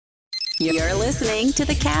You're listening to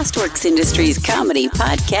the Castworks Industries Comedy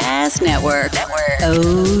Podcast Network.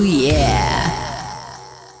 Oh, yeah.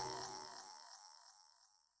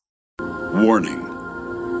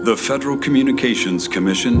 Warning. The Federal Communications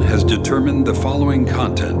Commission has determined the following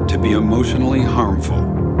content to be emotionally harmful.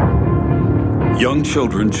 Young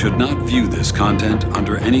children should not view this content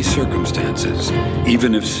under any circumstances,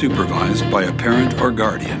 even if supervised by a parent or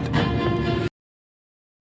guardian.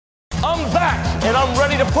 I'm back, and I'm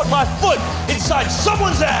ready to put my foot inside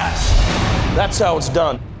someone's ass. That's how it's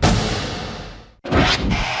done.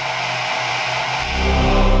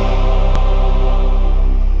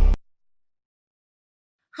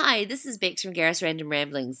 Hi, this is Bex from Gareth's Random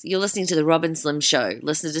Ramblings. You're listening to The Rob and Slim Show.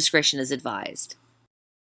 Listener discretion is advised.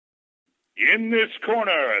 In this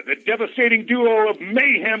corner, the devastating duo of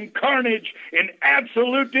mayhem, carnage, and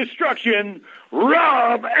absolute destruction,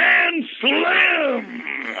 Rob and Slim!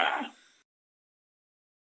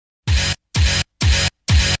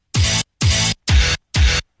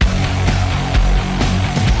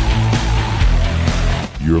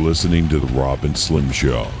 You're listening to The Rob and Slim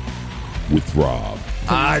Show with Rob.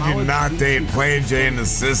 I do not date plain Jane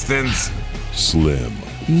assistants. Slim.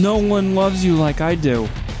 No one loves you like I do.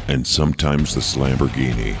 And sometimes the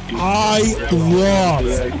Slamborghini. I love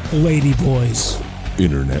ladyboys.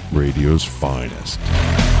 Internet radio's finest.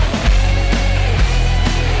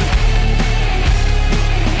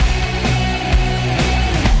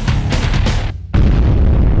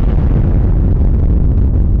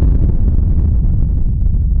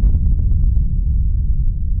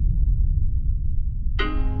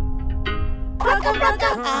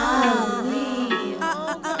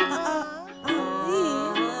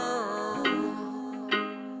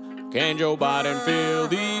 Can Joe Biden fill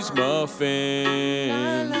these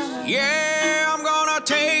muffins? Yeah, I'm gonna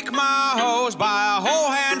take my hose by a whole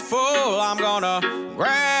handful. I'm gonna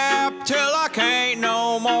grab till I can't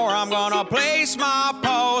no more. I'm gonna place my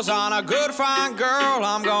paws on a good fine girl.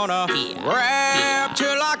 I'm gonna grab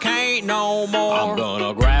till I can't no more. I'm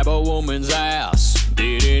gonna grab a woman's ass.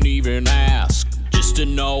 Didn't even ask. Just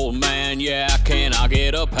an old man, yeah, can I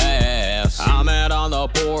get a pass? I'm out on the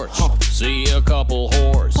porch, see a couple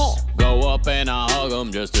whores. Go up and I hug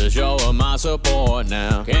them just to show them my support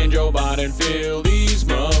now. Can Joe Biden fill these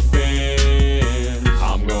muffins?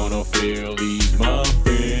 I'm gonna fill these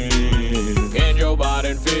muffins. Can Joe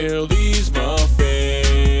Biden fill these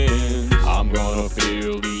muffins? I'm gonna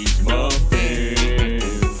fill these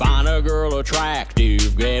muffins. Find a girl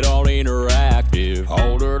attractive, get all interactive.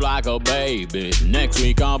 Hold her like a baby, next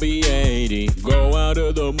week I'll be 80. Go out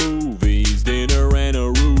to the movies, dinner and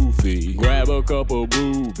a roofie. Grab a couple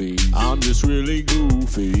boobies, I'm just really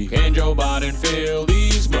goofy. Can Joe Biden fill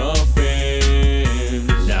these muffins?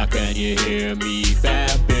 Now can you hear me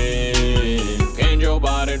fapping? Can Joe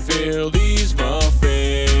Biden fill these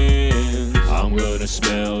muffins? I'm gonna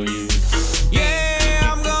smell you.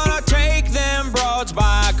 Yeah, I'm gonna take them broads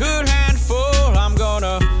by a good handful. I'm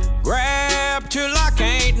gonna grab till I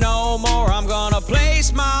can't no more. I'm gonna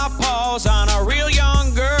place my paws on a real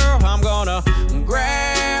young girl. I'm gonna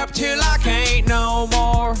grab till I can't no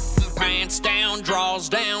more. Pants down, drawers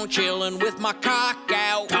down, chilling with my cock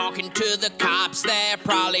out. Talking to the cops that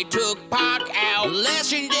probably took Pac out.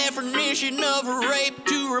 Lesson definition of rape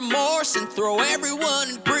to remorse and throw everyone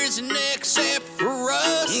in prison except for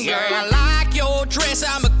us. Girl, I like your dress,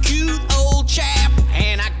 I'm a cute old chap.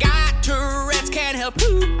 And I got Tourette's, can't help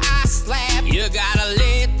who I slap. You gotta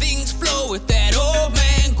let things flow with that old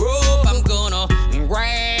man growth. I'm gonna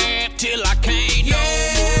grab till I can't no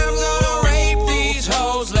more. I'm gonna rape these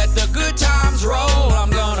hoes, let the good times roll. I'm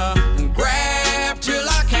gonna grab till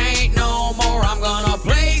I can't no more. I'm gonna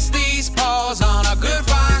place these paws on a good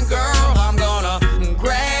fine girl. I'm gonna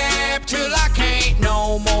grab till I can't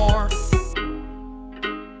no more.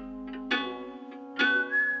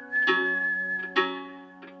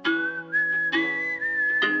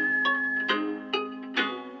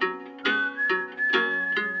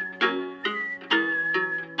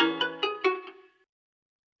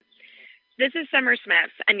 This is Summer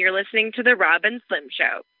Smith, and you're listening to The Rob and Slim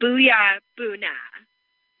Show. Booyah, boona.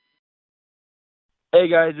 Hey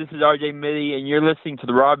guys, this is RJ Mitty, and you're listening to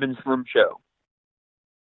The Rob and Slim Show.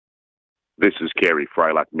 This is Kerry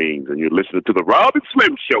Frylock Means, and you're listening to The Rob and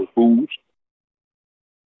Slim Show, fools.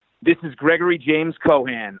 This is Gregory James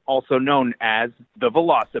Cohan, also known as the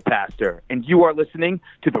Velocipastor, and you are listening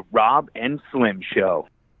to The Rob and Slim Show.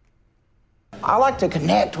 I like to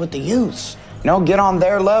connect with the youths. You know, get on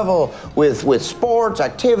their level with sports,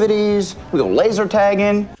 activities. We go laser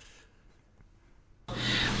tagging.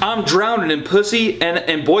 I'm drowning in pussy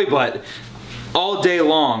and boy butt all day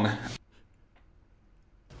long.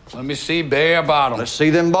 Let me see bare bottom. Let's see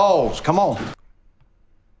them balls. Come on.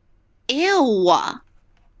 Ew.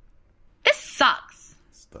 This sucks.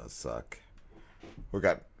 This does suck. We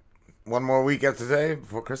got one more week after today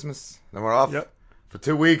before Christmas. Then we're off for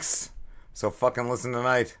 2 weeks. So fucking listen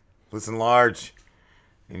tonight. Listen large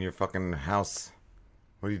in your fucking house.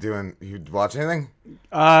 What are you doing? You watch anything?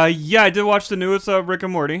 Yeah, I did watch the newest Rick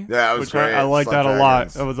and Morty. Yeah, it was great. I like that a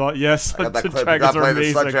lot. It was yes. I got that the clip. dragons I are play the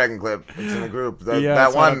amazing. Slut Dragon clip. It's in the group. Yeah,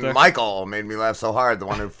 that one, Michael, made me laugh so hard. The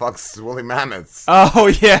one who fucks woolly mammoths.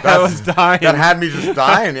 Oh yeah, I was dying. That had me just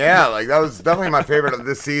dying. Yeah, like that was definitely my favorite of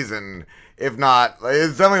this season. If not, like,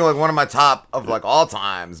 it's definitely like one of my top of like all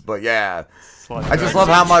times. But yeah, I just love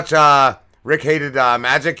how much Rick hated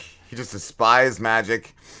magic. He just despised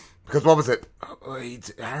magic. Because what was it? I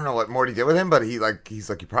don't know what Morty did with him, but he's like,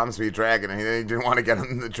 you promised me a dragon, and he didn't want to get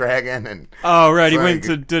him the dragon. And oh right, he went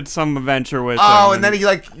to did some adventure with. Oh, and then he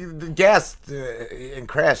gassed and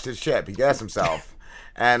crashed his ship. He gassed himself,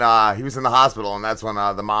 and he was in the hospital, and that's when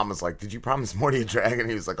the mom was like, "Did you promise Morty a dragon?"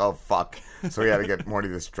 He was like, "Oh fuck!" So he had to get Morty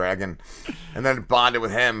this dragon, and then bonded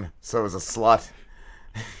with him, so it was a slut.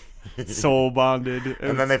 Soul bonded,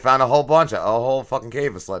 and then they found a whole fucking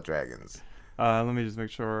cave of slut dragons. Let me just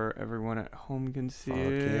make sure everyone at home can see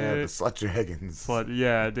it. Yeah, the slut dragons.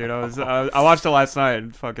 Yeah, dude, I watched it last night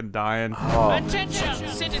and fucking dying. Oh. Attention,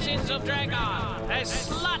 citizens of Dragon! A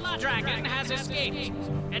slut dragon has escaped.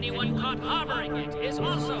 Anyone caught harboring it is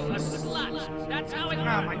also a slut. That's how it works.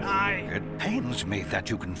 My eye. It pains me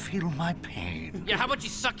that you can feel my pain. Yeah, how about you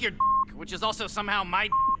suck your which is also somehow my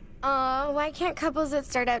why can't couples that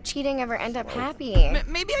start out cheating ever end up happy?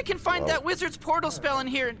 Maybe I can find that wizard's portal spell in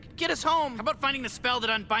here and get us home. How about finding the spell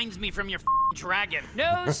that unbinds me from your dragon?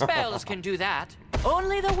 No spells can do that.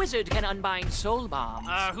 Only the wizard can unbind soul bombs.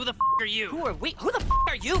 Who the are you? Who are we? Who the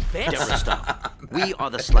are you, bitch? Different stuff. We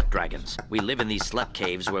are the slut dragons. We live in these slut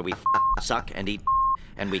caves where we suck and eat,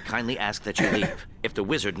 and we kindly ask that you leave. If the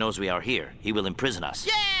wizard knows we are here, he will imprison us.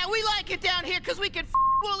 Yeah, we like it down here because we can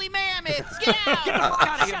woolly mammoths. Get out! Get the fuck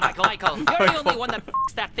out of here, Michael. You're the only one that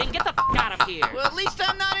that thing. Get the fuck out of here. Well, at least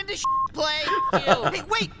I'm not into play. Hey,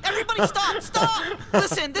 wait! Everybody stop! Stop!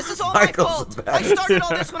 Listen, this is all my fault. I started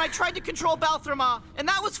all this when I tried to control Balthrama, and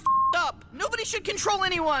that was up. Nobody should control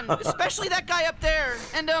anyone, especially that guy up there.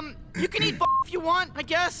 And, you can eat if you want, I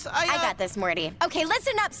guess. I got this, Morty. Okay,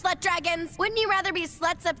 listen up, slut dragons. Wouldn't you rather be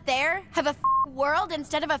sluts up there? Have a world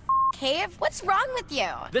instead of a cave? What's wrong with you?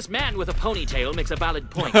 This man with a ponytail makes a valid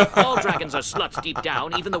point. All dragons are sluts deep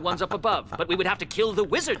down, even the ones up above. But we would have to kill the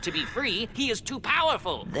wizard to be free. He is too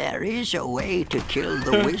powerful. There is a way to kill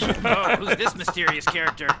the wizard. Oh, who's this mysterious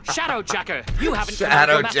character? Shadowjacker. You haven't come out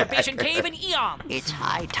of your masturbation cave in eons. It's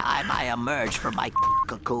high time I emerge from my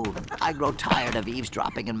cocoon. I grow tired of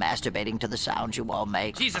eavesdropping and masturbating to the sounds you all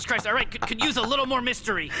make. Jesus Christ, all right, could use a little more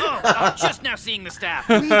mystery. Oh, I'm just now seeing the staff.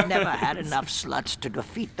 We've never had enough sluts to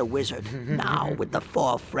defeat the wizard. Now, with the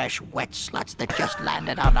 4 fresh, wet sluts that just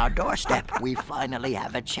landed on our doorstep, we finally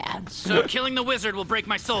have a chance. So killing the wizard will break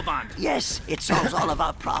my soul bond? Yes, it solves all of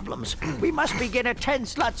our problems. We must begin a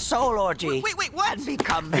 10-slut soul orgy. Wait, what? And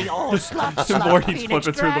become the all-slut Phoenix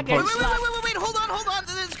Dragon. Wait, hold on.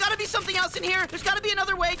 There's gotta be something else in here. There's gotta be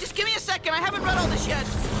another way. Just give me a second. I haven't read all this yet.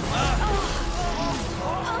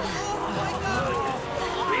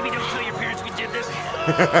 Maybe don't tell your parents we did this.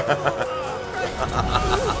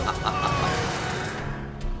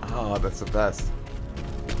 Oh, that's the best.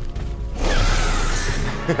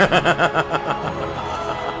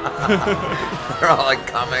 They're all like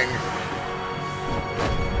coming.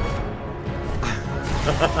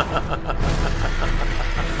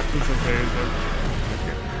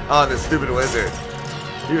 Oh, the stupid wizard.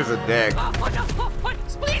 He was a dick. What?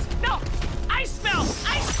 Please, no! I smell!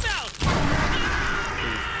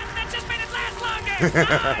 That just made it last longer! It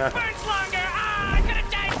burns longer! I could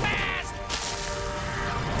have died fast!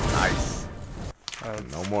 Nice.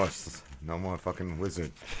 No more fucking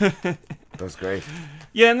wizard. That was great.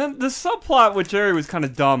 Yeah, and then the subplot with Jerry was kind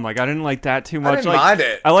of dumb. Like, I didn't like that too much. I didn't mind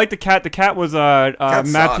it. I liked the cat. The cat was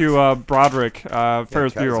Matthew Broderick,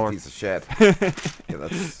 Ferris Bueller. Piece of shit. Yeah,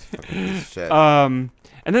 that's fucking piece of shit.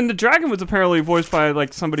 And then the dragon was apparently voiced by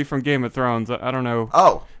like somebody from Game of Thrones. I don't know.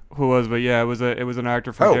 Who was, but yeah, it was an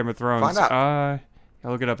actor from Game of Thrones. Find out.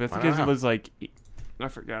 I'll look it up. I think it was like, I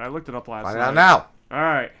forgot. I looked it up last night. Find out now. All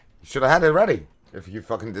right. You should have had it ready if you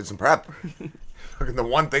fucking did some prep. Fucking the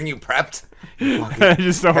one thing you prepped. I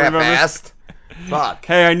just don't remember. Half-assed. Fuck.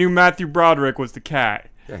 Hey, I knew Matthew Broderick was the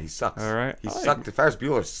cat. Yeah, he sucks. All right. He sucked. Ferris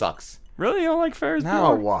Bueller sucks. Really? You don't like Ferris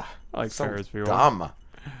Bueller? No. I like so Ferris Bueller. Dumb.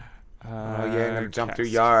 Oh yeah, I'm gonna jump through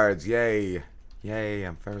yards. Yay.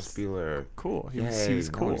 I'm Ferris Bueller. Cool. He was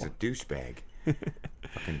cool. He's a douchebag.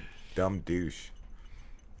 Fucking dumb douche.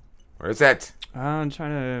 Where is it? I'm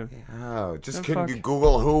trying to. Oh, just couldn't you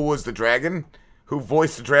Google who was the dragon? Who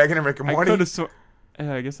voiced the dragon in Rick and Morty? I could have.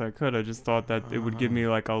 Yeah, I guess I could. I just thought that it would give me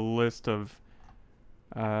like a list of.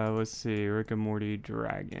 Let's see, Rick and Morty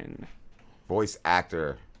dragon. Voice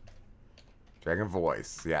actor. Dragon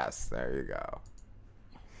voice. Yes, there you go.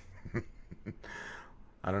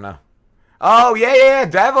 I don't know. Oh, yeah,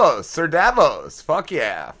 Davos. Sir Davos. Fuck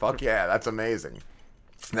yeah. That's amazing.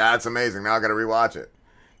 That's amazing. Now I gotta rewatch it.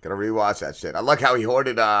 Gotta rewatch that shit. I like how he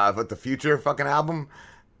hoarded with the Future fucking album.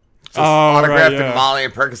 Just autographed in Molly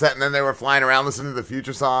and Percocet, and then they were flying around listening to the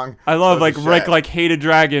Future song. I love like Rick like hated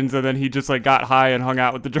dragons, and then he just like got high and hung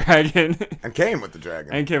out with the dragon. And came with the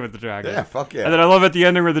dragon. Yeah, fuck yeah. And then I love at the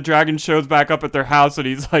ending where the dragon shows back up at their house, and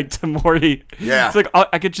he's like to Morty. Yeah. It's like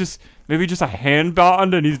I could just maybe just a hand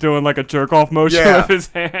bond, and he's doing like a jerk off motion with his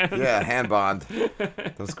hand. Yeah, hand bond.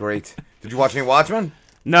 That was great. Did you watch any Watchmen?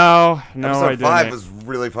 No, I Episode didn't. 5 was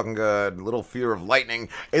really fucking good. Little Fear of Lightning.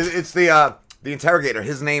 It's the interrogator.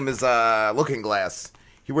 His name is Looking Glass.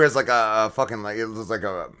 He wears like a fucking it looks like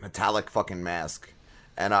a metallic fucking mask,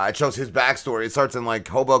 and it shows his backstory. It starts in like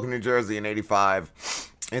Hoboken, New Jersey, in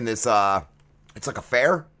 '85. In this, it's like a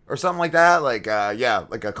fair or something like that. Like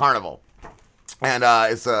like a carnival, and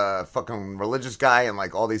it's a fucking religious guy and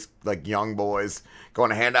like all these like young boys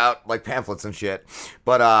going to hand out like pamphlets and shit.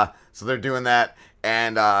 But so they're doing that.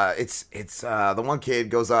 And it's the one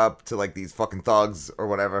kid goes up to like these fucking thugs or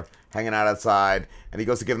whatever hanging out outside, and he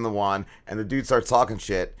goes to give him the one, and the dude starts talking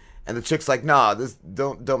shit, and the chick's like, nah, this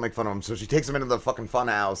don't make fun of him. So she takes him into the fucking fun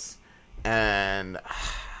house, and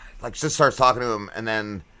like just starts talking to him, and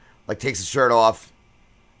then like takes his shirt off,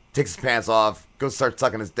 takes his pants off, goes to start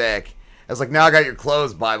sucking his dick. I was like, now I got your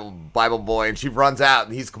clothes, Bible boy, and she runs out,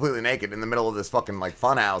 and he's completely naked in the middle of this fucking like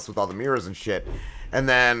fun house with all the mirrors and shit, and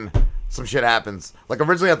then some shit happens. Like,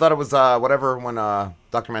 originally I thought it was, whatever, when,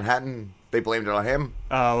 Dr. Manhattan, they blamed it on him.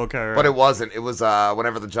 Oh, okay, right. But it wasn't. It was,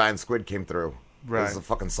 whenever the giant squid came through. Right. It was a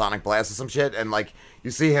fucking sonic blast or some shit. And, like,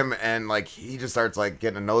 you see him, and, like, he just starts, like,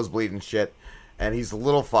 getting a nosebleed and shit. And he's a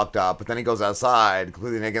little fucked up. But then he goes outside,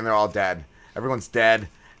 completely naked, and they're all dead. Everyone's dead.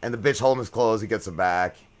 And the bitch holding his clothes, he gets it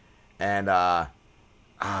back. And,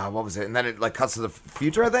 what was it? And then it, like, cuts to the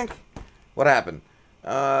future, I think? What happened?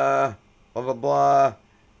 Blah, blah, blah.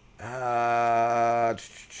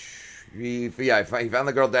 He found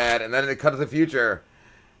the girl dead, and then it cut to the future,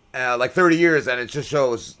 like 30 years, and it just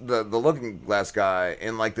shows the Looking Glass guy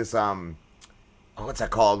in like this what's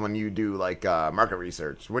that called when you do like market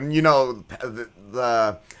research, when you know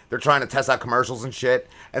they're trying to test out commercials and shit,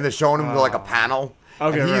 and they're showing him like a panel.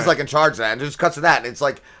 Okay, and he's like in charge of that, and it just cuts to that, and it's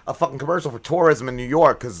like a fucking commercial for tourism in New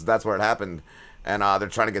York because that's where it happened. And they're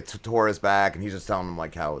trying to get tourists back, and he's just telling them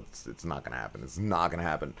like how it's not gonna happen. It's not gonna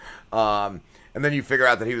happen. And then you figure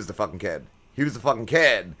out that he was the fucking kid. He was the fucking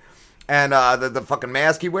kid. And the fucking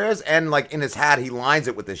mask he wears, and like in his hat, he lines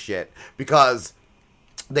it with this shit because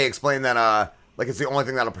they explain that like it's the only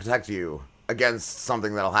thing that'll protect you against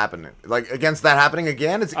something that'll happen. Like against that happening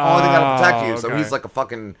again, it's the only thing that'll protect you. Okay. So he's like a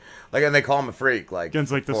fucking like, and they call him a freak. Like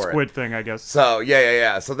against like the squid thing, I guess. So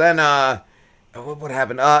yeah. So then what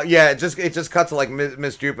happened? It just cuts to like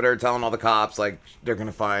Miss Jupiter telling all the cops like they're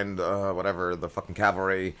gonna find whatever, the fucking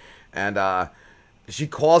cavalry, and she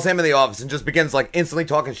calls him in the office and just begins like instantly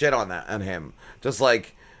talking shit on him, just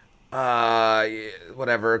like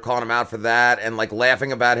whatever, calling him out for that and like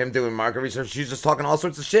laughing about him doing market research. She's just talking all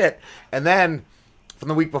sorts of shit. And then from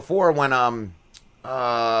the week before when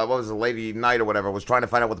what was it, Lady Knight or whatever was trying to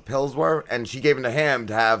find out what the pills were, and she gave them to him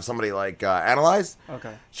to have somebody like analyze.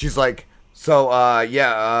 Okay. She's like, so,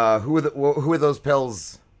 who are those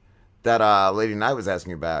pills that Lady Knight was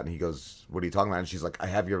asking you about? And he goes, what are you talking about? And she's like, I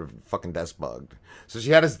have your fucking desk bugged. So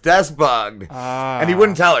she had his desk bugged. And he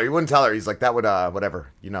wouldn't tell her. He's like, that would, whatever.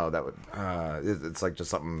 You know, that would, it's like just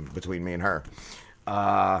something between me and her.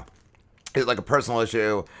 It's like a personal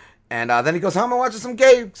issue. And then he goes home and watches some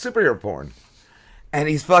gay superhero porn. And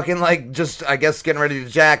he's fucking like, just, I guess, getting ready to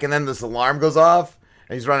jack. And then this alarm goes off.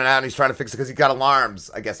 And he's running out and he's trying to fix it because he's got alarms,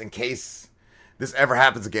 I guess, in case this ever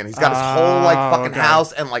happens again. He's got his whole like fucking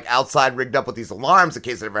house and like outside rigged up with these alarms in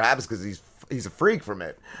case it ever happens because he's a freak from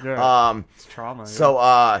it. Yeah, it's trauma. So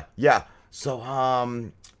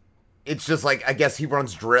So it's just like, I guess he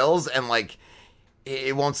runs drills and like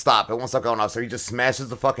it won't stop. It won't stop going off. So he just smashes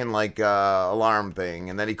the fucking like alarm thing,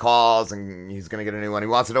 and then he calls and he's gonna get a new one. He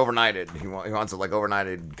wants it overnighted. He wants it like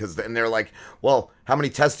overnighted because and they're like, well, how many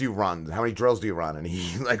tests do you run? How many drills do you run? And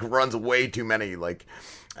he like runs way too many like.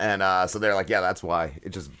 And so they're like, yeah, that's why. It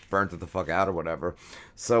just burnt it the fuck out or whatever.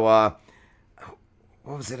 So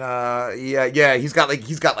what was it? Yeah. He's got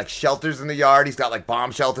like shelters in the yard. He's got like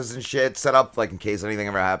bomb shelters and shit set up like in case anything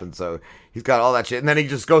ever happens. So he's got all that shit, and then he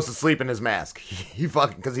just goes to sleep in his mask. He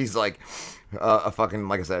fucking because he's like a fucking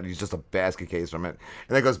like I said, he's just a basket case from it,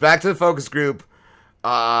 and then goes back to the focus group.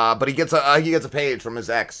 But he gets a page from his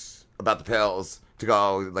ex about the pills to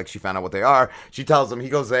go like she found out what they are. She tells him he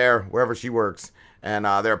goes there wherever she works. And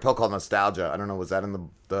they're a pill called Nostalgia. I don't know, was that in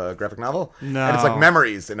the graphic novel? No. And it's like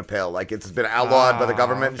memories in a pill. Like it's been outlawed by the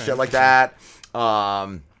government and shit like that.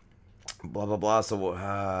 Blah, blah, blah.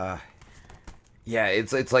 So, yeah,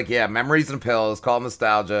 it's like, yeah, memories in a pill. It's called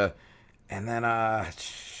Nostalgia. And then,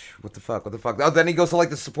 what the fuck? Oh, then he goes to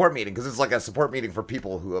like the support meeting because it's like a support meeting for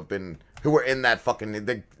people who were in that fucking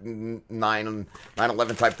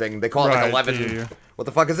 9/11 type thing. They call it like 11. Yeah. What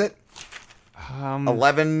the fuck is it?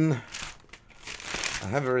 11. I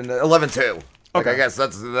have her in the 11-2. Like, I guess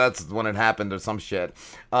that's when it happened or some shit.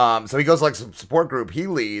 So he goes like some support group he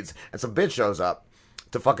leads, and some bitch shows up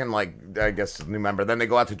to fucking like I guess a new member. Then they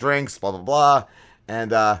go out to drinks, blah blah blah,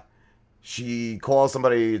 and she calls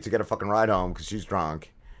somebody to get a fucking ride home because she's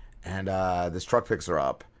drunk, and this truck picks her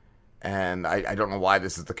up, and I don't know why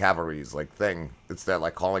this is the cavalry's like thing. It's their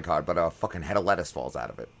like calling card, but a fucking head of lettuce falls out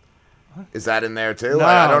of it. Is that in there too? No,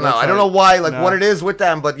 I don't know. I don't know why, like no. what it is with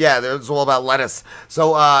them, but yeah, it's all about lettuce.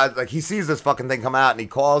 So, like he sees this fucking thing come out, and he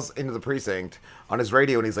calls into the precinct on his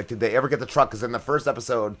radio, and he's like, "Did they ever get the truck?" Because in the first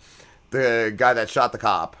episode, the guy that shot the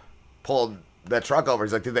cop pulled that truck over.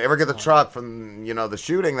 He's like, "Did they ever get the truck from the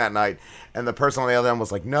shooting that night?" And the person on the other end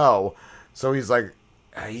was like, "No." So he's like,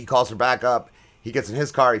 he calls her back up. He gets in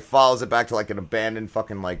his car. He follows it back to like an abandoned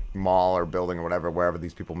fucking like mall or building or whatever, wherever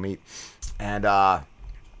these people meet, and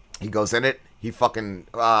he goes in it. He fucking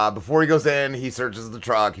before he goes in, he searches the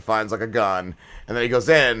truck. He finds like a gun, and then he goes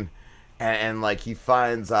in, and like he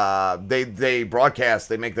finds they broadcast.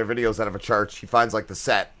 They make their videos out of a church. He finds like the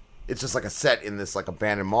set. It's just like a set in this like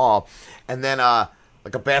abandoned mall, and then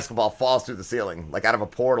like a basketball falls through the ceiling, like out of a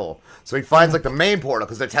portal. So he finds like the main portal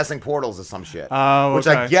because they're testing portals or some shit, which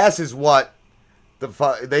I guess is what.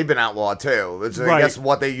 They've been outlawed too. Which I guess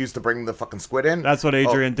what they used to bring the fucking squid in. That's what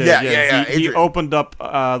Adrian did. Yeah. He opened up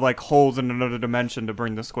like holes in another dimension to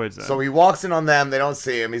bring the squids in. So he walks in on them. They don't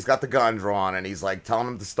see him. He's got the gun drawn, and he's like telling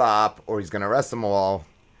them to stop, or he's gonna arrest them all.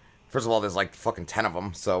 First of all, there's like fucking 10 of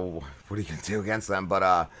them. So what are you gonna do against them?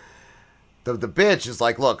 But the bitch is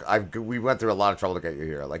like, look, we went through a lot of trouble to get you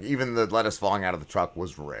here. Like even the lettuce falling out of the truck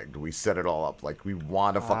was rigged. We set it all up. Like we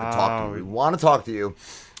want to fucking talk to you. We want to talk to you,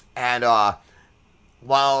 and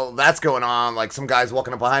while that's going on, like some guy's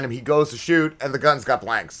walking up behind him, he goes to shoot, and the gun's got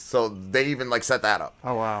blanks. So they even like set that up.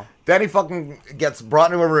 Oh wow! Then he fucking gets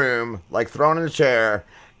brought into a room, like thrown in a chair,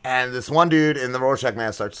 and this one dude in the Rorschach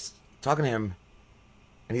mask starts talking to him,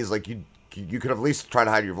 and he's like, "You could at least try to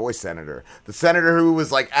hide your voice, Senator." The senator who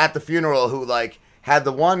was like at the funeral, who like had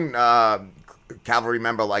the one cavalry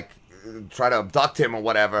member like try to abduct him or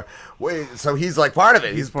whatever. So he's like part of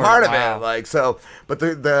it. He's part of it. Like so, but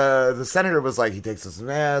the senator was like, he takes his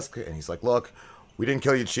mask and he's like, "Look, we didn't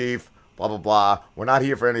kill you, Chief. Blah blah blah. We're not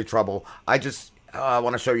here for any trouble. I just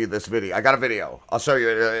want to show you this video. I got a video. I'll show you.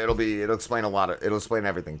 It'll explain it'll explain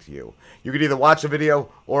everything to you. You could either watch the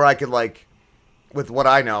video or I could like, with what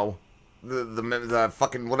I know, the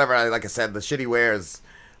fucking whatever. Like I said, the shit he wears."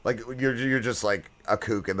 Like, you're just, like, a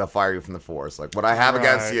kook, and they'll fire you from the force. Like, what I have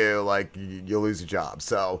against you, like, you'll lose your job.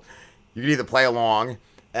 So, you can either play along,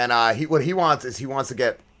 and what he wants is he wants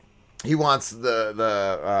the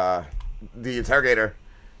interrogator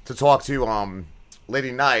to talk to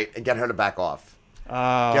Lady Knight and get her to back off.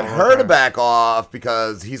 Get her to back off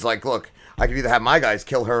because he's like, look, I could either have my guys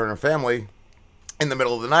kill her and her family in the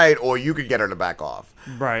middle of the night, or you could get her to back off.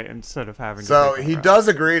 Right, instead of having So he does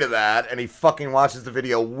agree to that, and he fucking watches the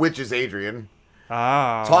video, which is Adrian.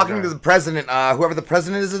 Talking to the president, whoever the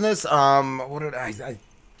president is in this, what did I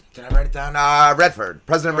write it down? Redford.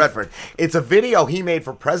 President Redford. It's a video he made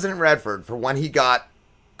for President Redford for when he got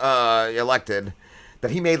elected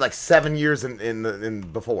that he made like 7 years in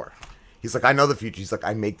before. He's like, I know the future. He's like,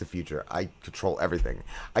 I make the future. I control everything.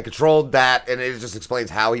 I controlled that, and it just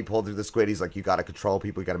explains how he pulled through the squid. He's like, you got to control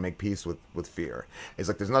people. You got to make peace with fear. He's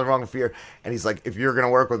like, there's nothing wrong with fear. And he's like, if you're going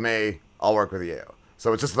to work with me, I'll work with you.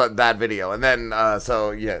 So it's just that video. And then,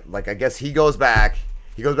 like, I guess he goes back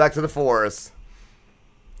to the forest,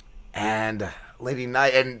 and Lady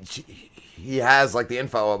Knight, and he has, like, the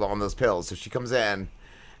info on those pills. So she comes in,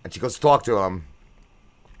 and she goes to talk to him.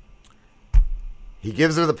 He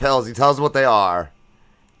gives her the pills. He tells her what they are.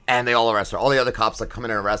 And they all arrest her. All the other cops like come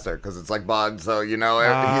in and arrest her because it's like bugged. So he's in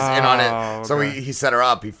on it. So he set her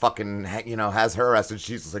up. He fucking has her arrested.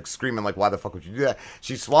 She's like screaming like, "Why the fuck would you do that?"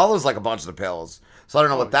 She swallows like a bunch of the pills. So I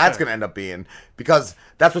don't know what that's gonna end up being, because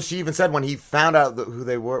that's what she even said when he found out who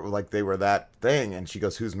they were. Like they were that thing, and she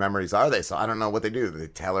goes, "Whose memories are they?" So I don't know what they do. They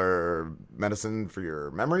tell her medicine for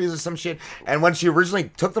your memories or some shit. And when she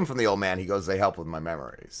originally took them from the old man, he goes, "They help with my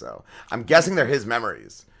memories." So I'm guessing they're his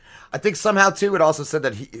memories. I think somehow too it also said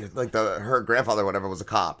that her grandfather or whatever was a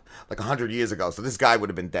cop like 100 years ago, so this guy would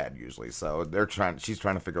have been dead usually. So she's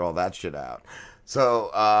trying to figure all that shit out.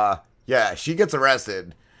 So she gets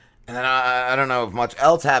arrested, and then I don't know if much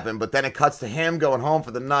else happened, but then it cuts to him going home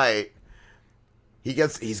for the night.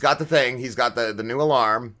 He's got the thing, he's got the new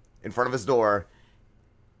alarm in front of his door.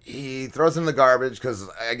 He throws it in the garbage because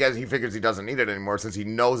I guess he figures he doesn't need it anymore since he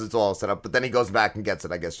knows it's all set up. But then he goes back and gets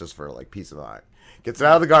it, I guess, just for like peace of mind. Gets it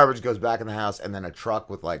out of the garbage, goes back in the house, and then a truck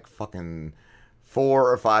with like fucking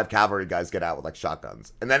 4 or 5 cavalry guys get out with like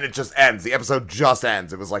shotguns. And then it just ends. The episode just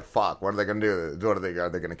ends. It was like, fuck, what are they going to do? Are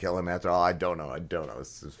they going to kill him after all? I don't know.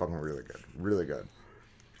 It's fucking really good. Really good.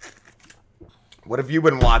 What have you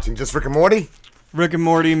been watching? Just Rick and Morty? Rick and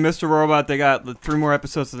Morty, Mr. Robot. They got 3 more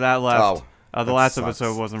episodes of that left. The last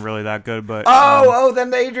episode wasn't really that good, but...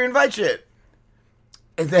 then the Adrian Veidt shit.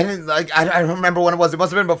 And then, like, I don't remember when it was. It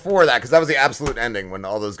must have been before that, because that was the absolute ending when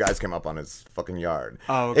all those guys came up on his fucking yard.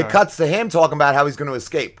 Oh, okay. It cuts to him talking about how he's going to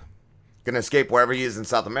escape. Going to escape wherever he is in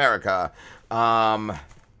South America. And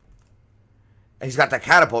he's got that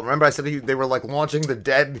catapult. Remember I said they were, like, launching the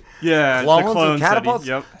dead clones with catapults?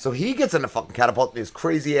 Yep. So he gets in a fucking catapult in his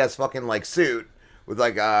crazy-ass fucking, like, suit with,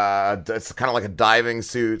 like, it's kind of like a diving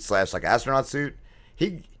suit / like, astronaut suit.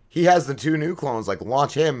 He has the 2 new clones, like,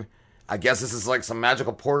 launch him. I guess this is like some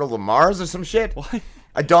magical portal to Mars or some shit. What?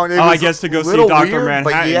 I don't. I guess to go see Dr.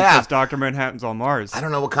 Manhattan, because Dr. Manhattan's on Mars. I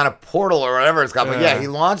don't know what kind of portal or whatever it's got, but he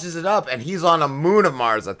launches it up, and he's on a moon of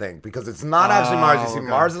Mars, I think, because it's not actually Mars. You see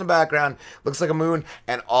Mars in the background, looks like a moon,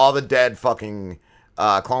 and all the dead fucking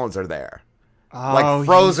clones are there. Like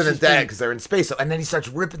frozen and dead because they're in space. So, and then he starts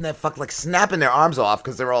ripping that like snapping their arms off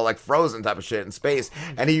because they're all like frozen type of shit in space.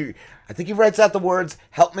 And I think he writes out the words,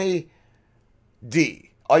 "Help me, D."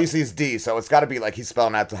 All you see is D, so it's got to be like he's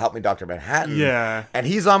spelling out to help me, Dr. Manhattan. Yeah. And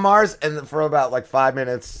he's on Mars and for about like 5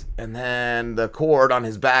 minutes, and then the cord on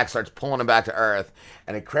his back starts pulling him back to Earth,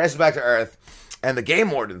 and it crashes back to Earth, and the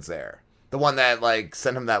game warden's there. The one that like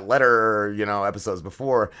sent him that letter, episodes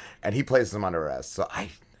before, and he places him under arrest. So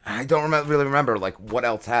I don't really remember like what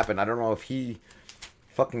else happened. I don't know if he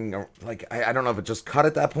fucking like I don't know if it just cut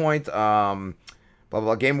at that point. Blah blah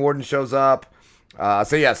blah. Game warden shows up.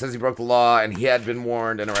 Says he broke the law and he had been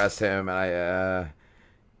warned and arrest him, and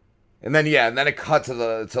then it cut to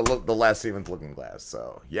the last Stevens Looking Glass.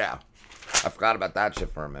 So I forgot about that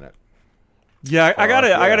shit for a minute. Yeah, I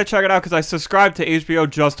gotta check it out because I subscribed to HBO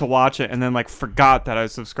just to watch it, and then like forgot that I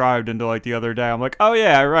subscribed until like the other day. I'm like, oh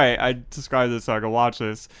yeah, right, I subscribed to this so I could watch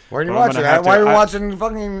this. Why are you watching? Why are you watching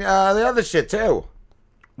fucking the other shit too?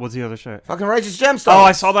 What's the other shit? Fucking Righteous Gemstones. Oh,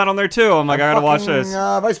 I saw that on there too. I'm like, I gotta watch this.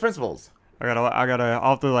 Vice Principals. I'll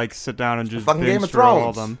have to like sit down and just fucking Game of through all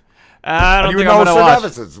Thrones. of them. I don't think I'm gonna watch.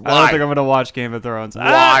 Why? I don't think I'm gonna watch Game of Thrones.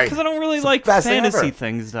 Why? Because I don't really like fantasy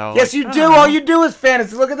things, though. Yes, you do. All you do is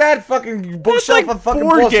fantasy. Look at that fucking bookshelf of fucking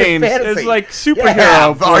board games. Fantasy. It's like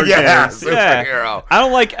superhero board games. Superhero. I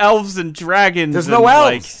don't like elves and dragons. There's no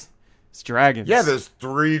elves. Like, it's dragons. Yeah, there's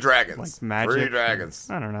 3 dragons. Like magic. 3 dragons.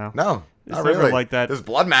 I don't know. No, it's not never really. like that. There's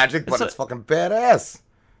blood magic, but it's fucking badass.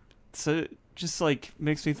 Just like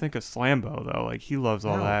makes me think of Slambo though. Like he loves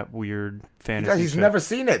all that weird fantasy. He's shit. never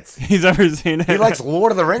seen it. He's never seen it. He likes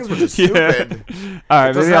Lord of the Rings, which is stupid.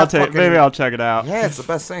 All right, maybe I'll check it out. Yeah, it's the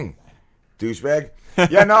best thing. Douchebag.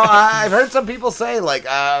 Yeah, no, I've heard some people say like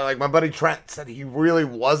my buddy Trent said he really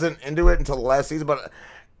wasn't into it until the last season, but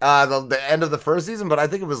the end of the first season. But I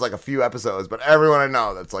think it was like a few episodes. But everyone I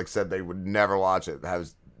know that's like said they would never watch it that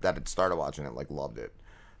had started watching it like loved it.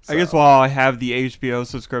 So. I guess while I have the HBO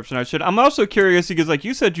subscription, I'm also curious because, like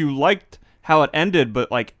you said, you liked how it ended, but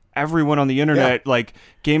like everyone on the internet, like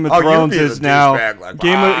Game of Thrones is now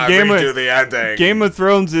Game of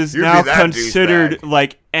Thrones is now considered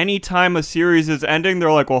like anytime a series is ending,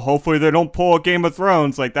 they're like, well, hopefully they don't pull a Game of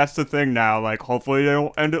Thrones. Like that's the thing now. Like hopefully they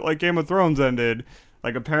don't end it like Game of Thrones ended.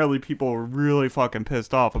 Like apparently people were really fucking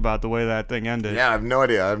pissed off about the way that thing ended. Yeah, I have no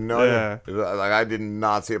idea. Like I did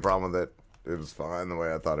not see a problem with it. It was fine the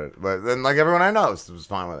way I thought it. But then, like, everyone I know was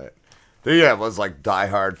fine with it. It was, like,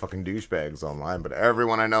 diehard fucking douchebags online. But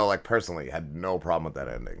everyone I know, like, personally, had no problem with that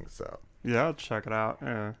ending, so. Yeah, I'll check it out.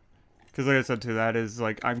 Yeah. Because like I said too, that is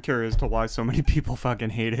like I'm curious to why so many people fucking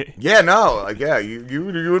hate it. Yeah, no, like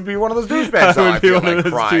you would be one of those douchebags. I feel like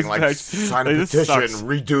crying, like sign a petition,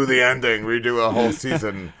 redo the ending, redo a whole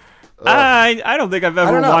season. I don't think I've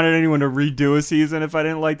ever wanted anyone to redo a season if I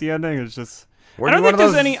didn't like the ending. It's just I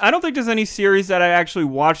don't think there's any series that I actually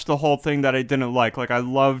watched the whole thing that I didn't like. Like I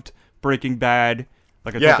loved Breaking Bad.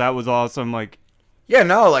 Like I thought that was awesome. Like. Yeah,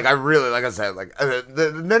 no, like I really, like I said, like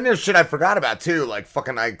then there's shit I forgot about too. Like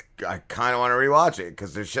fucking, I kind of want to rewatch it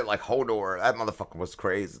because there's shit like Hodor. That motherfucker was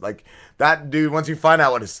crazy. Like that dude. Once you find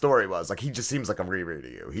out what his story was, like he just seems like a reread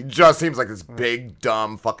of you. He just seems like this big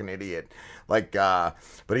dumb fucking idiot. Like,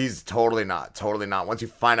 but he's totally not. Once you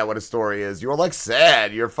find out what his story is, you're like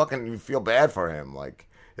sad. You feel bad for him. Like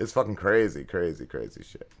it's fucking crazy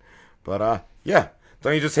shit. But yeah.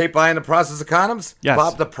 Don't you just hate buying the process of condoms? Yes.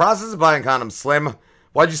 Bob, the process of buying condoms, Slim.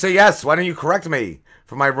 Why'd you say yes? Why didn't you correct me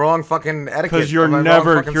for my wrong fucking etiquette? Because you're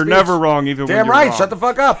never wrong even when you're right. wrong. Shut the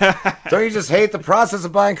fuck up. Don't you just hate the process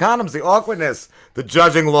of buying condoms? The awkwardness, the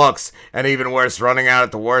judging looks, and even worse, running out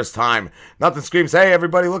at the worst time. Nothing screams, hey,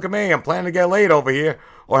 everybody, look at me. I'm planning to get laid over here.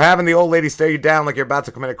 Or having the old lady stare you down like you're about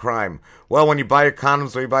to commit a crime. Well, when you buy your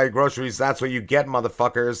condoms or you buy your groceries, that's what you get,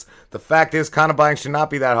 motherfuckers. The fact is, condom buying should not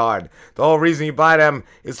be that hard. The whole reason you buy them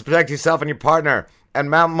is to protect yourself and your partner. At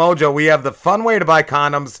Mount Mojo, we have the fun way to buy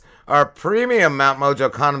condoms. Our premium Mount Mojo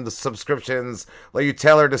condom subscriptions let you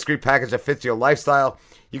tailor a discreet package that fits your lifestyle.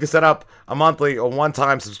 You can set up a monthly or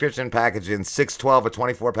one-time subscription package in 6, 12, or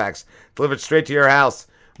 24 packs delivered straight to your house.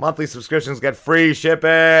 Monthly subscriptions get free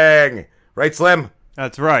shipping. Right, Slim?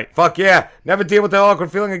 That's right. Fuck yeah. Never deal with that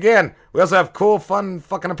awkward feeling again. We also have cool, fun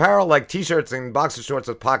fucking apparel like t-shirts and boxer shorts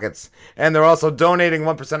with pockets. And they're also donating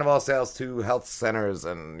 1% of all sales to health centers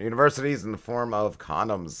and universities in the form of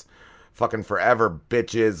condoms. Fucking forever,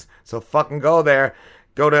 bitches. So fucking go there.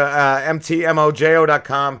 Go to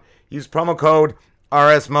mtmojo.com. Use promo code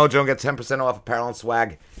RSMojo and get 10% off apparel and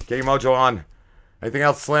swag. Get your mojo on. Anything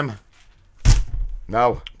else, Slim?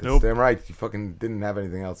 No. Nope. Damn right. You fucking didn't have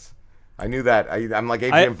anything else. I knew that. I'm like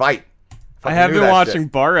Adrian Veidt. I have been watching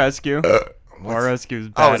Bar Rescue. Bar Rescue is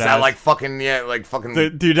badass. Oh, is that like fucking,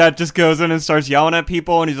 The dude that just goes in and starts yelling at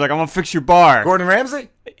people and he's like, I'm gonna fix your bar. Gordon Ramsay?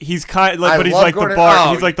 He's but he's like Gordon, the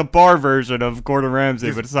bar. He's like the bar version of Gordon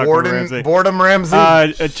Ramsay, but it's not Gordon Ramsay. Boredom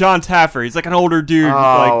Ramsay? John Taffer. He's like an older dude.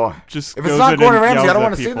 Just if it's not Gordon Ramsay, I don't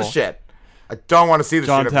want to see the shit. I don't want to see the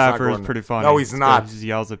John shit. John Taffer is pretty funny. No, he's not. He just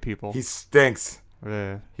yells at people. He stinks.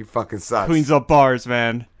 Yeah. He fucking sucks. Cleans up bars,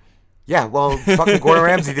 man. Yeah, well, fucking Gordon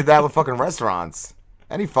Ramsay did that with fucking restaurants.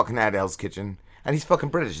 And he fucking had Hell's Kitchen. And he's fucking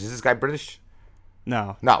British. Is this guy British?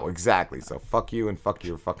 No. No, exactly. So fuck you and fuck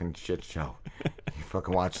your fucking shit show. You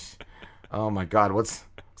fucking watch. Oh my God, what's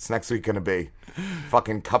next week gonna be?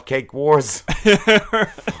 Fucking Cupcake Wars? Cupcake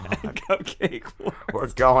Wars. We're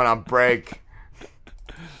going on break.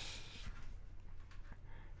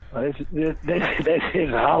 This is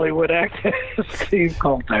Hollywood actor Steve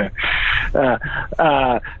Coulter. And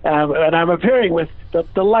I'm appearing with the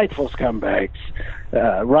delightful scumbags,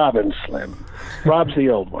 Rob and Slim. Rob's the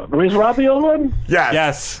old one. Is Rob the old one?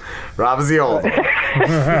 Yes. Rob is the old one.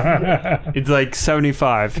 It's like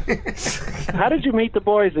 75. How did you meet the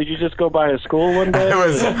boys? Did you just go by a school one day? I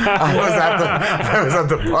was at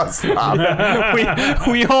the bus stop.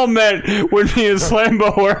 we all met when me and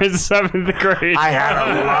Slambo were in 7th grade. I had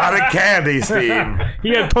a lot of candy, Steve.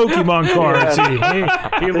 He had Pokemon cards.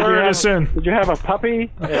 He lured us in. Did you have a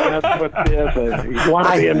puppy? That's what you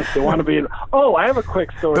want to be in. Oh, I have a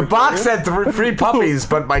quick story. The box said 3 puppies,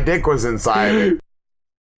 but my dick was inside it.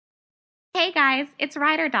 Hey guys, it's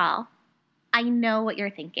Ryder Doll. I know what you're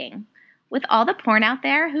thinking. With all the porn out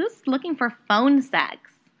there, who's looking for phone sex?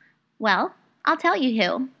 Well, I'll tell you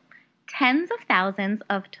who. Tens of thousands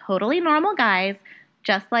of totally normal guys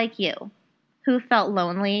just like you, who felt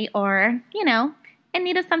lonely or, in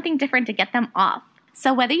need of something different to get them off.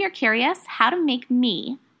 So whether you're curious how to make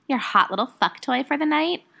me your hot little fuck toy for the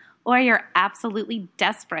night, or you're absolutely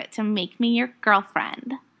desperate to make me your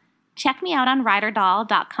girlfriend, check me out on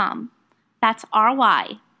ryderdoll.com. That's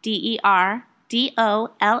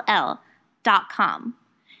RYDERDOLL.com.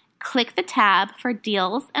 Click the tab for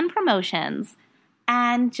deals and promotions.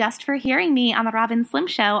 And just for hearing me on the Rob and Slim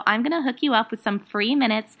Show, I'm going to hook you up with some free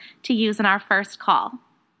minutes to use in our first call.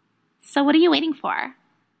 So what are you waiting for?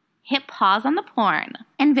 Hit pause on the porn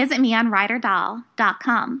and visit me on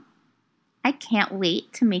ryderdoll.com. I can't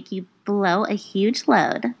wait to make you blow a huge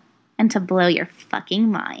load and to blow your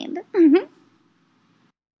fucking mind.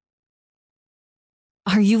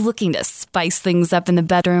 Are you looking to spice things up in the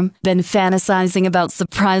bedroom? Been fantasizing about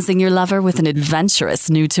surprising your lover with an adventurous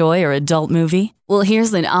new toy or adult movie? Well,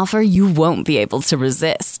 here's an offer you won't be able to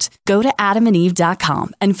resist. Go to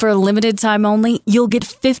adamandeve.com, and for a limited time only, you'll get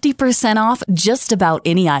 50% off just about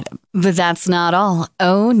any item. But that's not all.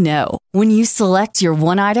 Oh, no. When you select your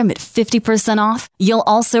one item at 50% off, you'll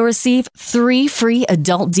also receive 3 free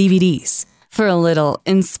adult DVDs for a little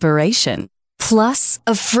inspiration. Plus,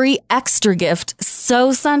 a free extra gift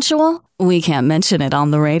so sensual, we can't mention it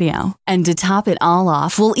on the radio. And to top it all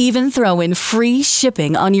off, we'll even throw in free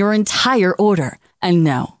shipping on your entire order. And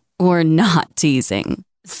no, we're not teasing.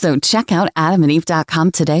 So check out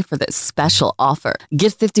adamandeve.com today for this special offer.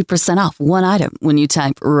 Get 50% off one item when you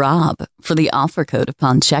type ROB for the offer code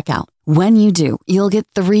upon checkout. When you do, you'll get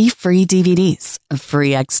 3 free DVDs, a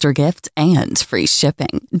free extra gift, and free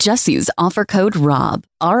shipping. Just use offer code ROB,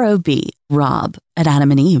 R-O-B, ROB at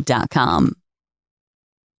adamandeve.com.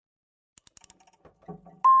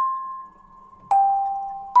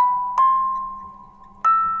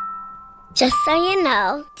 Just so you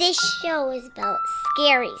know, this show is about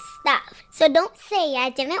scary stuff. So don't say I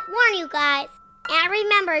didn't warn you guys. And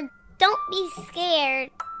remember, don't be scared.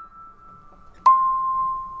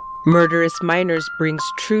 Murderous Minors brings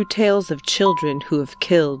true tales of children who have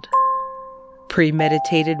killed.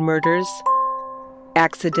 Premeditated murders,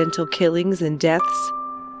 accidental killings and deaths,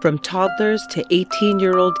 from toddlers to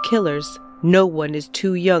 18-year-old killers, no one is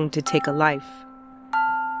too young to take a life.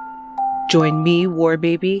 Join me, War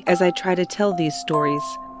Baby, as I try to tell these stories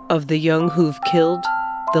of the young who've killed,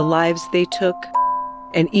 the lives they took,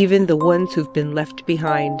 and even the ones who've been left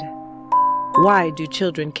behind. Why do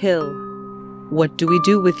children kill? What do we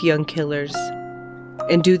do with young killers?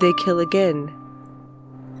 And do they kill again?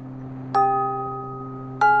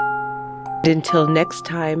 And until next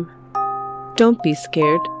time, don't be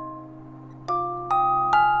scared.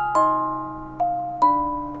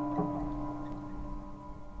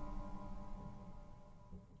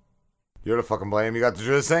 You're to fucking blame. You got the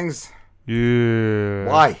Judas Sings? Yeah.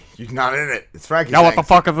 Why? You're not in it. It's Frankie. Now what the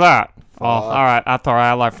fuck is that? Oh, all right. I thought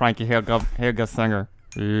I like Frankie. Here go singer.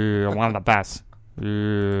 Yeah, one of the best.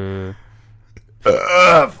 Yeah.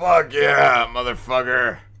 Fuck yeah,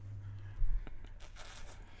 motherfucker.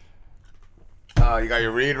 You got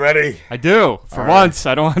your read ready? I do. For once,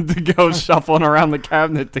 I don't have to go shuffling around the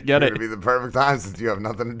cabinet to get it. It'll be the perfect time since you have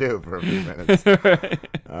nothing to do for a few minutes.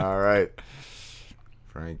 All right.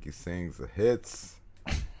 Frankie sings the hits.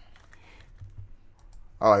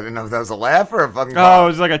 Oh, I didn't know if that was a laugh or a fucking cough. Oh, it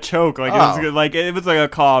was like a choke. Like it was like a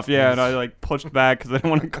cough. Yeah, and I like pushed back because I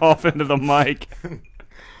didn't want to cough into the mic.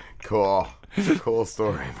 Cool. Cool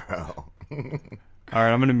story, bro. All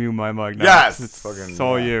right, I'm gonna mute my mic now. Yes, it's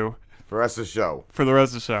all you. For the rest of the show. For the rest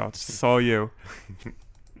of the show, it's all you.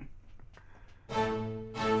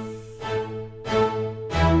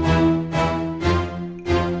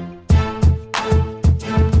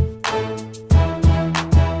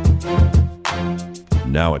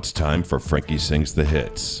 Now it's time for Frankie Sings the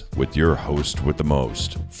Hits with your host with the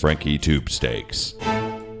most, Frankie Tube Steaks.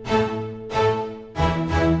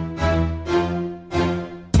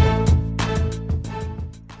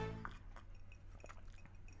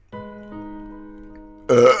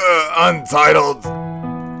 Untitled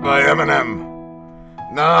by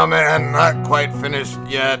Eminem. Nah, man, not quite finished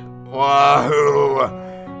yet. Wahoo.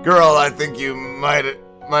 Girl, I think you might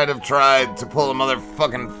have tried to pull a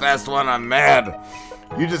motherfucking fast one. I'm mad.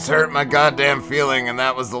 You just hurt my goddamn feeling, and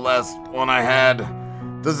that was the last one I had.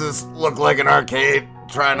 Does this look like an arcade?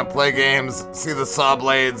 Trying to play games, see the saw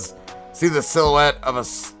blades, see the silhouette of a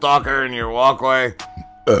stalker in your walkway?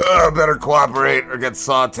 Better cooperate or get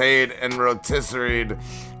sauteed and rotisseried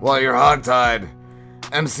while you're hogtied.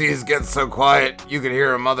 MCs get so quiet you could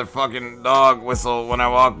hear a motherfucking dog whistle when I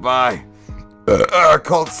walk by.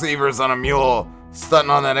 Colt Seavers on a mule,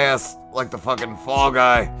 stunting on that ass like the fucking Fall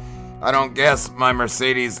Guy. I don't gas my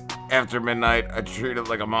Mercedes after midnight. I treat it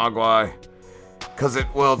like a Mogwai. Cause it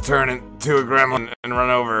will turn into a gremlin and run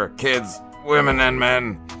over kids, women, and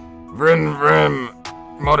men. Vrim, vrim.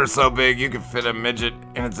 Motor so big you could fit a midget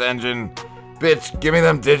in its engine. Bitch, give me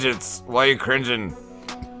them digits. Why you cringing?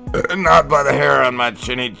 Not by the hair on my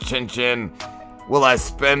chinny chin. Will I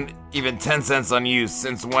spend even 10 cents on you?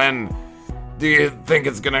 Since when do you think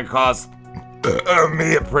it's gonna cost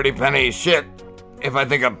me a pretty penny? Shit. If I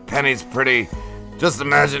think a penny's pretty, just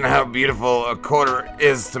imagine how beautiful a quarter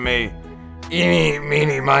is to me. Eeny,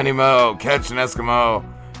 meeny, miny, mo, catch an Eskimo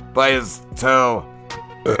by his toe.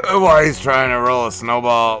 Why he's trying to roll a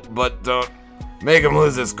snowball, but don't make him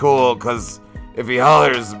lose his cool, cause if he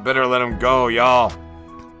hollers, better let him go, y'all.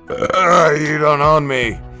 You don't own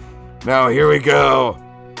me. Now here we go.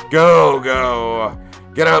 Go.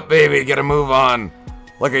 Get up, baby, get a move on.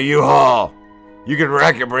 Like a U-Haul. You could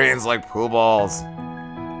rack your brains like pool balls.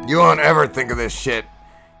 You won't ever think of this shit.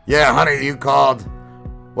 Yeah, honey, you called.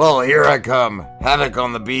 Well, here I come. Havoc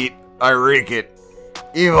on the beat. I reek it.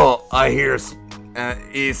 Evil, I hear,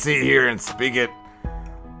 you see, hear, and speak it.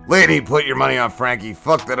 Lady, put your money on Frankie.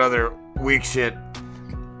 Fuck that other weak shit.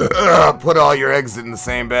 Put all your eggs in the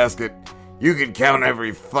same basket. You could count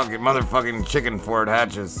every fucking motherfucking chicken before it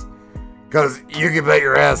hatches. Cause you can bet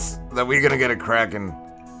your ass that we gonna get it cracking.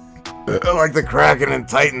 Like the Kraken and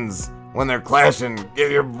Titans when they're clashing. Get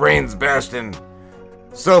your brains bashed in.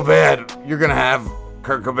 So bad, you're gonna have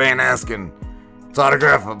Kurt Cobain asking to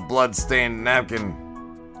autograph a blood-stained napkin.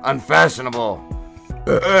 Unfashionable.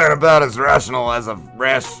 And about as rational as a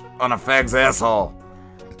rash on a fag's asshole.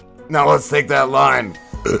 Now let's take that line.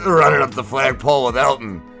 Run it up the flagpole with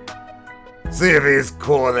Elton. See if he's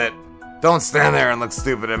cool with it. Don't stand there and look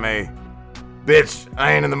stupid at me. Bitch,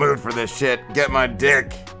 I ain't in the mood for this shit. Get my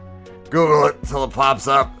dick. Google it till it pops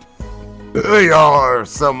up. Y'all are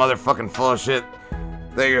so motherfucking full of shit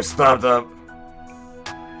that you're stopped up.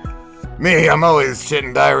 Me, I'm always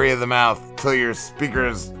shitting diarrhea of the mouth till your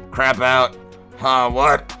speakers crap out. Huh,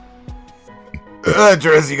 what?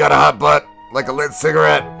 Driz, you got a hot butt like a lit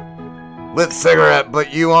cigarette. Lit cigarette,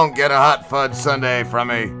 but you won't get a hot fudge sundae from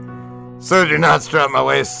me. So do not strap my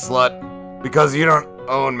waist, slut, because you don't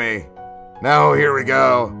own me. Now here we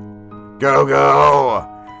go. Go.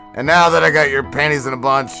 And now that I got your panties in a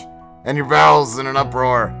bunch and your bowels in an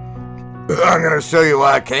uproar, I'm gonna show you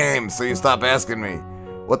why I came so you stop asking me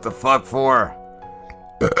what the fuck for.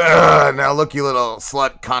 Now look, you little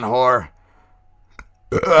slut cunt whore.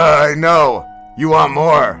 I know you want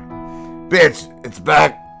more. Bitch, it's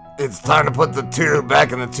back. It's time to put the tube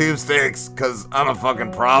back in the tube stakes, cause I'm a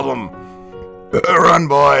fucking problem. Run,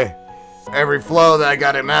 boy. Every flow that I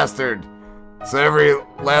got it mastered. So every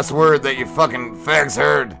last word that you fucking fags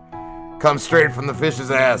heard comes straight from the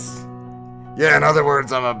fish's ass. Yeah, in other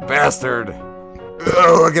words, I'm a bastard.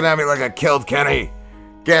 Looking at me like I killed Kenny.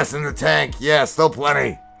 Gas in the tank, yeah, still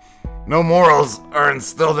plenty. No morals are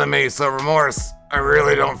instilled in me, so remorse, I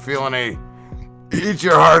really don't feel any. Eat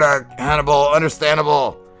your heart out, Hannibal,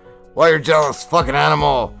 understandable. Why you're jealous, fucking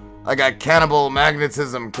animal. I got cannibal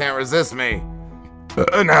magnetism, can't resist me.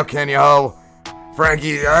 Now can you, ho?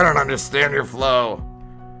 Frankie, I don't understand your flow.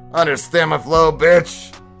 Understand my flow,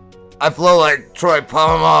 bitch? I flow like Troy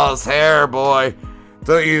Polamalu's hair, boy.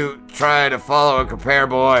 Don't you try to follow and compare,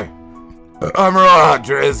 boy. I'm raw,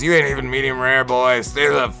 Driz. You ain't even medium rare, boy. Stay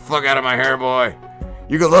the fuck out of my hair, boy.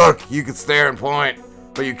 You can look, you can stare and point,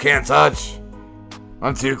 but you can't touch.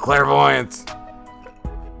 I'm too clairvoyant.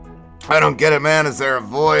 I don't get it, man. Is there a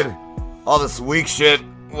void? All this weak shit.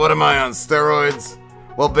 What am I on steroids?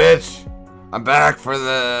 Well, bitch, I'm back for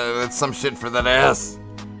some shit for that ass.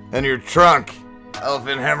 And your trunk.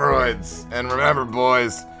 Elephant hemorrhoids. And remember,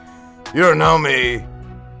 boys, you don't know me.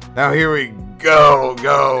 Now here we go.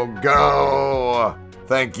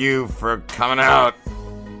 Thank you for coming out.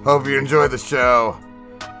 Hope you enjoyed the show.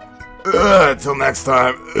 Till next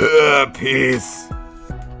time. Peace.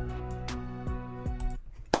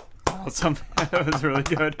 Awesome. That was really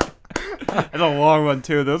good. That's a long one,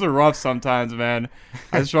 too. Those are rough sometimes, man.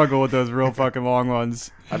 I struggle with those real fucking long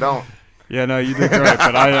ones. I don't. Yeah, no, you did great,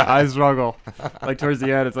 but I struggle. Like, towards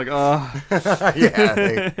the end, it's like,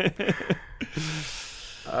 Yeah.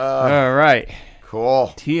 All right.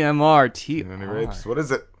 Cool. TMR. What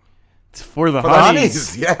is it? It's for the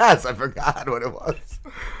honeys. Yes, I forgot what it was.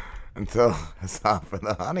 Until I saw for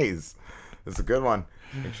the honeys. It's a good one.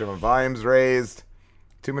 Make sure my volume's raised.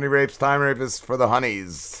 Too many rapes, time rapists for the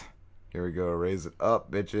honeys. Here we go. Raise it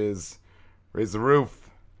up, bitches. Raise the roof.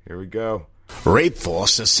 Here we go. Rape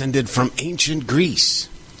force ascended from ancient Greece,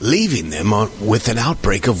 leaving them with an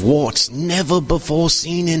outbreak of warts never before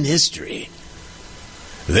seen in history.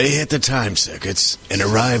 They hit the time circuits and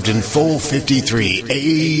arrived in 453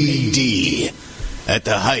 AD at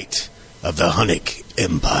the height of the Hunnic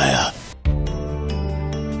Empire.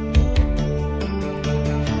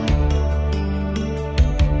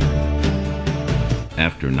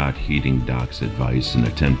 After not heeding Doc's advice and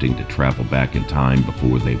attempting to travel back in time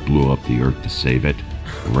before they blew up the Earth to save it,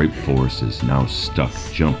 the Rape Force is now stuck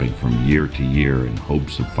jumping from year to year in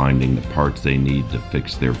hopes of finding the parts they need to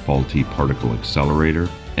fix their faulty particle accelerator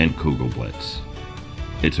and Kugelblitz.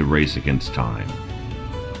 It's a race against time.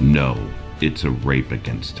 No, it's a rape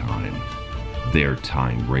against time. They're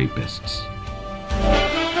time rapists.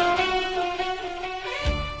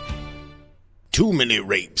 Too Many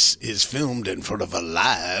Rapes is filmed in front of a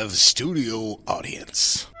live studio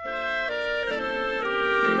audience.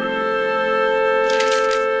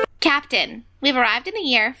 Captain, we've arrived in the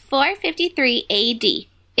year 453 AD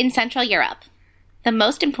in Central Europe. The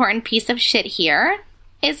most important piece of shit here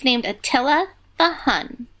is named Attila the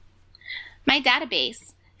Hun. My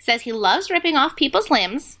database says he loves ripping off people's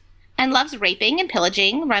limbs and loves raping and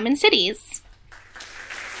pillaging Roman cities.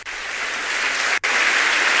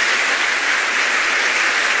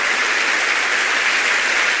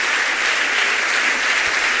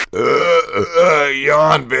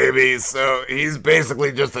 Yawn, baby. So he's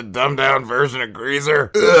basically just a dumbed-down version of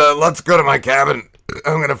Greaser. Let's go to my cabin.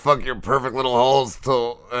 I'm gonna fuck your perfect little holes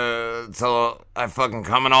till I fucking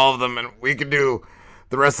come in all of them, and we can do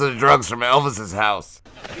the rest of the drugs from Elvis's house.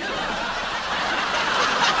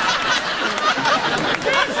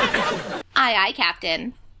 Aye, aye,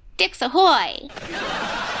 Captain. Dicks ahoy!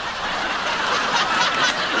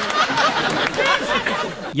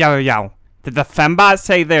 Yo. Did the fembot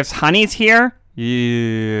say there's honeys here?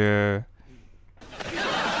 Yeah.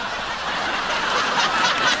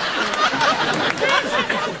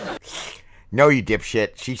 No, you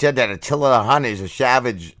dipshit. She said that Attila the Hun is a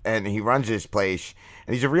savage and he runs this place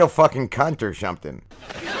and he's a real fucking cunt or something.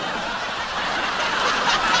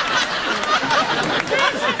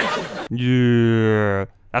 Yeah.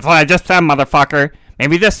 That's what I just said, motherfucker.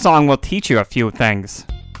 Maybe this song will teach you a few things.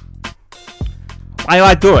 Why do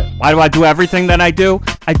I do it? Why do I do everything that I do?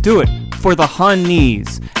 I do it for the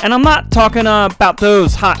honeys. And I'm not talking about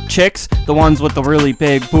those hot chicks, the ones with the really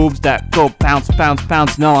big boobs that go bounce, bounce,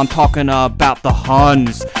 bounce. No, I'm talking about the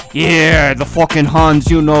Huns. Yeah, the fucking Huns,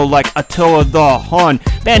 you know, like Attila the Hun.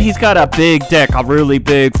 Man, he's got a big dick, a really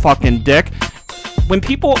big fucking dick. When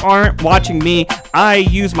people aren't watching me, I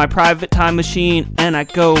use my private time machine and I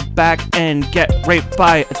go back and get raped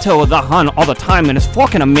by Attila the Hun all the time, and it's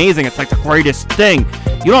fucking amazing. It's like the greatest thing.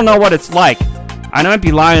 You don't know what it's like. I might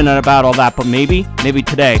be lying about all that, but maybe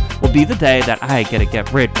today will be the day that I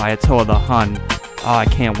get raped by Attila the Hun. Oh, I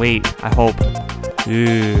can't wait. I hope.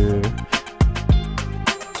 Ew.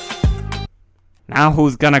 Now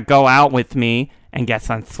who's gonna go out with me and get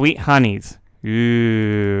some sweet honeys?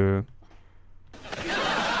 Ew.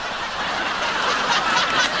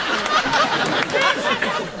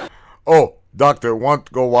 Oh, doctor, want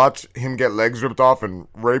to go watch him get legs ripped off and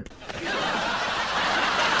raped?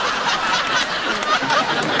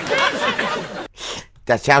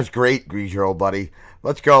 That sounds great, Greaser, old buddy.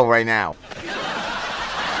 Let's go right now.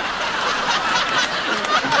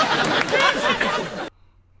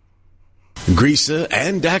 Greaser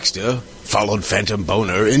and Daxter followed Phantom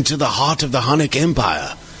Boner into the heart of the Hunnic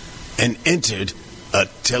Empire and entered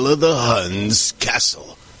Attila the Hun's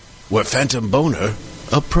castle, where Phantom Boner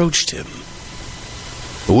approached him.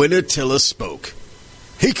 When Attila spoke,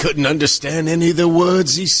 he couldn't understand any of the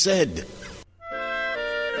words he said.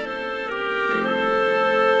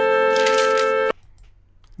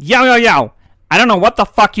 Yo. I don't know what the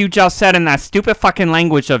fuck you just said in that stupid fucking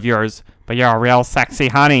language of yours, but you're a real sexy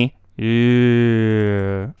honey.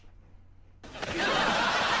 Yeah.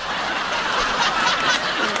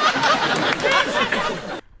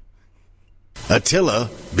 Attila,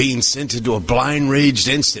 being sent into a blind rage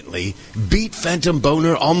instantly, beat Phantom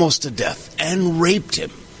Boner almost to death and raped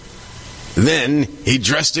him. Then he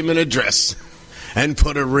dressed him in a dress and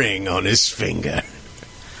put a ring on his finger.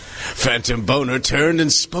 Phantom Boner turned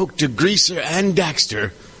and spoke to Greaser and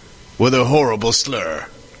Daxter with a horrible slur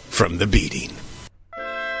from the beating.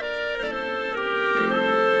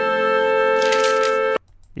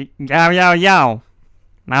 Yo.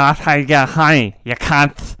 Now that's how you get honey, you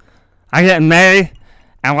cunt. I'm getting married,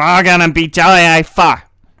 and we're all gonna be jelly I fuck.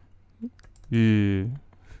 Yeah.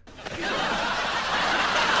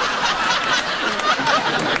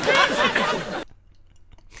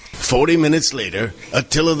 "40 minutes later,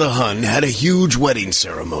 Attila the Hun had a huge wedding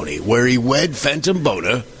ceremony where he wed Phantom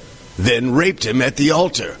Boner, then raped him at the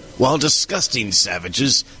altar, while disgusting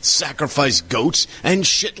savages sacrificed goats and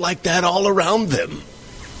shit like that all around them.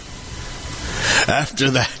 After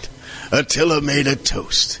that, Attila made a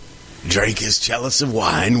toast, drank his chalice of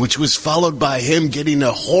wine, which was followed by him getting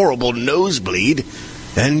a horrible nosebleed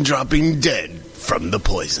and dropping dead from the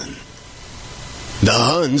poison. The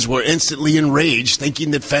Huns were instantly enraged,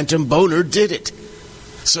 thinking that Phantom Boner did it.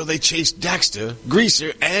 So they chased Daxter,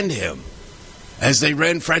 Greaser, and him. As they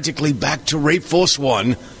ran frantically back to Rape Force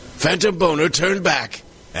 1, Phantom Boner turned back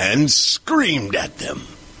and screamed at them.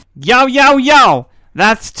 Yo!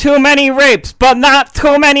 That's too many rapes, but not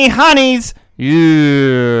too many honeys!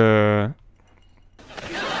 Yeah.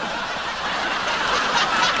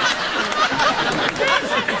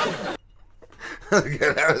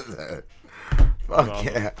 Fuck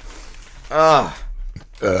yeah.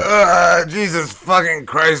 Jesus fucking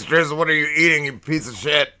Christ, Driz, what are you eating, you piece of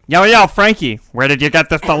shit? Yo, Frankie, where did you get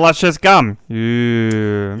this delicious gum?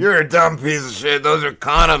 You're a dumb piece of shit. Those are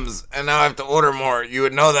condoms, and now I have to order more. You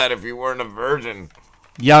would know that if you weren't a virgin.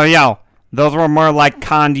 Yo, those were more like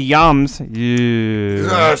condoms.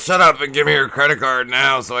 Shut up and give me your credit card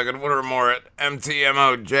now so I can order more at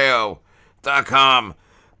mtmojo.com.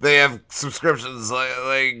 They have subscriptions.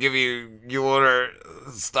 They give you order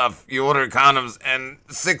stuff. You order condoms and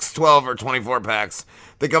 6, 12, or 24 packs.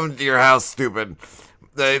 They come to your house, stupid.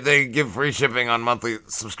 They give free shipping on monthly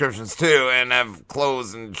subscriptions too, and have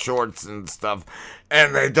clothes and shorts and stuff.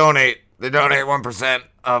 And they donate. They donate 1%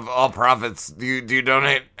 of all profits. Do you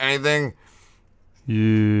donate anything?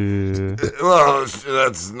 Yeah. Well,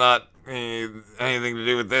 that's not anything to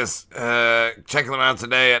do with this. Check them out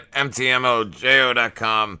today at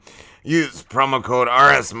mtmojo.com. Use promo code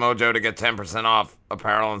RSMojo to get 10% off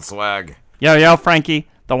apparel and swag. Yo, Frankie,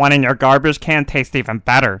 the one in your garbage can tastes even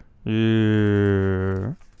better.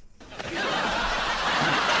 Yeah.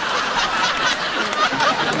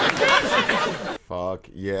 Fuck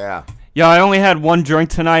yeah. Yo, I only had one drink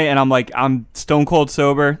tonight, and I'm stone cold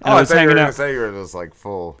sober. And I was hanging out. Say you were just like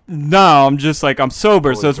full. No, I'm just like I'm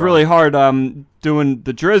sober, so it's drunk. really hard. Doing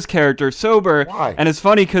the Driz character sober. Why? And it's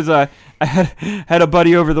funny because I had a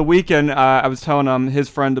buddy over the weekend. I was telling his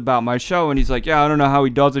friend about my show, and he's like, "Yeah, I don't know how he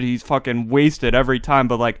does it. He's fucking wasted every time,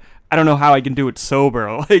 but like." I don't know how I can do it sober.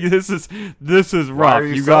 Like this is rough.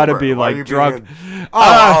 You gotta be like drunk.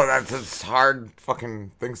 That's hard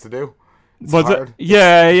fucking things to do. Was it?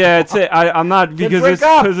 Yeah. It's it. I'm not because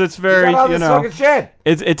it's very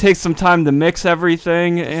It takes some time to mix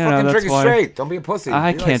everything. Fucking drink it straight. Don't be a pussy.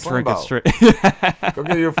 I can't drink it straight. Go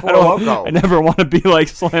get your Four Loko. I never want to be like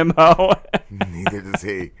Slammo. Neither does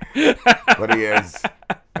he, but he is,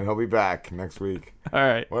 and he'll be back next week. All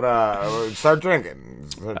right. What? Start drinking.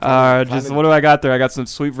 What do I got there? I got some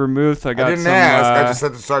sweet vermouth. I didn't ask. I just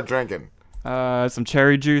said to start drinking. Some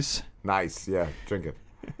cherry juice. Nice. Yeah, drink it.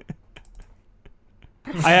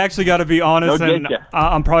 I actually got to be honest, and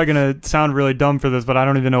I'm probably going to sound really dumb for this, but I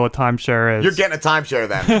don't even know what timeshare is. You're getting a timeshare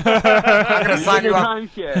then. I'm going to sign you up.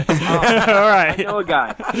 Timeshare. All right. I know a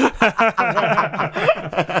guy.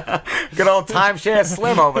 Good old timeshare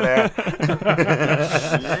Slim over there.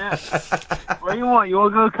 Yeah. What do you want? You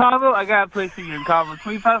want to go to Cabo? I got a place for you in Cabo.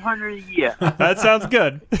 $2,500 a year. That sounds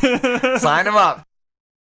good. Sign him up.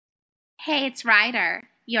 Hey, it's Ryder,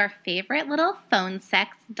 your favorite little phone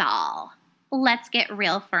sex doll. Let's get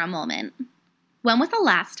real for a moment. When was the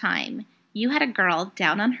last time you had a girl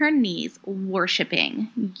down on her knees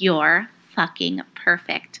worshiping your fucking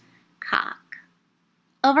perfect cock?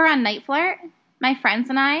 Over on Night Flirt, my friends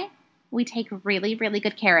and I, we take really, really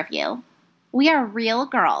good care of you. We are real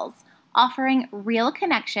girls offering real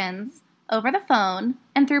connections over the phone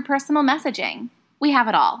and through personal messaging. We have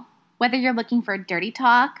it all. Whether you're looking for dirty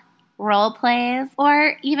talk, role plays,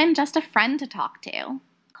 or even just a friend to talk to,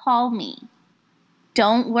 call me.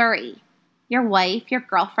 Don't worry. Your wife, your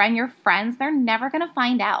girlfriend, your friends, they're never going to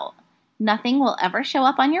find out. Nothing will ever show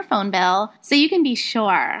up on your phone bill, so you can be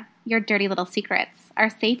sure your dirty little secrets are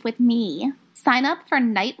safe with me. Sign up for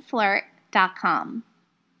nightflirt.com.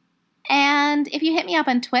 And if you hit me up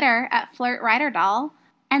on Twitter at FlirtRiderDoll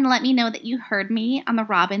and let me know that you heard me on the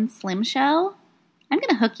Robin Slim Show, I'm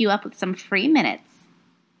going to hook you up with some free minutes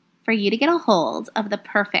for you to get a hold of the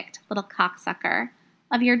perfect little cocksucker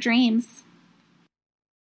of your dreams.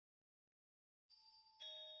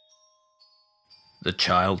 The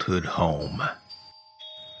childhood home.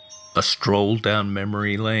 A stroll down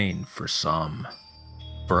memory lane for some.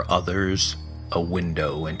 For others, a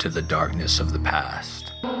window into the darkness of the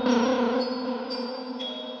past.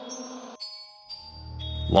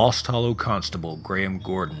 Lost Hollow Constable Graham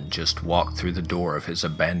Gordon just walked through the door of his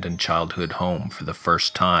abandoned childhood home for the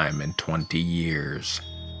first time in 20 years.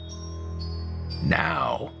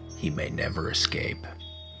 Now, he may never escape.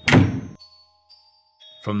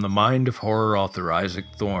 From the mind of horror author Isaac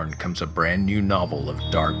Thorne comes a brand new novel of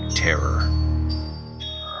dark terror.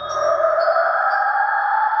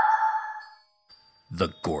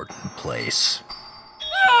 The Gordon Place.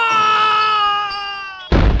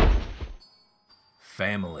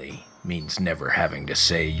 Family means never having to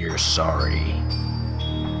say you're sorry.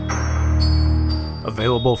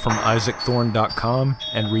 Available from isaacthorne.com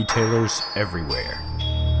and retailers everywhere.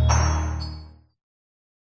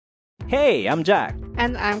 Hey, I'm Jack.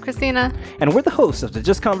 And I'm Christina. And we're the hosts of the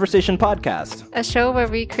Just Conversation podcast, a show where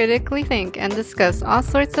we critically think and discuss all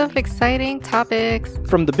sorts of exciting topics.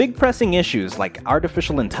 From the big pressing issues like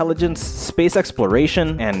artificial intelligence, space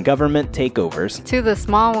exploration, and government takeovers, to the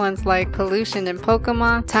small ones like pollution in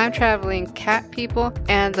Pokemon, time-traveling cat people,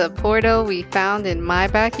 and the portal we found in my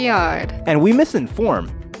backyard. And we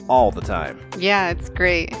misinform all the time. Yeah, it's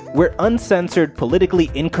great. We're uncensored,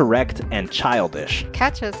 politically incorrect, and childish.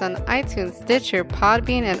 Catch us on iTunes, Stitcher,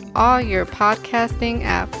 Podbean, and all your podcasting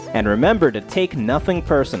apps. And remember to take nothing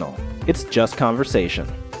personal. It's just conversation.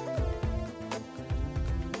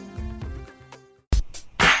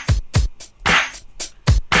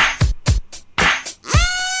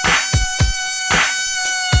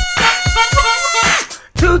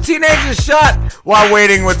 Two teenagers shot while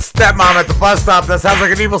waiting with stepmom at the bus stop. That sounds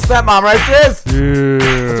like an evil stepmom, right, Chris? Yeah.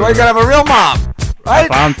 That's why you gotta have a real mom, right? That's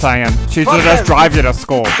what I'm saying. She should just drive you to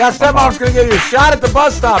school. That stepmom's gonna get you shot at the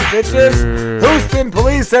bus stop, bitches. Houston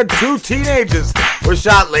police said 2 teenagers were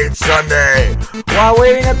shot late Sunday while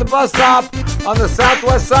waiting at the bus stop on the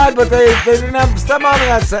southwest side, but they didn't have stepmom in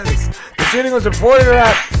that sentence. The shooting was reported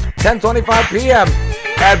at 10:25 p.m.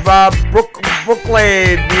 at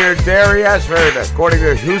Brooklade near Derry, Ashford, according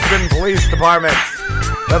to Houston Police Department.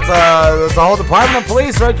 That's a whole department of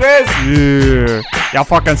police, right, Driz? Yeah. Your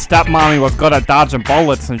fucking stepmommy was good at dodging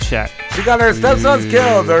bullets and shit. She got her stepsons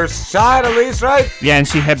killed, or shot at least, right? Yeah, and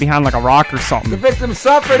she hid behind like a rock or something. The victim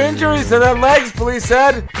suffered injuries to their legs, police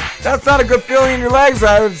said. That's not a good feeling in your legs,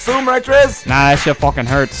 I would assume, right, Driz? Nah, that shit fucking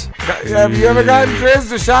hurts. Have you ever gotten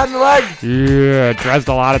Driz a shot in the leg? Yeah, Drizzed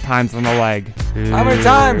a lot of times in the leg. How many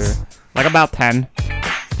times? Like about 10.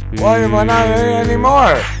 Why not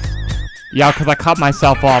anymore? Yeah, because I cut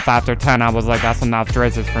myself off after 10. I was like, that's enough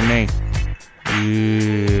drizzes for me.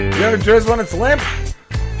 You ever drizz when it's limp?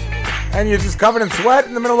 And you're just covered in sweat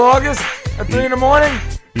in the middle of August at 3 in the morning?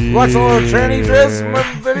 You watch a little tranny drizz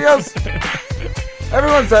videos?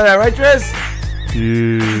 Everyone's done that, right, Driz?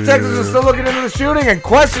 Detectives are still looking into the shooting and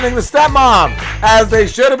questioning the stepmom, as they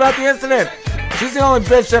should about the incident. She's the only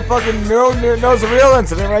bitch that fucking knows the real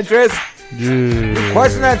incident, right, Driz? You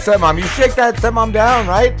question that stepmom. You shake that stepmom down,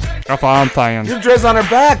 right? That's what I'm saying. You drizz on her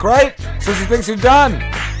back, right? So she thinks you're done.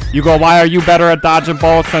 You go, why are you better at dodging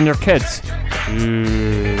bullets than your kids?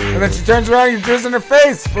 And then she turns around and you drizz in her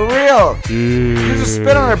face, for real. You just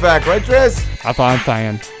spit on her back, right, Driz? That's what I'm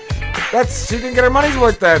saying. She didn't get her money's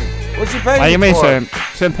worth then. What'd she pay you you for?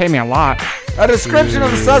 She didn't pay me a lot. A description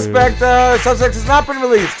of the suspect has not been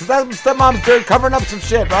released, because that stepmom's covering up some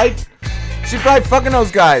shit, right? She probably fucking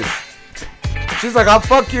those guys. She's like, I'll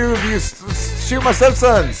fuck you if you shoot my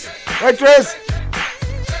stepsons. Right, Driz?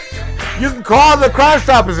 You can call the Crime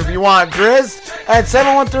Stoppers if you want, Driz, at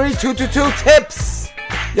 713-222-TIPS.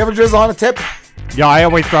 You ever drizzle on a tip? Yeah, I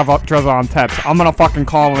always drizzle on tips. I'm gonna fucking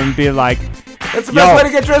call and be like, that's the best way to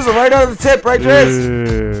get drizzle, right out of the tip, right,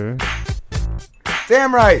 Driz?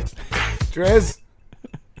 Damn right, Driz.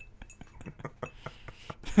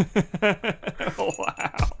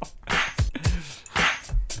 Wow.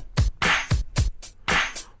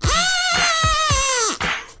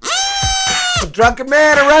 A drunken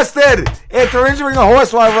man arrested after injuring a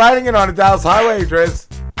horse while riding it on a Dallas highway, Driz.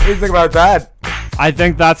 What do you think about that? I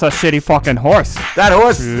think that's a shitty fucking horse. That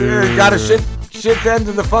horse got a shit end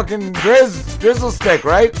to the fucking drizzle stick,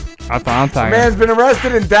 right? That's what I'm The saying. man's been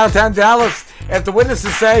arrested in downtown Dallas after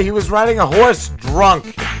witnesses say he was riding a horse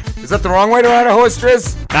drunk. Is that the wrong way to ride a horse,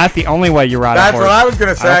 Driz? That's the only way you ride a horse. That's what I was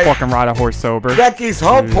going to say. I don't fucking ride a horse sober. Becky's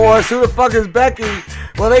Hope horse. Who the fuck is Becky?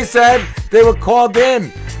 Well, they said they were called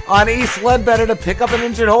in on East Ledbetter to pick up an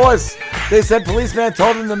injured horse. They said policeman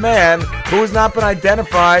told them the man, who has not been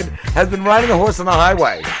identified, has been riding a horse on the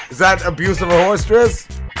highway. Is that abuse of a horse, Driz?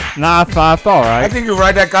 Nah, that's all right. I think you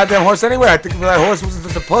ride that goddamn horse anyway. I think if that horse wasn't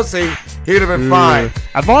just a pussy, he'd have been fine.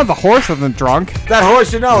 As long as the horse isn't drunk. That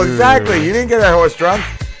horse, exactly. You didn't get that horse drunk.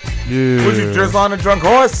 Would you drizzle on a drunk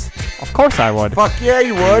horse? Of course I would. Fuck yeah,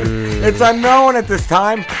 you would. It's unknown at this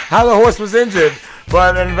time how the horse was injured,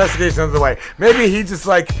 but an investigation is underway. Maybe he just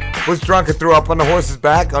was drunk and threw up on the horse's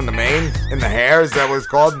back, on the mane, in the hair. Is that what it's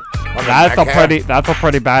called? That's a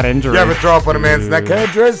pretty bad injury. You ever throw up on a man's neck hair,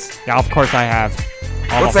 Driz? Yeah, of course I have.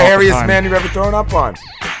 What's the hairiest man you've ever thrown up on?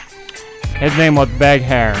 His name was Big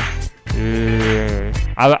Hair.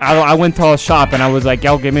 I went to a shop and I was like,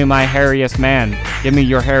 yo, give me my hairiest man. Give me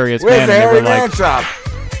your hairiest Where's man. the hairy man shop?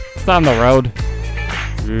 It's on the road.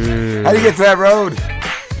 How do you get to that road?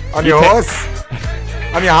 On your horse?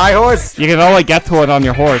 On your high horse? You can only get to it on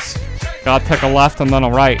your horse. Gotta take a left and then a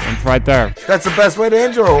right, and it's right there. That's the best way to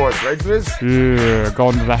injure a horse, right, Driz?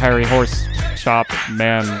 Going to the hairy horse shop,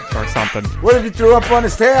 man, or something. What if you threw up on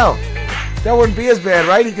his tail? that wouldn't be as bad,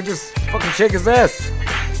 right? He could just fucking shake his ass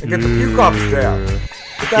and get the puke off his tail.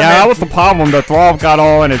 That was the problem. The throb got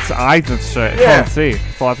all in its eyes and shit. Yeah. Can't see.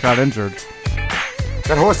 Throb got injured.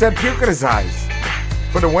 That horse had puke in his eyes.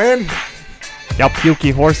 For the win? Yeah,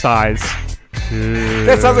 pukey horse eyes.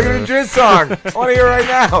 That sounds like a new Jizz song. I want to hear it right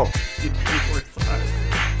now.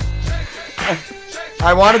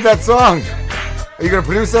 I wanted that song. Are you going to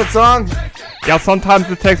produce that song? Yeah, sometimes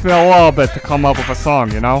it takes me a little bit to come up with a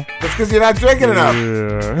song, you know? That's because you're not drinking enough.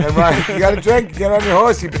 Yeah, right. You got to drink. Get on your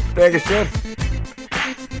horse, you bag of shit.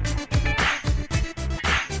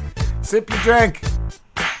 Sip your drink.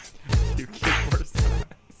 Pukey horse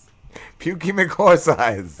eyes. Pukey McHorse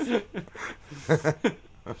eyes.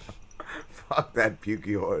 Fuck that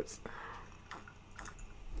pukey horse.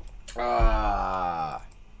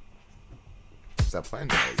 Stop playing.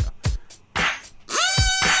 There we go.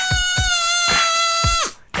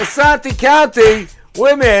 Asante County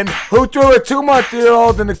women who threw a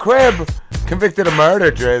 2-month-old in the crib convicted of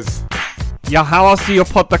murder, Driz. Yeah, how else do you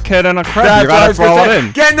put the kid in a crib? You gotta throw it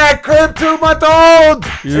in. Get in that crib, 2-month-old!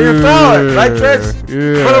 Yeah. You throw it, right, Driz?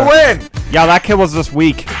 Yeah. For the win. Yeah, that kid was just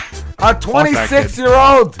weak. A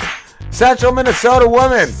 26-year-old Central Minnesota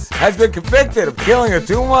woman has been convicted of killing a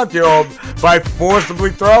 2-month-old by forcibly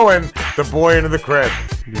throwing the boy into the crib.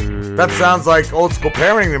 Yeah. That sounds like old school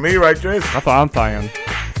parenting to me, right, Driz? That's what I'm saying.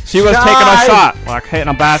 She was taking a shot, like hitting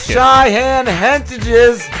a basket. Cheyenne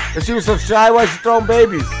Hentages. If she was so shy, why is she throwing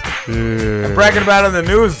babies? And bragging about it in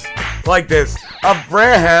the news like this.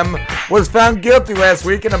 Abraham was found guilty last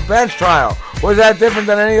week in a bench trial. Was that different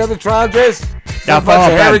than any other trial, Jace? Yeah, a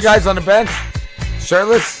bunch of hairy guys on the bench?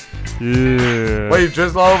 Shirtless? Yeah. What, you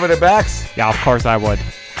drizzle all over their backs? Yeah, of course I would.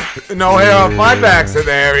 No hair off my back, said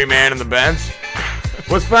the hairy man on the bench.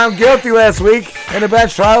 Was found guilty last week in a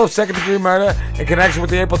bench trial of second-degree murder in connection with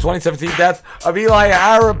the April 2017 death of Eli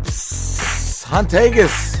Arabs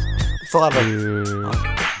Hontagus. It's a lot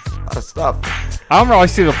of stuff. I don't really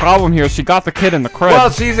see the problem here. She got the kid in the crib. Well,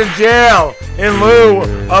 she's in jail in lieu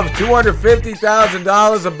of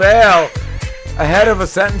 $250,000 of bail ahead of a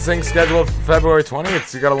sentencing scheduled for February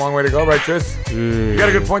 20th. You got a long way to go, right, Driz? You got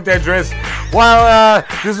a good point there, Driz. While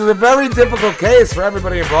this was a very difficult case for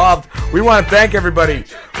everybody involved, we want to thank everybody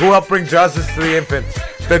who helped bring justice to the infant.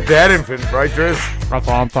 The dead infant, right, Driz? That's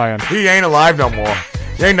all I'm saying. He ain't alive no more.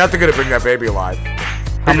 He ain't nothing gonna bring that baby alive.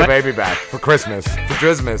 Bring the baby back for Christmas, for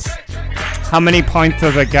Drizmas. How many points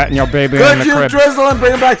does it get in your baby in the Could you crib? drizzle and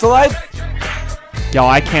bring him back to life? Yo,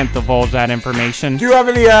 I can't divulge that information. Do you have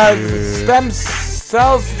any stem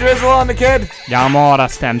cells to drizzle on the kid? Yeah, I'm all out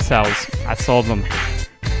of stem cells. I sold them.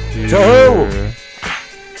 To who?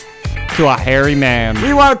 To a hairy man.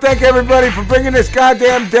 We want to thank everybody for bringing this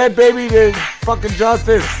goddamn dead baby to fucking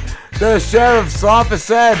justice. The sheriff's office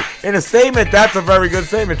said in a statement, that's a very good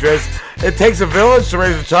statement, Trish. It takes a village to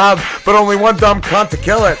raise a child, but only one dumb cunt to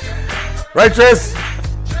kill it. Right, Trish?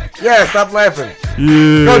 Yeah, stop laughing.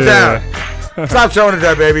 Yeah. Go down. Stop showing it,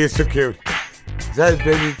 that baby. It's too cute. Is that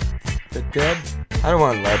baby dead? I don't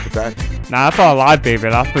want to laugh at that. Nah, that's not a live baby.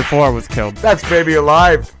 That's before it was killed. That's baby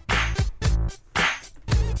alive.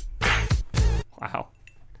 Wow.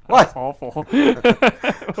 What? That's awful.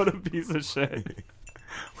 What a piece of shit.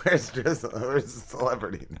 Where's the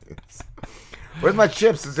celebrity news? Where's my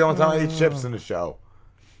chips? It's the only time I eat chips in the show.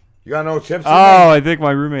 You got no chips? I think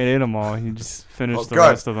my roommate ate them all. He just finished the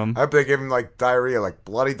rest of them. I hope they give him like diarrhea, like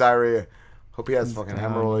bloody diarrhea. Hope he has fucking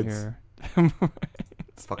hemorrhoids.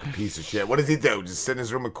 It's fucking piece of shit. What does he do? Just sit in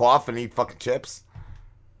his room and cough and eat fucking chips?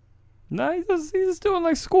 No, he's just doing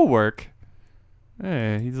like schoolwork.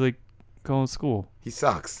 Hey, he's like going to school. He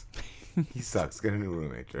sucks. He sucks. Get a new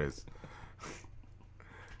roommate, Trace.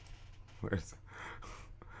 Where's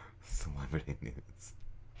celebrity news?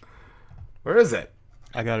 Where is it?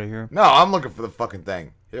 I got it here. No, I'm looking for the fucking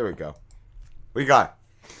thing. Here we go. What you got?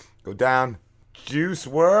 Go down. Juice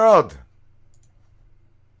World.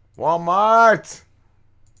 Walmart.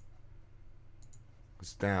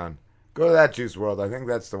 It's down. Go to that Juice World. I think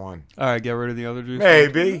that's the one. All right, get rid of the other juice.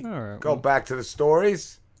 Maybe. All right, go back to the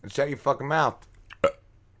stories and shut your fucking mouth.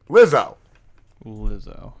 Lizzo.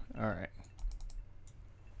 All right.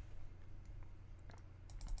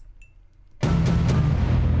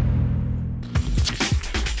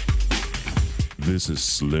 This is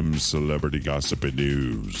Slim Celebrity Gossip and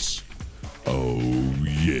News. Oh,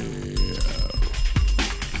 yeah.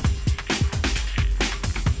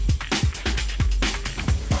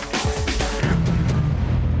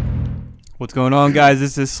 What's going on, guys?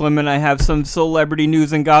 This is Slim, and I have some celebrity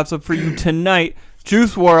news and gossip for you tonight.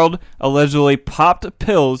 Juice WRLD allegedly popped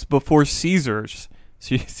pills before seizures.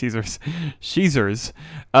 Caesars.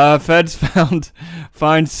 Feds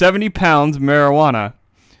fined 70 pounds marijuana.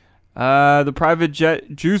 The private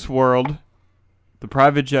jet Juice World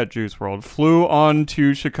flew on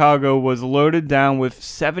to Chicago, was loaded down with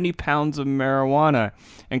 70 pounds of marijuana.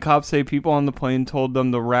 And cops say people on the plane told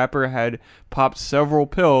them the rapper had popped several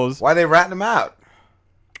pills. Why are they ratting him out?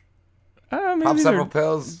 Pop several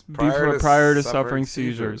pills prior to suffering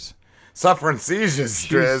seizures. Suffering seizures,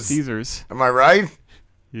 Driz. Caesars. Am I right?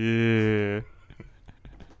 Yeah.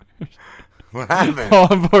 What happened? Law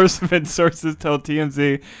enforcement sources tell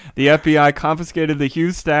TMZ the FBI confiscated the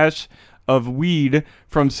huge stash of weed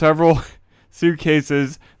from several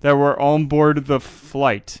suitcases that were on board the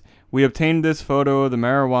flight. We obtained this photo of the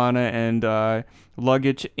marijuana and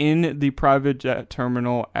luggage in the private jet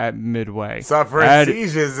terminal at Midway. Suffering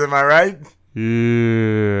seizures, am I right?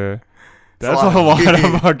 Yeah. That's a lot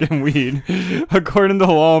of fucking weed. According to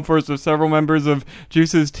law enforcement, several members of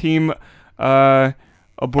Juice's team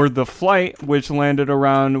aboard the flight, which landed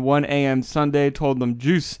around 1 a.m. Sunday, told them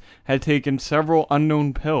Juice had taken several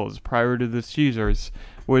unknown pills prior to the seizures,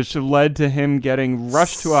 which led to him getting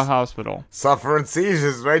rushed to a hospital. Suffering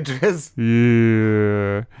seizures, right, Driz?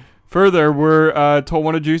 Yeah. Further, we're told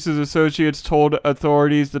one of Juice's associates told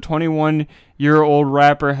authorities the 21-year-old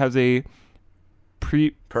rapper has a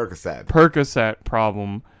Percocet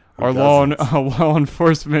problem. Our law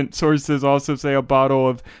enforcement sources also say a bottle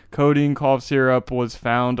of codeine cough syrup was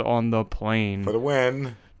found on the plane. For the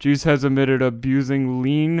win. Juice has admitted abusing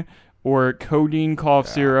lean or codeine cough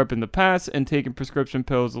syrup in the past and taking prescription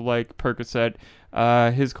pills like Percocet.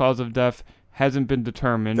 His cause of death hasn't been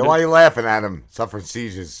determined. Then why are you laughing at him? Suffering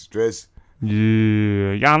seizures, Driz.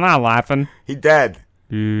 Yeah, I'm not laughing. He dead.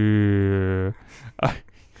 Yeah.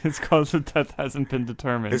 His cause of death hasn't been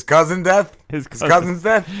determined. His cousin death? His cousin's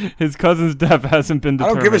death? His cousin's death hasn't been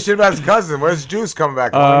determined. I don't give a shit about his cousin. Where's Juice coming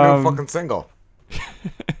back? I'm a new fucking single.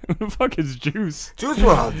 Who the fuck is Juice? Juice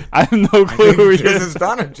WRLD. I have no clue who he Juice is.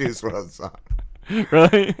 done a Juice WRLD song.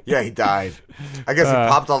 Really? Yeah, he died. I guess he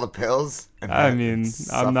popped all the pills. And I'm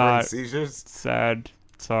not seizures. Sad.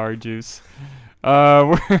 Sorry, Juice.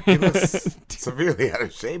 He looks severely out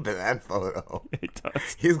of shape in that photo. He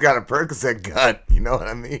does. He's got a Percocet gut. You know what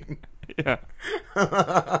I mean? Yeah.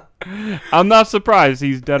 I'm not surprised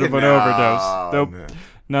he's dead of an overdose. Nope. No.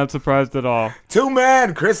 Not surprised at all. Two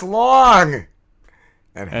men, Chris Long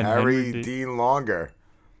and Harry Dean Longer,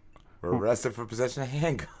 were arrested for possession of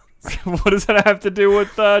handguns. What does that have to do with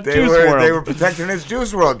Juice WRLD? They were protecting his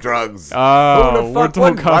Juice WRLD drugs. Oh, who the fuck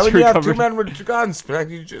wouldn't? Why would you have two men with guns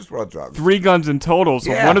protecting Juice WRLD drugs? 3 guns in total,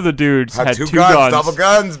 so one of the dudes had 2 guns. guns. Double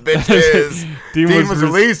guns, bitches. Dean was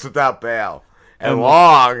released without bail. And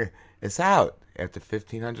Long is out after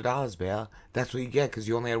 $1,500 bail. That's what you get because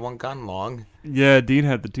you only had 1 gun, Long. Yeah, Dean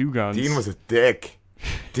had the 2 guns. Dean was a dick.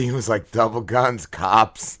 Dean was like, double guns,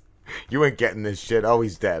 cops. You ain't getting this shit. Oh,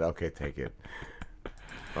 he's dead. Okay, take it.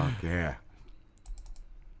 Fuck yeah.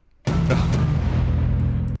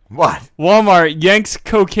 What? Walmart yanks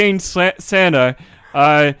cocaine Santa.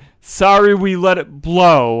 Sorry we let it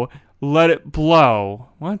blow. Let it blow.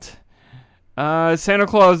 What? Santa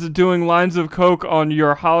Claus doing lines of coke on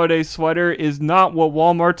your holiday sweater is not what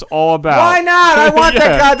Walmart's all about. Why not? I want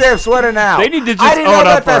that goddamn sweater now. They need to just I didn't own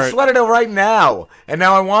know up that for sweater till right now. And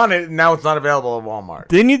now I want it, and now it's not available at Walmart.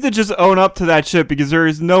 They need to just own up to that shit because there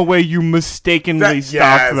is no way you mistakenly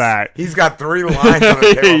stopped that. He's got 3 lines on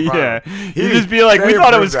the table. Yeah. You just be like, we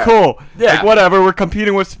thought it was cool. Yeah. Like, whatever, we're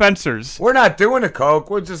competing with Spencer's. We're not doing a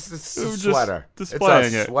Coke. We're just, it's a sweater.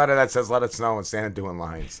 Displaying it's a sweater that says let it snow and Santa doing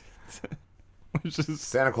lines.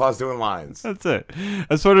 Santa Claus doing lines. That's it.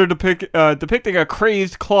 A sweater depicting a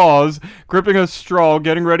crazed Claus gripping a straw,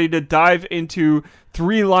 getting ready to dive into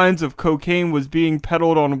 3 lines of cocaine was being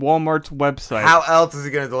peddled on Walmart's website. How else is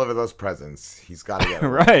he going to deliver those presents? He's got to get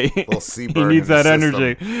right. Little He needs that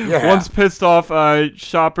energy. Yeah. Once pissed off,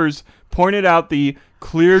 shoppers pointed out the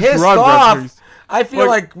clear drug records. I feel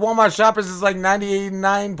like Walmart shoppers is like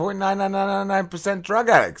 99.9999% drug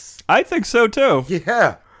addicts. I think so too.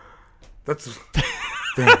 Yeah. That's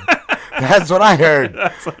what I heard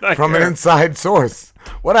from an inside source.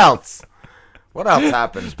 What else? What else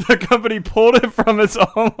happened? The company pulled it from its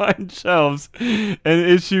online shelves and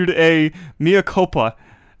issued a mea culpa.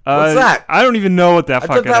 What's that? I don't even know what that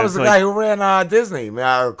fucking is. I thought that was the guy who ran Disney.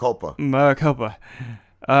 Mea culpa. Mea culpa.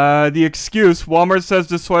 The excuse, Walmart says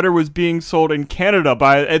the sweater was being sold in Canada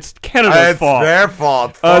it's Canada's fault. It's their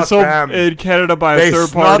fault. Fuck them. In Canada by a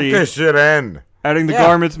third party. They snuck this shit in. adding the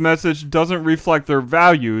garment's message doesn't reflect their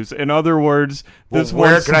values. In other words, this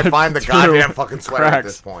where one can I find the goddamn fucking sweater at cracks.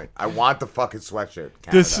 this point? I want the fucking sweatshirt.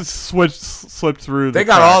 Canada. This is slipped through. They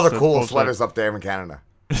got all the cool sweaters up there in Canada.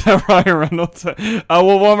 Ryan Reynolds. What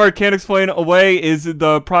Walmart can't explain away is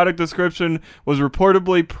the product description was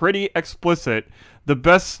reportedly pretty explicit. The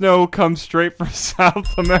best snow comes straight from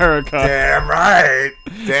South America. Damn right.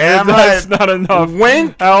 Damn right. That's not enough.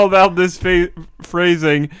 Wink. How about this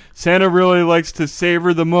phrasing? Santa really likes to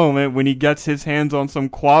savor the moment when he gets his hands on some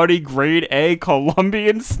quality grade A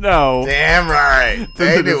Colombian snow. Damn right.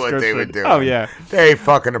 They knew what they were doing. Oh, yeah. They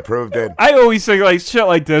fucking approved it. I always think like shit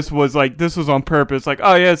like this was on purpose. Like,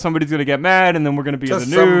 oh yeah, somebody's going to get mad and then we're going to be Just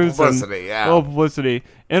in the news. some publicity, yeah. Little publicity.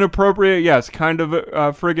 Inappropriate, yes. Kind of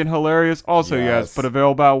friggin' hilarious, also yes. But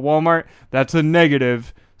available at Walmart, that's a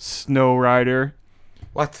negative. Snow Rider.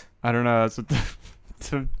 What? I don't know. That's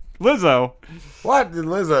to Lizzo. What did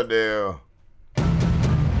Lizzo do?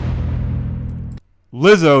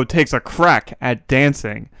 Lizzo takes a crack at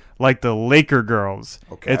dancing like the Laker girls.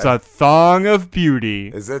 Okay. It's a thong of beauty.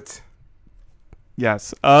 Is it?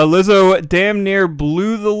 Yes. Lizzo damn near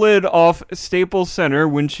blew the lid off Staples Center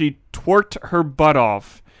when she twerked her butt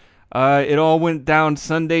off. It all went down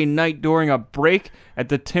Sunday night during a break at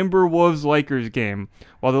the Timberwolves-Lakers game,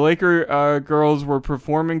 while the Laker girls were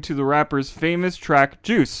performing to the rapper's famous track,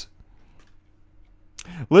 Juice.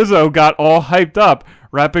 Lizzo got all hyped up,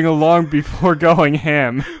 rapping along before going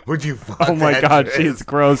ham. Would you fuck Oh my that god, dress? she's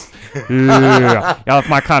gross. Yeah, that's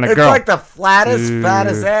my kind of girl. It's like the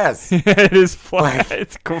fattest ass. It is flat.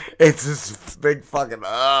 It's cool. It's this big fucking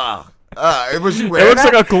was she wearing It looks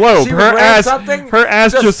that? like a globe. She was Her wearing ass, something? her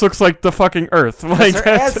ass just looks like the fucking earth. Like her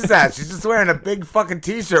ass is out. She's just wearing a big fucking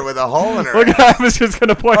t-shirt with a hole in her. Look, I was just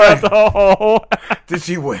gonna point out the hole. Did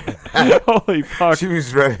she wear that? Holy fuck! She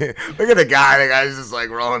was ready. Look at the guy. The guy's just like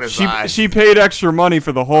rolling his eyes. She paid extra money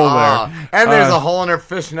for the hole there. And there's a hole in her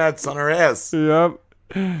fishnets on her ass. Yep.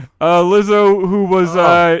 Lizzo, who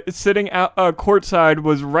was sitting out courtside,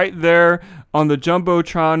 was right there on the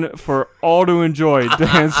Jumbotron for all to enjoy,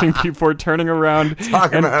 dancing before turning around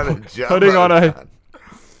and putting on a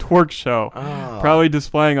twerk show, proudly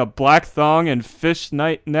displaying a black thong and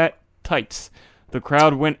fishnet net tights. The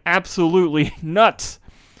crowd went absolutely nuts.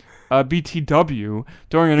 BTW,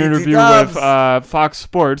 during an interview with Fox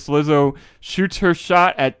Sports, Lizzo shoots her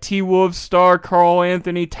shot at T-Wolves star Karl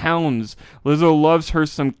Anthony Towns. Lizzo loves her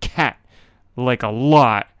some cat, like a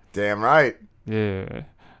lot. Damn right. Yeah.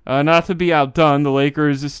 Not to be outdone, the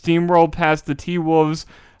Lakers steamrolled past the T-Wolves.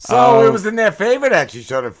 So it was in their favor that she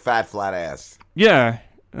showed her fat, flat ass. Yeah,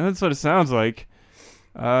 that's what it sounds like.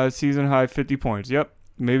 Season high 50 points. Yep.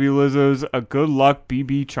 Maybe Lizzo's a good luck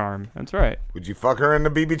BB charm. That's right. Would you fuck her in the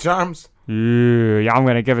BB charms? Yeah, I'm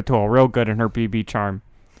gonna give it to her real good in her BB charm.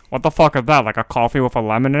 What the fuck is that? Like a coffee with a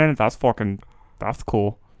lemon in it? That's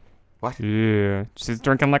cool. What? Yeah, she's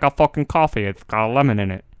drinking like a fucking coffee. It's got a lemon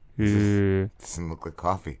in it. Yeah. Doesn't look like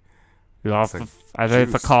coffee. Yeah, I think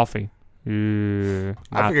it's a coffee. Yeah,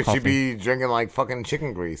 I figured she'd be drinking like fucking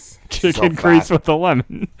chicken grease. Chicken grease with a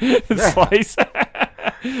lemon slice.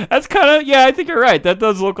 That's kind of, yeah, I think you're right. That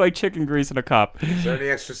does look like chicken grease in a cup. Is there any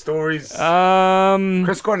extra stories?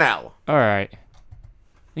 Chris Cornell. All right.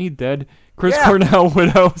 He dead. Chris Cornell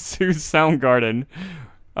widow sues Soundgarden.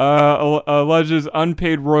 Alleges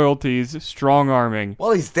unpaid royalties, strong-arming.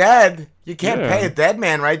 Well, he's dead. You can't pay a dead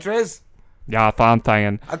man, right, Driz? Yeah, that's what I'm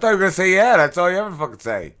saying. I thought you were going to say yeah. That's all you ever fucking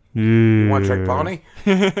say. Yeah. You want Trick Pony?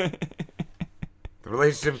 The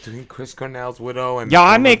relationship between Chris Cornell's widow and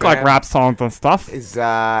I make like rap songs and stuff. Is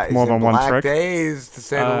more than in one black trick. days, to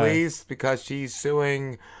say the least, because she's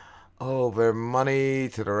suing over money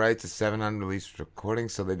to the rights of 7 unreleased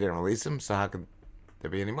recordings, so they didn't release them. So how could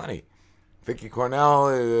there be any money? Vicky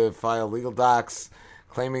Cornell filed legal docs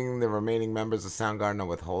claiming the remaining members of Soundgarden are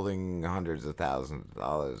withholding hundreds of thousands of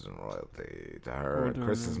dollars in royalty to her and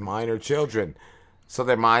Chris's minor children. So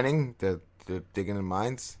they're mining. They're digging in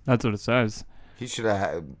mines. That's what it says. He should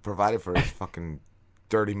have provided for his fucking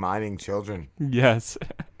dirty mining children. Yes.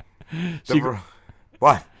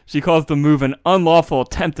 What? She calls the move an unlawful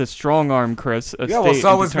attempt to strong-arm Chris.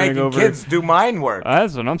 So was making kids do mine work.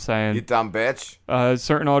 That's what I'm saying. You dumb bitch.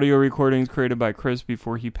 Certain audio recordings created by Chris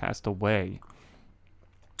before he passed away.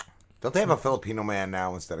 Don't they have a Filipino man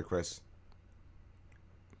now instead of Chris?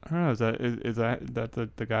 I don't know. Is that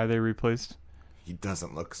the guy they replaced? He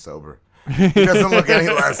doesn't look sober. He doesn't look any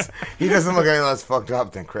less. He doesn't look any less fucked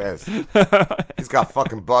up than Chris. He's got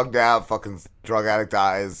fucking bugged out, fucking drug addict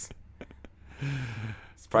eyes.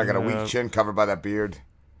 He's probably got a weak chin covered by that beard.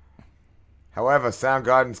 However,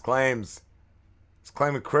 Soundgarden's claims It's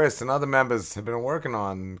claiming Chris and other members have been working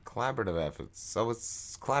on collaborative efforts. So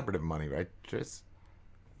it's collaborative money, right, Tris?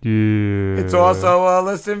 Yeah. It's also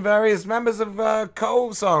listing various members of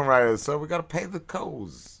co-songwriters, so we gotta pay the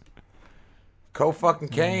co's. Co-fucking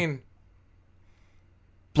Kane.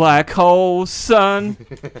 Black Hole Sun.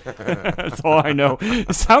 That's all I know.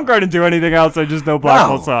 Soundgarden didn't do anything else. I just know Black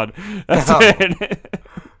Hole Sun. That's it.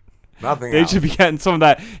 Nothing They else. should be getting some of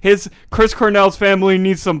that. Chris Cornell's family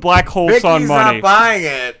needs some Black Hole Sun money. Vicky's not buying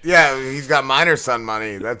it. Yeah, he's got Minor Sun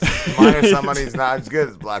money. That's Minor Sun money's not as good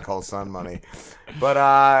as Black Hole Sun money.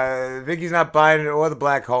 But Vicky's not buying it or the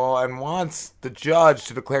Black Hole and wants the judge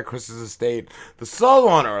to declare Chris's estate the sole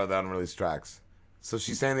owner of the unreleased tracks. So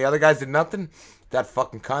she's saying the other guys did nothing? That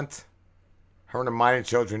fucking cunt. Her and her minor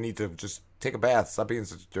children need to just take a bath. Stop being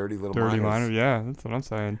such dirty little Dirty minors. minor, yeah, that's what I'm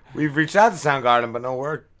saying. We've reached out to Soundgarden, but no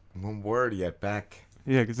word yet back.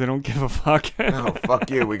 Yeah, because they don't give a fuck. No,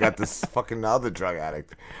 fuck you. We got this fucking other drug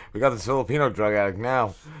addict. We got this Filipino drug addict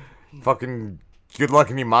now. Fucking good luck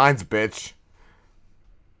in your minds, bitch.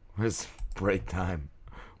 Where's break time?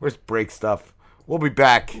 Where's break stuff? We'll be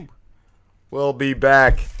back. We'll be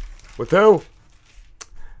back. With who?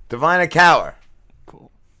 Devina Kaur.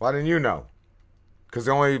 Cool. Why didn't you know? Because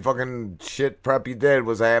the only fucking shit prep you did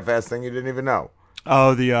was a half-ass thing you didn't even know.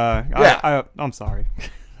 Oh, yeah. I'm sorry.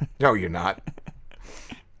 No, you're not.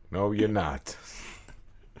 No, you're not.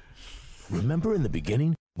 Remember in the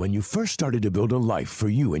beginning, when you first started to build a life for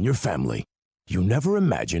you and your family, you never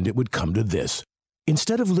imagined it would come to this.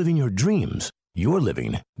 Instead of living your dreams, you're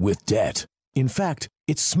living with debt. In fact,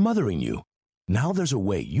 it's smothering you. Now there's a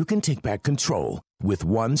way you can take back control with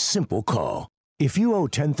one simple call. If you owe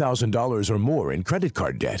 $10,000 or more in credit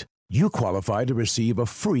card debt, you qualify to receive a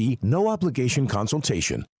free, no-obligation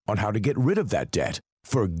consultation on how to get rid of that debt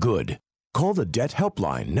for good. Call the Debt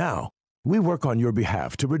Helpline now. We work on your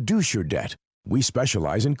behalf to reduce your debt. We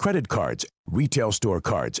specialize in credit cards, retail store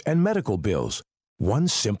cards, and medical bills. One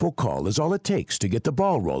simple call is all it takes to get the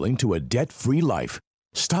ball rolling to a debt-free life.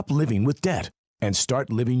 Stop living with debt and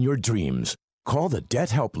start living your dreams. Call the Debt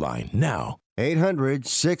Helpline now.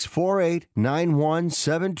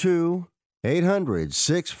 800-648-9172.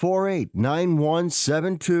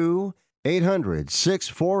 800-648-9172.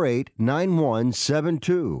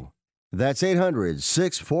 800-648-9172. That's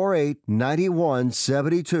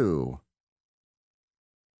 800-648-9172.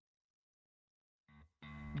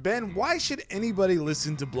 Ben, why should anybody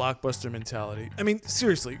listen to Blockbuster Mentality? I mean,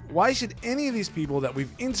 seriously, why should any of these people that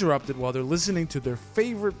we've interrupted while they're listening to their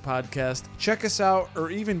favorite podcast check us out or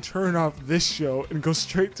even turn off this show and go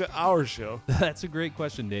straight to our show? That's a great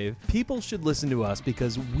question, Dave. People should listen to us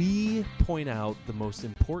because we point out the most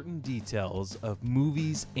important details of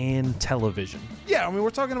movies and television. Yeah, I mean, we're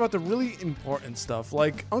talking about the really important stuff,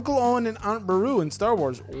 like Uncle Owen and Aunt Beru in Star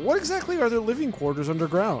Wars. What exactly are their living quarters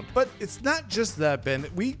underground? But it's not just that, Ben.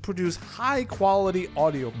 We produce high-quality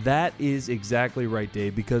audio. That is exactly right,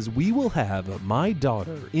 Dave, because we will have my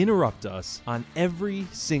daughter interrupt us on every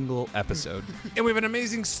single episode. And we have an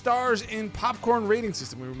amazing stars and popcorn rating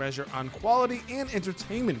system. We measure on quality and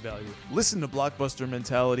entertainment value. Listen to Blockbuster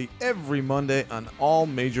Mentality every Monday on all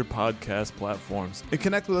major podcast platforms. And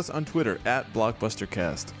connect with us on Twitter at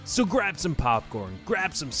BlockbusterCast. So grab some popcorn,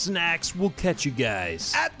 grab some snacks. We'll catch you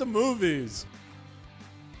guys at the movies.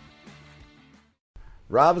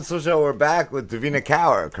 Robinson Show, we're back with Devina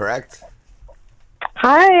Kaur, correct?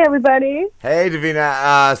 Hi, everybody. Hey,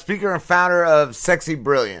 Devina. Speaker and founder of Sexy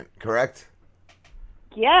Brilliant, correct?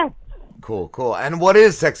 Yes. Cool. And what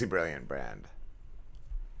is Sexy Brilliant brand?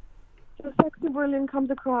 So Sexy Brilliant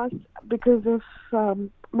comes across because of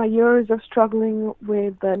my years of struggling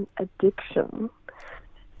with an addiction.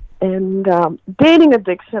 And dating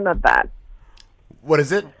addiction at that. What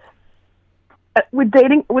is it? With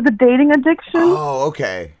the dating addiction. Oh,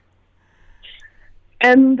 okay.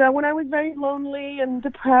 And when I was very lonely and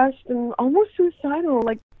depressed and almost suicidal,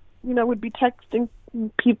 would be texting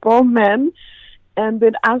people, men, and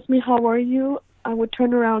they'd ask me, "How are you?" I would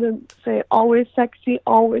turn around and say, "Always sexy,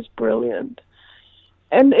 always brilliant."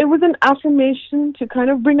 And it was an affirmation to kind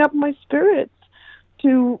of bring up my spirits,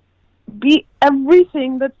 to be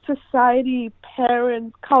everything that society,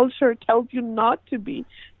 parents, culture tells you not to be.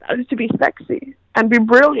 That is to be sexy and be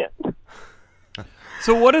brilliant.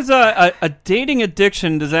 So what is a dating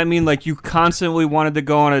addiction? Does that mean like you constantly wanted to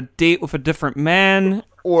go on a date with a different man?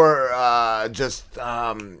 Or just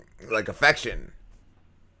like affection?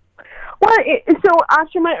 Well, so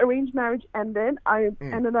after my arranged marriage ended, I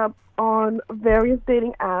ended up on various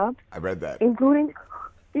dating apps. I read that. Including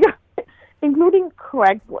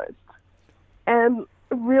Craigslist. And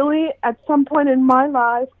really, at some point in my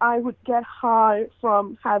life, I would get high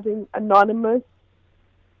from having anonymous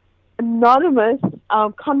anonymous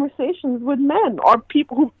conversations with men or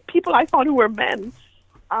people I thought who were men,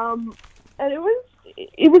 and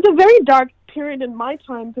it was a very dark period in my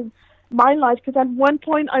time, my life, because at one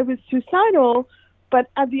point I was suicidal, but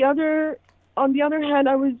on the other hand,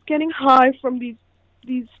 I was getting high from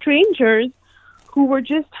these strangers who were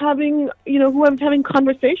just having, who I was having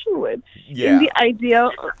conversation with. Yeah. In the idea,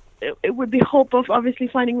 it would be hope of obviously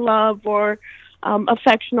finding love or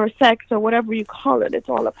affection or sex or whatever you call it. It's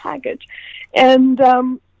all a package. And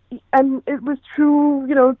it was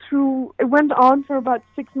it went on for about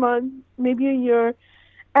 6 months, maybe a year.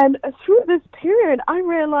 And through this period, I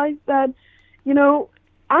realized that,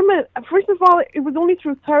 first of all, it was only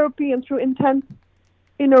through therapy and through intense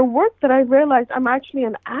inner work that I realized I'm actually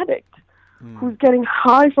an addict who's getting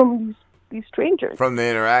high from these strangers. From the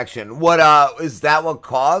interaction. What is that what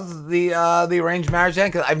caused the arranged marriage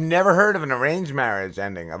ending? 'Cause I've never heard of an arranged marriage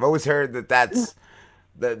ending. I've always heard that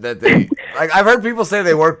they like, I've heard people say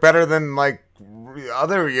they work better than like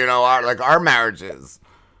other, our marriages.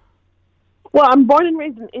 Well, I'm born and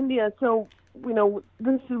raised in India, so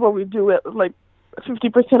this is what we do. Like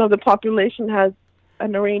 50% of the population has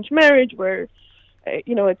an arranged marriage, where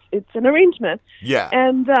it's an arrangement. Yeah.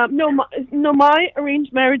 And my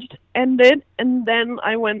arranged marriage ended, and then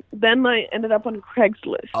I ended up on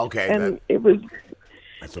Craigslist. Okay. And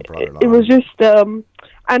that's what brought it on. It was just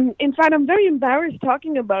and in fact I'm very embarrassed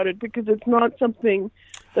talking about it because it's not something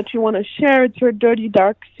that you want to share. It's your dirty,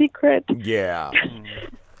 dark secret. Yeah.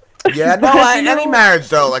 Yeah, no, any marriage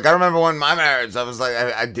though. Like I remember when my marriage, I was like,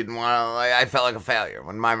 I didn't want to. Like, I felt like a failure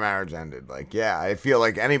when my marriage ended. Like, yeah, I feel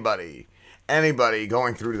like anybody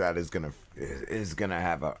going through that is gonna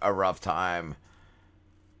have a rough time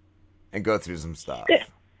and go through some stuff.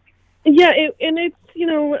 Yeah, and it's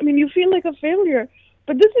you feel like a failure,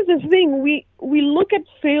 but this is the thing. We look at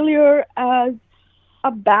failure as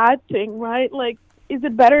a bad thing, right? Like, is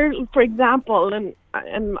it better, for example, and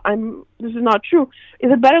this is not true, is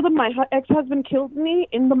it better that my ex-husband killed me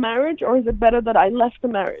in the marriage, or is it better that I left the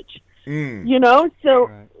marriage? So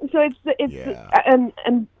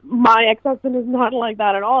and my ex-husband is not like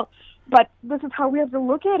that at all, but this is how we have to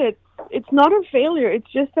look at it. It's not a failure, it's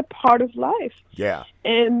just a part of life. Yeah.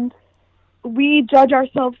 And we judge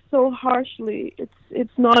ourselves so harshly.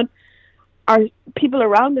 It's not our people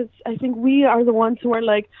around us. I think we are the ones who are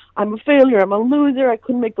like, I'm a failure, I'm a loser, I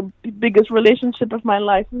couldn't make the biggest relationship of my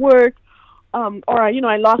life work, or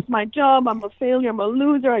I lost my job, I'm a failure, I'm a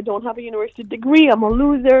loser, I don't have a university degree, I'm a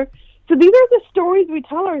loser. So these are the stories we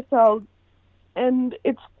tell ourselves, and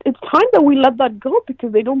it's time that we let that go,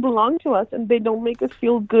 because they don't belong to us and they don't make us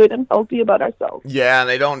feel good and healthy about ourselves. Yeah, and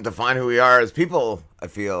they don't define who we are as people. I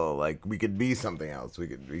feel like we could be something else. We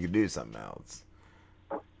could do something else.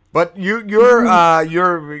 But you're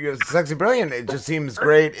sexy brilliant. It just seems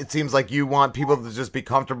great. It seems like you want people to just be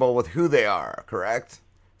comfortable with who they are, correct?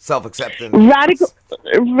 Self-acceptance.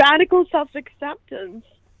 Radical self-acceptance,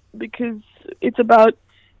 because it's about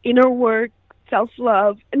inner work,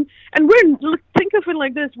 self-love, and think of it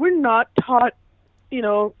like this: we're not taught,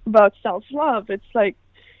 about self-love. It's like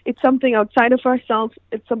it's something outside of ourselves.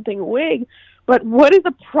 It's something vague. But what is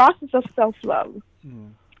the process of self-love?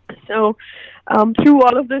 So, through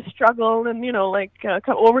all of this struggle and,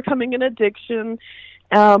 overcoming an addiction,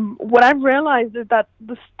 what I've realized is that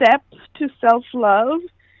the steps to self-love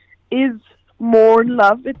is more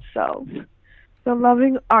love itself. So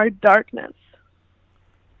loving our darkness.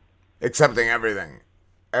 Accepting everything.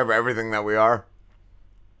 Everything that we are.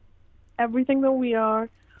 Everything that we are.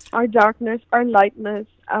 Our darkness, our lightness,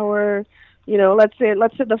 our... let's say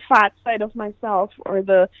the fat side of myself, or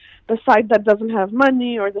the side that doesn't have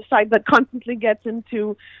money, or the side that constantly gets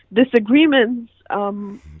into disagreements.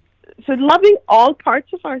 So loving all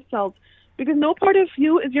parts of ourselves, because no part of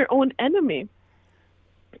you is your own enemy.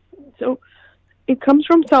 So it comes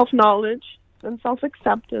from self-knowledge and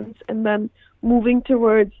self-acceptance, and then moving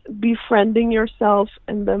towards befriending yourself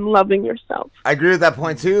and then loving yourself. I agree with that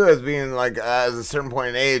point too, as being like, as a certain point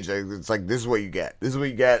in age, it's like, this is what you get. This is what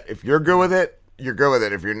you get. If you're good with it, you're good with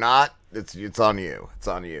it. If you're not, it's on you. It's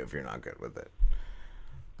on you if you're not good with it.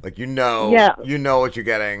 Like, you know what you're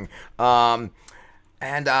getting.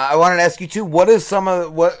 And I wanted to ask you too, what is some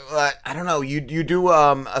of what, I don't know, you do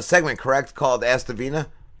a segment, correct, called Ask Devina,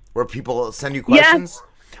 where people send you questions?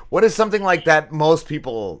 Yes. What is something like that most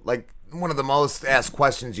people, like, one of the most asked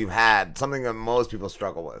questions you've had, something that most people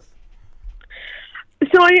struggle with?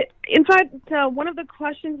 So in fact, one of the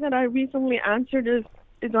questions that I recently answered is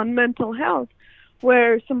on mental health,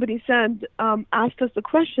 where somebody said, asked us the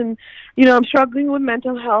question, I'm struggling with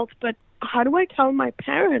mental health, but how do I tell my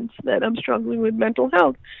parents that I'm struggling with mental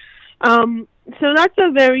health? So that's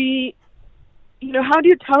a very, how do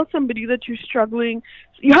you tell somebody that you're struggling?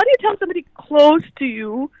 How do you tell somebody close to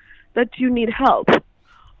you that you need help?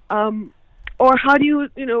 Or how do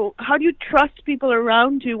you trust people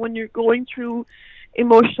around you when you're going through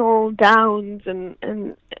emotional downs,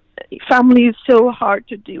 and family is so hard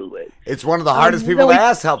to deal with. It's one of the hardest people to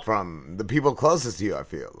ask help from, the people closest to you, I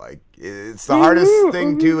feel. Like, it's the hardest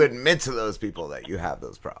thing to admit to those people that you have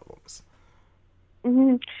those problems.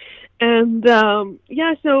 Mm-hmm. And,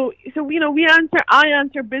 I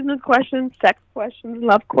answer business questions, sex questions,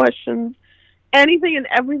 love questions. Anything and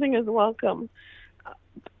everything is welcome.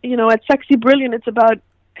 At Sexy Brilliant, it's about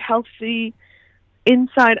healthy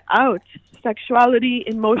inside out. Sexuality,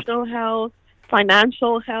 emotional health,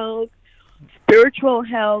 financial health, spiritual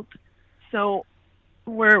health. So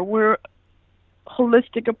we're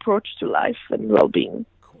holistic approach to life and well-being.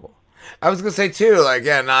 Cool. I was gonna say too, like,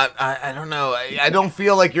 I don't know. I don't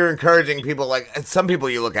feel like you're encouraging people. Like, some people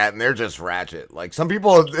you look at and they're just ratchet. Like, some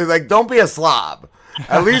people, like, don't be a slob.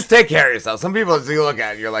 At least take care of yourself. Some people you look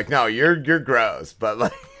at and you're like, no, you're gross. But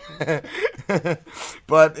like,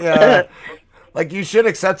 like, you should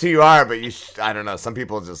accept who you are, but I don't know. Some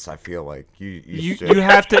people just, I feel like you should.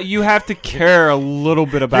 You have to care a little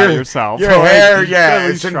bit about yourself. Your hair,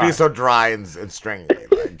 it shouldn't be so dry and stringy.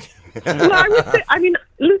 Like. Well,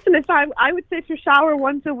 listen, I would say if you shower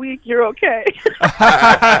once a week, you're okay.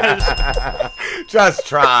 Just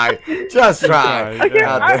try. Okay,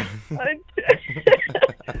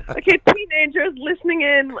 okay, teenagers listening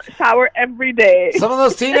in, shower every day. Some of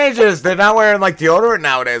those teenagers, they're not wearing like deodorant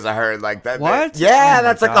nowadays, I heard. Like that. What?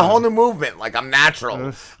 That's like the whole new movement. Like, I'm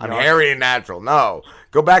natural. I'm hairy and natural. No.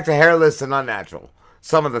 Go back to hairless and unnatural.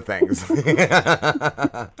 Some of the things.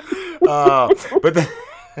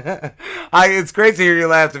 It's great to hear you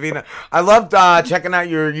laugh, Devina. I loved checking out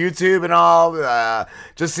your YouTube and all,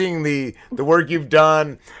 just seeing the work you've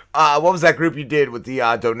done. What was that group you did with the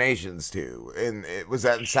donations to? Was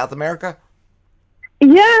that in South America?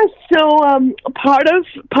 Yeah, so part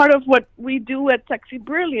of what we do at Sexy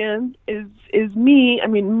Brilliant is me,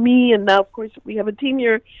 and now of course we have a team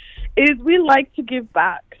here, is we like to give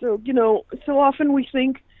back. So, so often we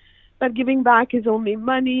think that giving back is only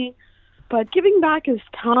money, but giving back is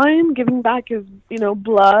time, giving back is,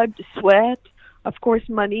 blood, sweat, of course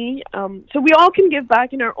money. So we all can give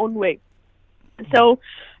back in our own way. So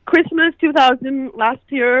Christmas 2000 last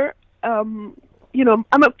year, I'm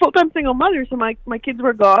a full-time single mother, so my kids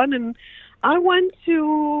were gone, and I went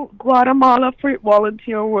to Guatemala for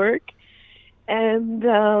volunteer work, and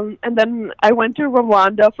then I went to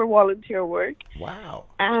Rwanda for volunteer work. Wow.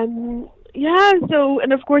 And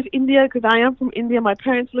and of course India, because I am from India, my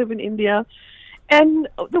parents live in India. And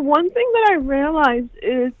the one thing that I realized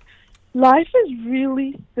is life is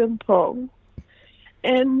really simple.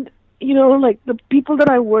 And like the people that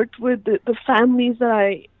I worked with, the families that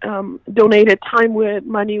I donated time with,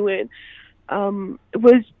 money with,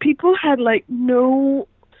 was people had like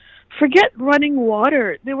forget running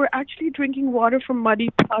water. They were actually drinking water from muddy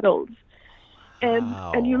puddles.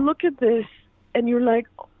 And you look at this and you're like,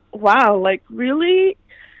 wow, like really?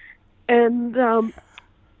 And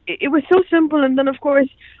it was so simple. And then of course,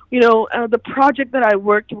 the project that I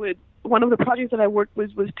worked with, one of the projects that I worked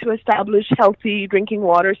with was to establish healthy drinking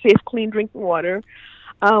water, safe, clean drinking water.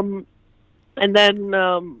 And then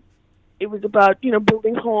it was about,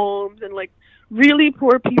 building homes and like really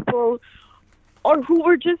poor people or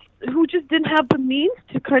who just didn't have the means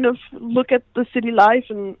to kind of look at the city life.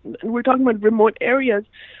 And we're talking about remote areas.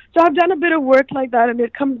 So I've done a bit of work like that, and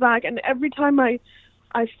it comes back. And every time I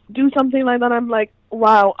do something like that, I'm like,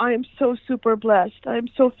 wow, I am so super blessed. I am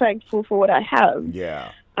so thankful for what I have.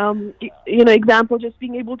 Yeah. Example, just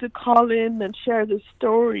being able to call in and share the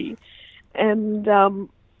story. And so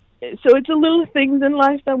it's the little things in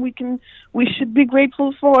life that we should be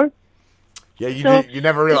grateful for. Yeah, you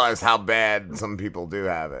never realize how bad some people do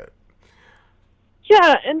have it.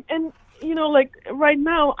 Yeah, and like right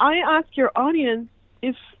now, I ask your audience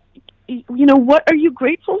if, what are you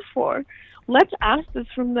grateful for? Let's ask this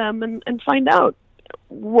from them and find out.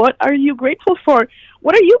 What are you grateful for?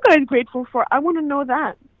 What are you guys grateful for? I want to know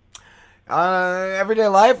that. Everyday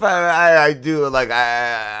life, I do like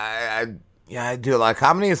I do a lot of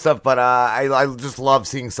comedy and stuff, but I just love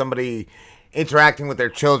seeing somebody interacting with their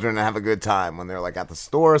children and have a good time when they're like at the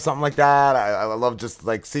store or something like that. I love just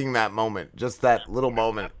like seeing that moment, just that little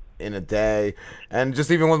moment in a day, and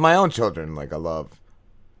just even with my own children, like I love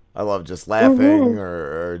just laughing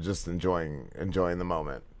or just enjoying the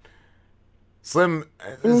moment. Slim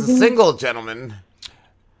is a single gentleman.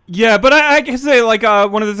 Yeah, but I can say like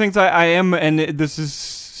one of the things I am, and this is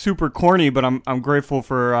super corny, but I'm grateful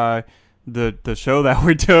for the show that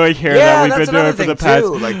we're doing here that we've been doing for the past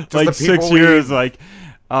like 6 years. Like,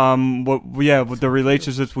 with the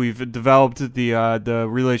relationships we've developed, the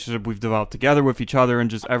relationship we've developed together with each other, and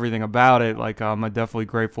just everything about it. Like, I'm definitely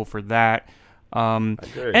grateful for that. And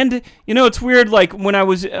it's weird. Like when I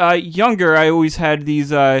was younger, I always had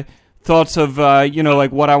these thoughts of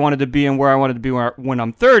like what I wanted to be and where I wanted to be when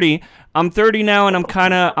I'm 30. I'm 30 now, and I'm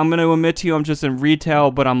going to admit to you, I'm just in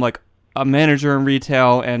retail, but I'm like a manager in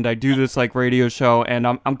retail, and I do this like radio show, and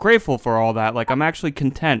I'm grateful for all that. Like, I'm actually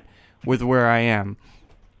content with where I am.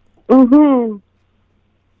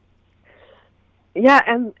 Yeah,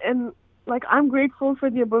 and like I'm grateful for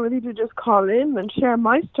the ability to just call in and share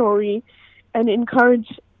my story and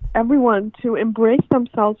encourage everyone to embrace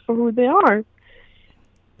themselves for who they are.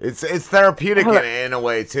 It's therapeutic in a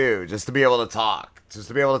way too, just to be able to talk,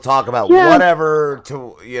 about whatever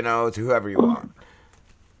to whoever you are.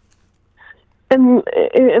 And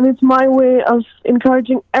it's my way of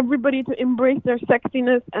encouraging everybody to embrace their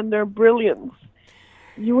sexiness and their brilliance.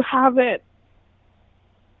 You have it.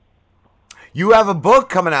 You have a book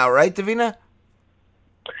coming out, right, Devina?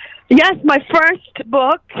 Yes, my first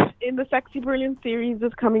book in the Sexy Brilliant series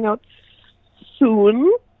is coming out soon,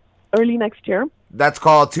 early next year. That's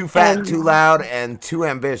called Too Fat, Too Loud, and Too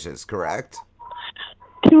Ambitious, correct?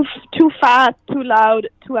 Too fat, too loud,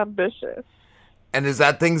 too ambitious. And is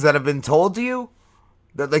that things that have been told to you?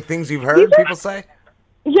 That like things you've heard people say?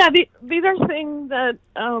 Yeah, these are things that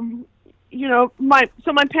my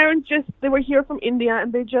parents they were here from India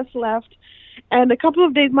and they just left, and a couple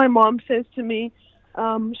of days my mom says to me,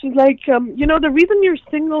 she's like, the reason you're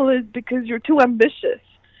single is because you're too ambitious.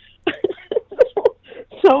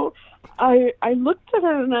 So I looked at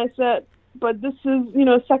her and I said, but this is,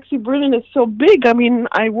 Sexy Brilliant is so big. I mean,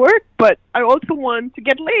 I work, but I also want to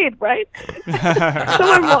get laid, right?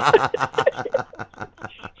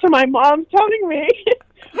 So my mom's telling me,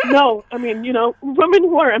 no, I mean, women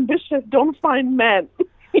who are ambitious don't find men.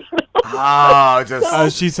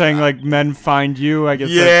 She's saying like men find you, I guess.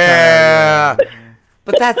 Yeah.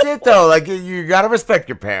 But that's it though. Like you gotta respect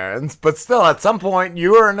your parents, but still, at some point,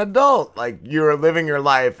 you are an adult. Like you are living your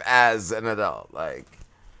life as an adult. Like.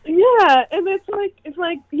 Yeah, and it's like if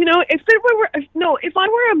I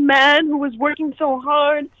were a man who was working so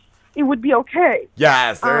hard, it would be okay.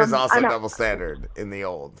 Yes, there is also a double standard in the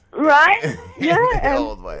old. Right? Yeah, in the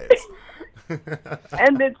old ways.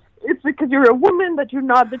 And it's because you're a woman, but you're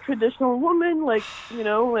not the traditional woman, like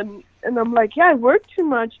and I'm like, yeah, I work too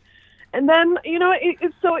much. And then,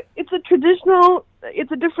 it's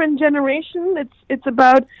a different generation. It's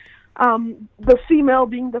about the female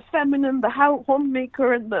being the feminine, the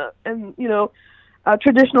homemaker, and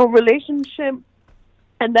traditional relationship.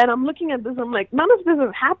 And then I'm looking at this, I'm like, none of this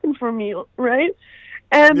has happened for me, right?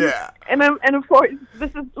 And of course,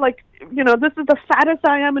 this is like, this is the fattest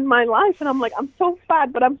I am in my life, and I'm like, I'm so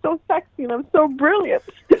fat, but I'm so sexy, and I'm so brilliant.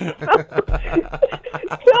 So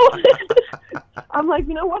I'm like,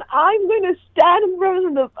 you know what? I'm going to stand in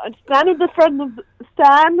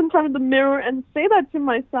front of the mirror and say that to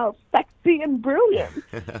myself, sexy and brilliant.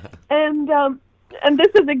 And this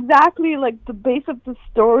is exactly like the base of the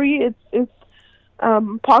story. It's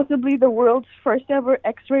possibly the world's first ever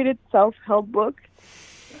X-rated self-help book.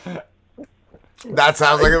 That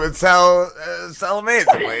sounds like it would sell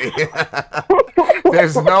amazingly.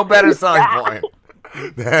 There's no better selling point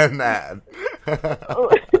than that.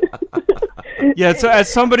 Yeah, so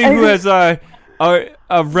as somebody who has read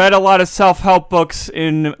a lot of self-help books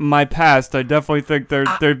in my past, I definitely think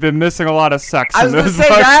they've been missing a lot of sex. I was going to say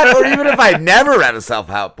that, or even if I never read a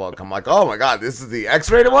self-help book, I'm like, oh my god, this is the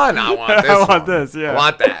X-rated one. I want this. I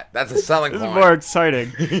want that. That's a selling point. This is more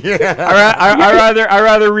exciting. Yeah. I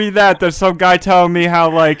rather read that than some guy telling me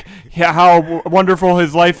how wonderful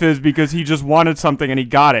his life is because he just wanted something and he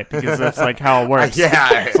got it, because that's like how it works.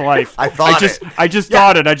 Yeah, it's life. I just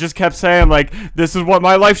thought it. I just kept saying like, this is what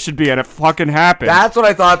my life should be, and it fucking happened. That's what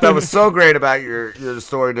I thought that was so great about your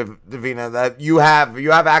story, Devina, that you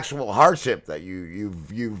have actual hardship that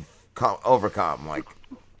you've overcome, like,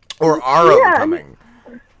 or are overcoming.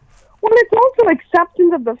 Well, it's also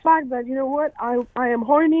acceptance of the fact that, you know what, I am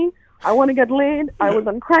horny. I want to get laid. I was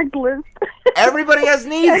on Craigslist. Everybody has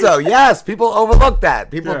needs, though. Yes, people overlook that.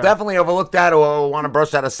 People definitely overlook that or want to brush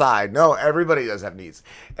that aside. No, everybody does have needs.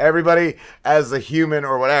 Everybody, as a human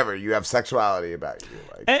or whatever, you have sexuality about you.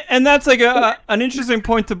 And that's like an interesting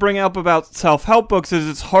point to bring up about self-help books, is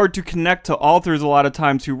it's hard to connect to authors a lot of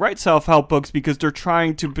times who write self-help books because they're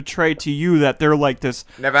trying to portray to you that they're like this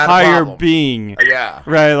higher being. Yeah.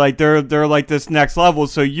 Right, like they're like this next level.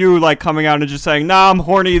 So you like coming out and just saying, nah, I'm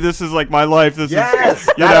horny, this is is like my life. This Yes, is,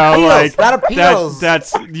 you that know, appeals. like That appeals.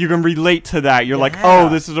 That's you can relate to that. You're like, oh,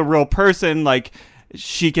 this is a real person. Like,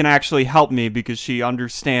 she can actually help me because she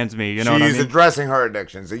understands me. You know what I She's mean? addressing her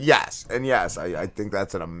addictions. Yes, I think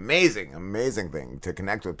that's an amazing thing to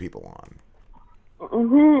connect with people on.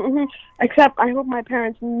 Except I hope my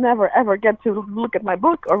parents never ever get to look at my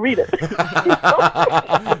book or read it. Do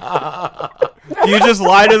you just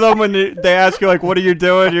lie to them when they ask you, like, what are you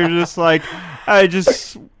doing? You're just like, I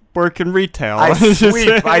just work in retail. I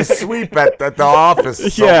sweep at the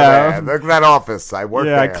office. Yeah. Over there. Look at that office. I work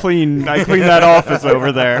there. I clean that office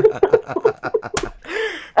over there.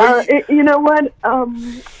 You know what?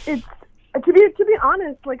 It's to be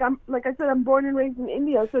honest. Like I said, I'm born and raised in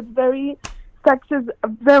India, so sex is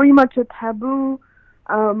very much a taboo.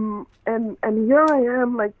 And here I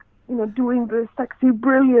am, like, you know, doing this Sexy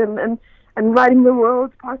Brilliant and writing the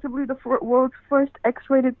world's world's first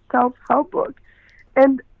X-rated self-help book,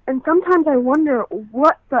 and sometimes I wonder,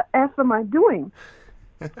 what the F am I doing?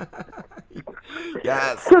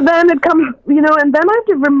 Yes. So then it comes, you know, and then I have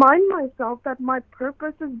to remind myself that my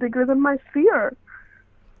purpose is bigger than my fear.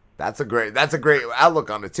 That's a great outlook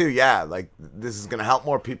on it too. Yeah, like, this is gonna help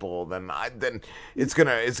more people than it's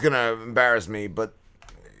gonna embarrass me, but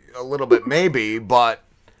a little bit maybe, but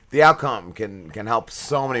the outcome can help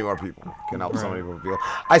so many more people. So many more people.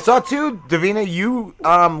 I saw too, Devina, you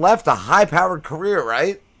left a high-powered career,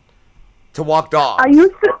 right? To walk dogs. I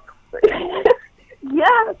used to.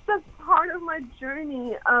 Yes, that's part of my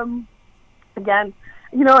journey. Again,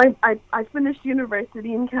 you know, I finished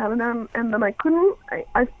university in Canada, and then I couldn't.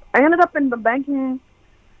 I ended up in the banking,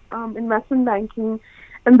 investment banking,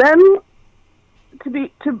 and then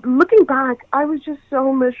looking back, I was just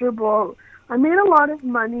so miserable. I made a lot of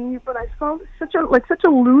money, but I felt such a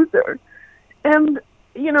loser. And,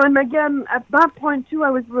 you know, and again, at that point too, I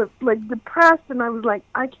was like depressed, and I was like,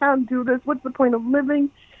 I can't do this. What's the point of living?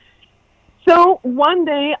 So one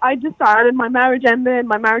day I decided, my marriage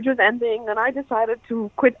was ending, and I decided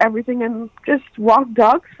to quit everything and just walk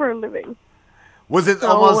dogs for a living. Was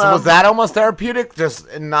that almost therapeutic?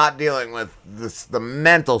 Just not dealing with the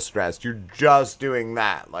mental stress. You're just doing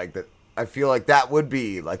that. Like that. I feel like that would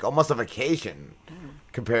be like almost a vacation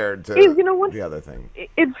compared to the other thing.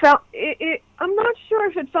 It felt. I'm not sure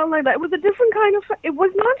if it felt like that. It was a different kind of. It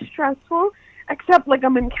was not stressful, except like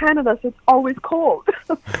I'm in Canada, so it's always cold.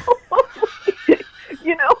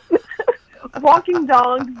 You know, walking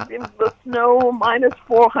dogs in the snow, minus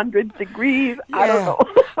 400 degrees. Yeah. I don't know.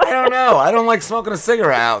 I don't know. I don't like smoking a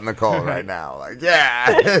cigarette out in the cold right now. Like,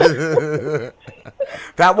 yeah.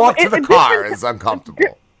 That walk to the car is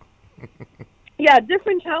uncomfortable. Yeah,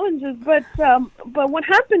 different challenges, but what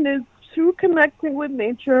happened is, through connecting with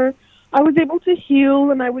nature, I was able to heal,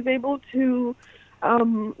 and I was able to,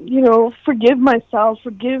 you know, forgive myself,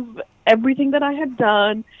 forgive everything that I had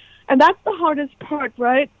done, and that's the hardest part,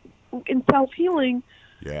 right? In self-healing,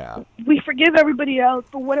 yeah, we forgive everybody else,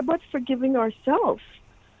 but what about forgiving ourselves?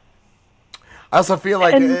 I also feel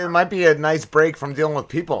like it might be a nice break from dealing with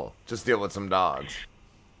people. Just deal with some dogs.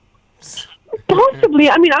 Possibly.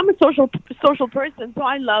 I mean, I'm a social person, so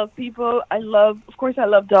I love people. Of course, I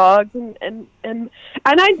love dogs, and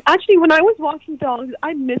I actually, when I was walking dogs,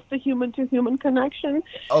 I missed the human-to-human connection.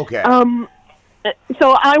 Okay.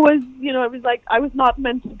 So I was, you know, it was like I was not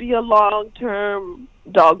meant to be a long-term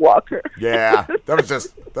dog walker. Yeah, that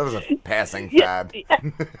was a passing fad.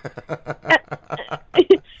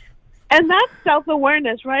 And that's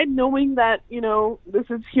self-awareness, right? Knowing that, you know, this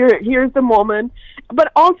is here's the moment.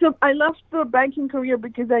 But also, I left the banking career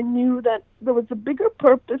because I knew that there was a bigger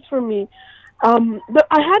purpose for me.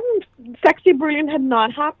 Sexy Brilliant had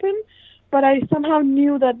not happened, but I somehow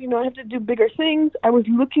knew that, you know, I have to do bigger things. I was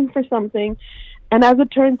looking for something. And as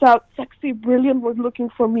it turns out, Sexy Brilliant was looking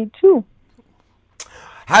for me too.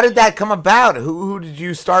 How did that come about? Who did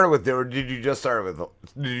you start it with, or did you just start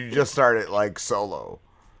it like solo?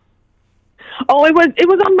 Oh, it was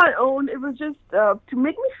on my own. It was just to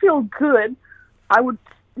make me feel good. I would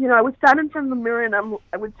stand in front of the mirror and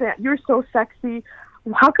I would say, "You're so sexy.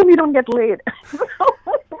 How come you don't get laid?"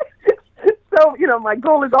 So, you know, my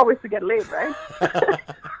goal is always to get laid, right?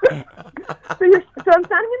 So I'm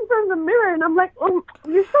standing in front of the mirror and I'm like, "Oh,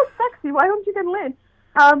 you're so sexy. Why don't you get laid?"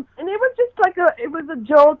 And it was just like it was a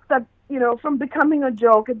joke that, you know, from becoming a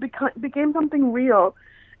joke, it became something real.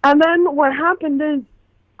 And then what happened is,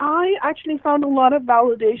 I actually found a lot of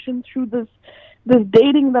validation through this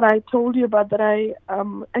dating that I told you about, that I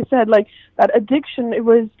said, like, that addiction. It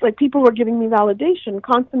was like people were giving me validation,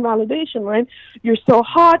 constant validation, right? You're so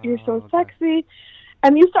hot, you're so sexy.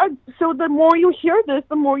 And so the more you hear this,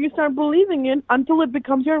 the more you start believing it until it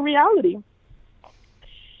becomes your reality.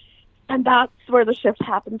 And that's where the shift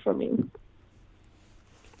happened for me.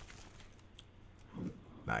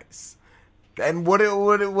 Nice. And what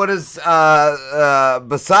is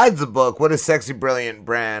besides the book? What is Sexy Brilliant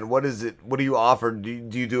brand? What is it? What do you offer? Do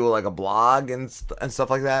you do like a blog and stuff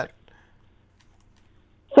like that?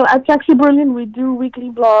 So at Sexy Brilliant, we do weekly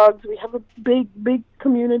blogs. We have a big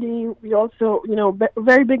community. We also,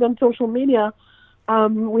 very big on social media.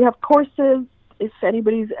 We have courses. If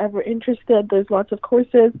anybody's ever interested, there's lots of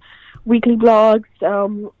courses, weekly blogs,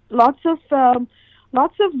 lots of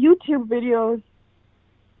YouTube videos,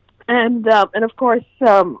 and of course,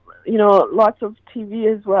 lots of TV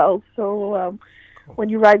as well. So when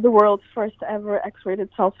you write the world's first ever X-rated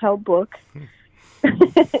self-help book,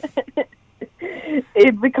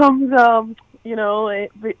 it becomes,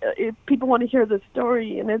 people want to hear the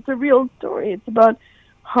story, and it's a real story. It's about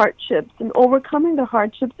hardships and overcoming the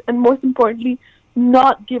hardships, and most importantly,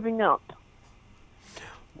 not giving up.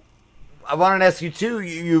 I wanted to ask you too.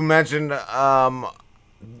 You mentioned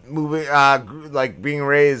moving, like being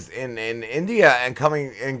raised in India and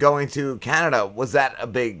going to Canada. Was that a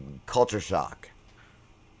big culture shock?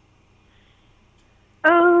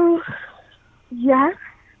 Yes,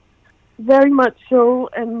 very much so.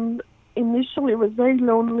 And initially, it was very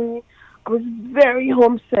lonely. I was very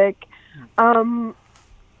homesick. But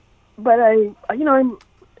I'm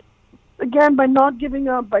again, by not giving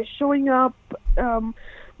up, by showing up,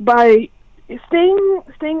 by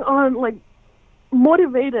staying on, like,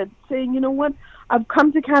 motivated, saying, you know what, I've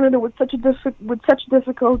come to Canada with such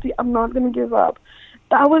difficulty, I'm not going to give up.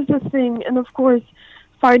 That was the thing. And of course,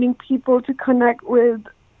 finding people to connect with,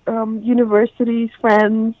 universities,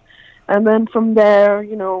 friends, and then from there,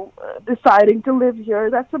 deciding to live here.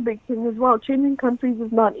 That's a big thing as well. Changing countries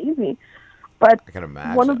is not easy. But I can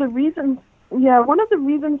imagine. one of the reasons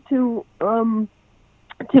to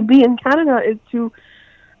be in Canada is to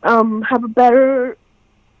have a better,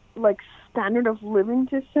 like, standard of living,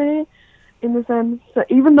 to say, in the sense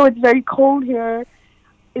that even though it's very cold here,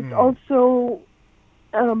 it's also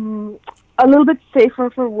a little bit safer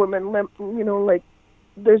for women. Like,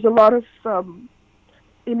 there's a lot of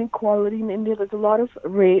inequality in India. There's a lot of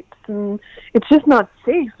rapes, and it's just not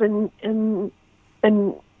safe. So,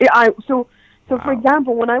 for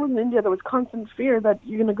example, when I was in India, there was constant fear that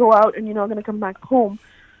you're going to go out and you're not going to come back home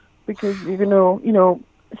because you're going to,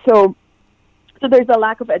 so there's a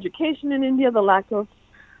lack of education in India, the lack of,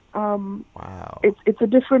 wow. It's a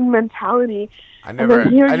different mentality. I never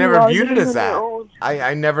viewed it as that.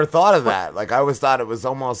 I never thought of that. Like, I always thought it was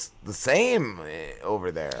almost the same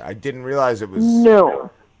over there. I didn't realize it was. No.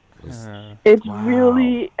 It's wow.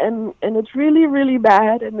 really, and it's really, really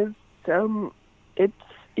bad. And it's,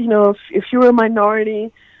 if you're a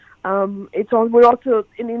minority, we're also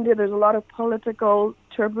in India, there's a lot of political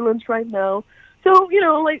turbulence right now. So,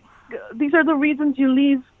 like, these are the reasons you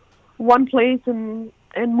leave one place and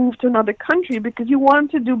move to another country, because you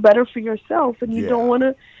want to do better for yourself, and you don't want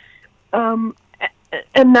to,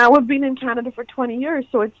 and now I've been in Canada for 20 years,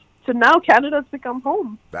 so now Canada's become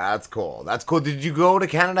home. That's cool. Did you go to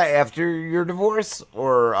Canada after your divorce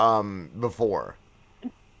or before?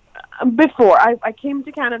 Before. I came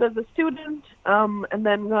to Canada as a student, and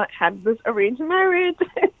then had this arranged marriage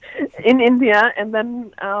in India, and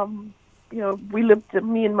then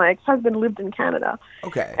me and my ex-husband lived in Canada.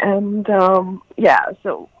 Okay. And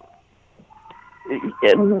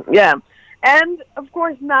and of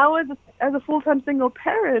course now as a full-time single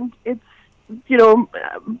parent, it's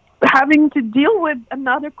having to deal with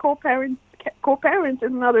another co-parent is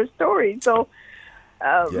another story. So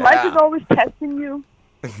life is always testing you.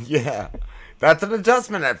 Yeah, that's an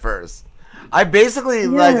adjustment at first. I basically,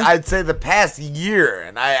 I'd say the past year,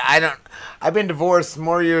 and I've been divorced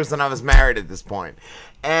more years than I was married at this point.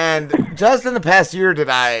 And just in the past year did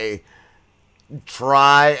I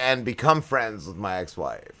try and become friends with my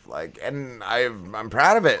ex-wife. Like, and I'm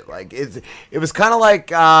proud of it. Like, it was kind of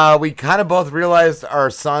like we kind of both realized our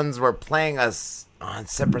sons were playing us on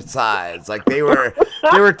separate sides. Like, they were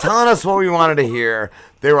telling us what we wanted to hear.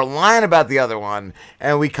 They were lying about the other one,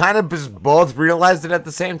 and we kind of just both realized it at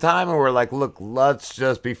the same time, and we're like, look, let's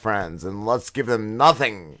just be friends, and let's give them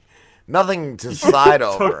nothing to side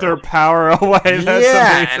over. Took their power away. That's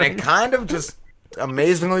amazing. And it kind of just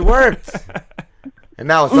amazingly worked. And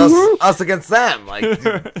now it's us against them. Like,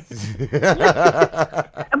 but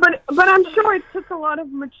I'm sure it took a lot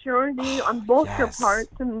of maturity on both your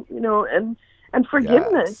parts, and and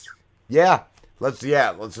forgiveness. Yes. Let's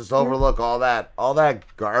just overlook all that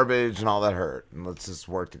garbage and all that hurt, and let's just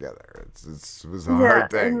work together. It was a hard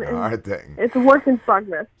thing. It's a work in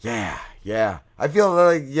progress. Yeah. I feel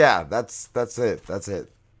like that's it.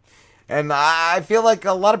 And I feel like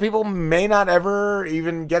a lot of people may not ever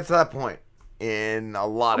even get to that point in a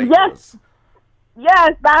lot of years.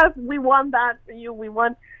 Yes, we want that for you. We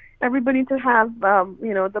want everybody to have,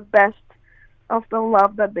 the best of the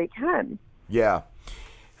love that they can. Yeah,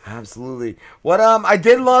 absolutely. What I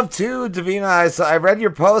did love too, Devina, I read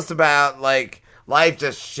your post about like life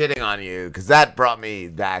just shitting on you, because that brought me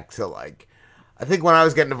back to like, I think when I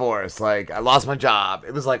was getting divorced, like I lost my job.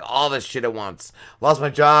 It was like all this shit at once. Lost my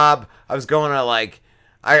job. I was going to like,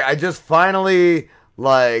 I just finally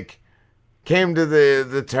like came to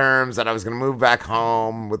the terms that I was going to move back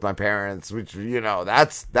home with my parents, which,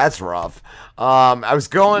 that's rough. I was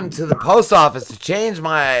going to the post office to change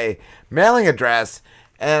my mailing address,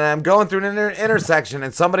 and I'm going through an intersection,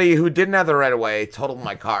 and somebody who didn't have the right of way totaled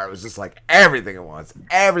my car. It was just like everything at once.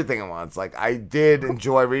 Like, I did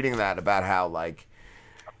enjoy reading that about how, like,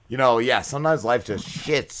 sometimes life just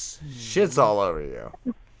shits all over you.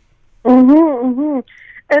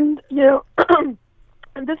 And,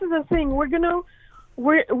 and this is the thing, we're gonna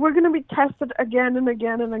be tested again and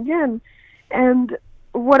again and again. And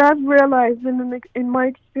what I've realized in my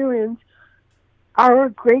experience, our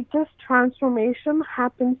greatest transformation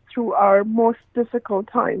happens through our most difficult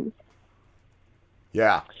times.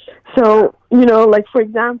 Yeah. So, like for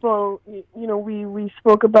example, we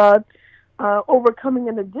spoke about overcoming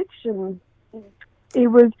an addiction. It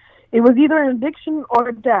was either an addiction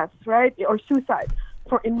or death, right? Or suicide,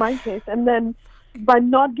 in my case. And then by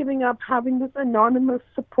not giving up, having this anonymous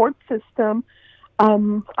support system,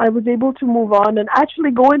 I was able to move on and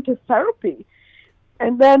actually go into therapy.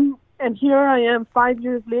 And here I am 5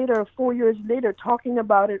 years later, 4 years later, talking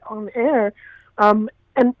about it on air. And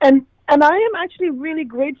I am actually really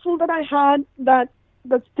grateful that I had that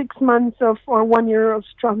 6 months or 1 year of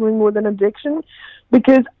struggling with an addiction,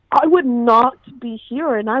 because I would not be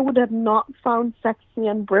here and I would have not found Sexy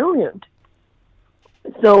and Brilliant.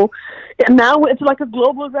 So now it's like a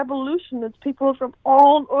global revolution. It's people from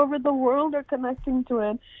all over the world are connecting to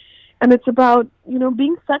it. And it's about,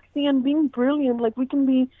 being sexy and being brilliant. Like, we can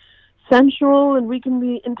be sensual and we can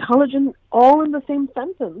be intelligent all in the same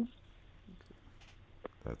sentence.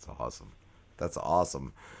 That's awesome.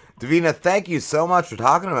 Devina, thank you so much for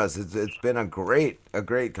talking to us. It's been a great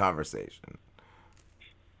conversation.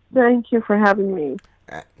 Thank you for having me.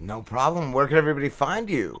 No problem. Where can everybody find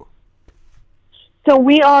you? So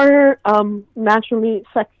we are naturally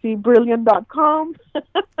sexybrilliant.com.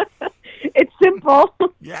 It's simple.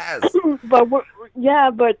 Yes. but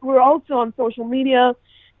we're also on social media,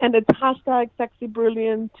 and it's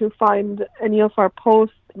 #sexybrilliant to find any of our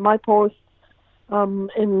posts, my posts,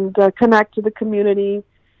 and connect to the community.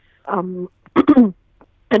 And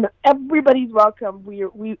everybody's welcome.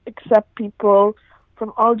 We accept people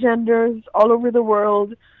from all genders, all over the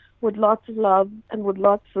world, with lots of love and with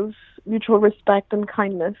lots of mutual respect and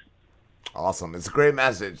kindness. Awesome. It's a great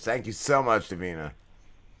message. Thank you so much, Devina.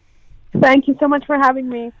 Thank you so much for having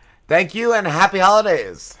me. Thank you, and happy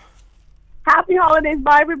holidays. Happy holidays.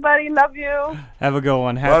 Bye, everybody. Love you. Have a good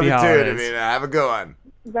one. Happy holidays. Love you too, Devina. Have a good one.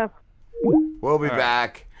 We'll be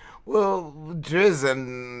back. Well, Driz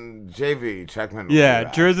and JV, Checkman. Yeah,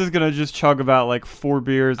 Driz is going to just chug about like 4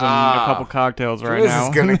 beers and a couple cocktails right now. Driz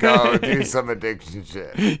is going to go do some addiction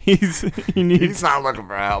shit. He's not looking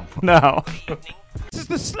for help. No. This is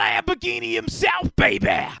the Lamborghini himself, baby.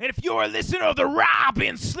 And if you're a listener of the Rob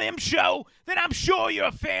and Slim Show, then I'm sure you're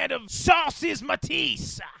a fan of Sauces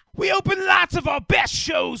Matisse. We open lots of our best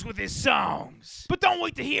shows with his songs. But don't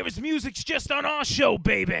wait to hear his music's just on our show,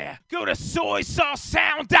 baby. Go to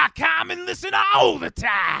soysaucesound.com and listen all the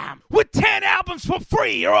time. With 10 albums for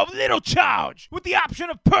free or of little charge. With the option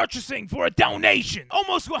of purchasing for a donation.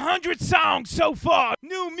 Almost 100 songs so far.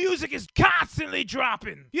 New music is constantly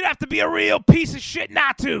dropping. You'd have to be a real piece of shit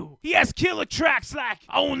not to. He has killer tracks like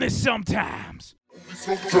Only Sometimes.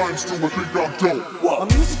 Sometimes do what think I'm dope. My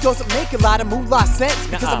music doesn't make a lot of moolah sense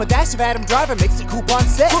because I'm a dash of Adam Driver, makes it coupon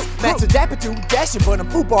sense. Master dapper to dashing, but I'm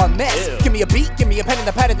football mess. Give me a beat, give me a pen and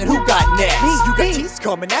a pad, and then who got next? Me, you got teeth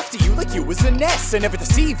coming after you like you was a nest. I never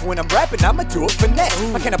deceive when I'm rapping, I'ma do it finesse.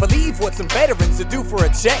 I cannot believe what some veterans would do for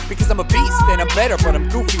a check because I'm a beast and I'm better, but I'm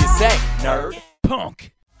goofy as heck. Nerd.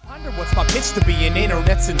 Punk. Wonder what's my pitch to be an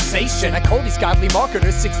internet sensation. I call these godly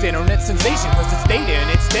marketers 6th internet sensation, cause it's data and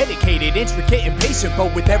it's dedicated, intricate and patient.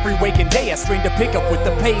 But with every waking day I strain to pick up with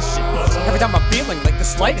the patience. Every time I'm feeling like the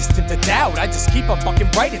slightest hint of doubt, I just keep on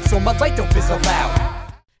fucking writing so my light don't fizzle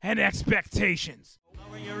out. And expectations.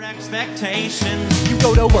 Your expectations. You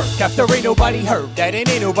go to work after ain't nobody heard that, and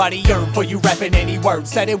ain't nobody yearn for you rapping any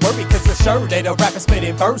words. That ain't worry cause you're sure that a rapper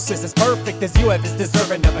spitting verses as perfect as you have is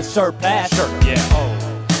deserving of a shirt pass. Sure, yeah.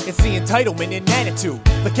 It's the entitlement and attitude.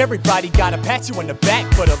 Like everybody gotta pat you on the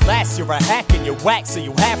back, but alas, you're a hack and you're whack, so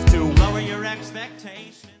you have to lower your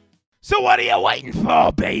expectations. So what are you waiting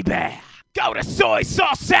for, baby? Go to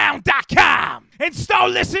soysaucesound.com and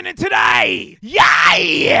start listening today.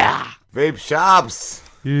 Yeah! Vape shops.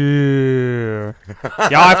 Yeah.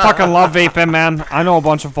 Yeah, I fucking love vaping, man. I know a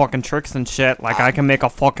bunch of fucking tricks and shit. Like, I can make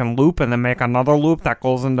a fucking loop and then make another loop that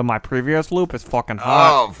goes into my previous loop. It's fucking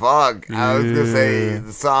hot. Oh, fuck. I was gonna say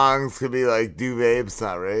the songs could be like, do vapes,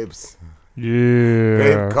 not rapes. Yeah.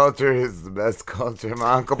 Vape culture is the best culture.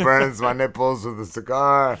 My uncle burns my nipples with a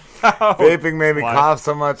cigar. Vaping made me cough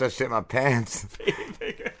so much I shit my pants.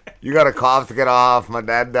 You gotta cough to get off. My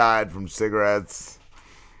dad died from cigarettes.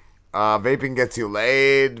 Vaping gets you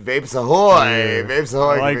laid. Vapes ahoy. Yeah. Vapes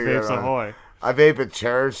ahoy. I like Vapes Ahoy. I vape at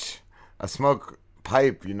church. I smoke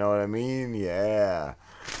pipe, you know what I mean? Yeah.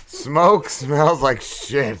 Smoke smells like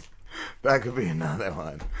shit. That could be another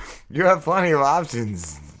one. You have plenty of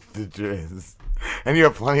options to Driz. And you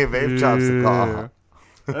have plenty of vape shops to call.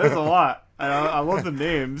 That's a lot. I love the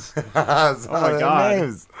names. Oh my God.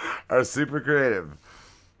 Names are super creative.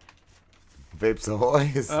 Vapes Ahoy.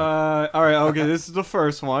 All right, okay, this is the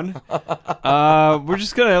first one. We're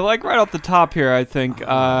just gonna, like, right off the top here, I think.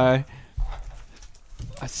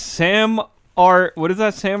 Sam Art, what is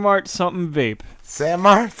that? Sam Art something vape. Sam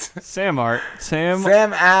Art? Sam Art.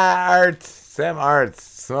 Sam Art. Sam Art.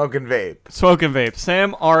 Smoking vape. Smoking vape.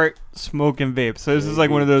 Sam Art smoking vape. So this is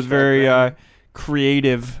like one of those very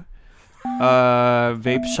creative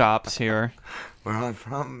vape shops here. Where I'm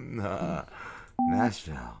from,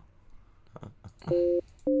 Nashville.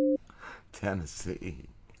 Tennessee.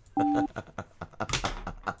 All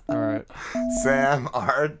right. Sam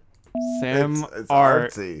Art. Sam it's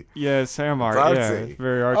Art. artsy. Yeah, Sam Art. It's artsy. Yeah, it's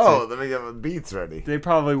very artsy. Oh, let me get my beats ready. They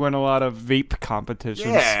probably win a lot of vape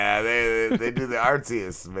competitions. Yeah, they do the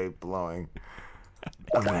artsiest vape blowing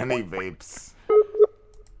of any vapes.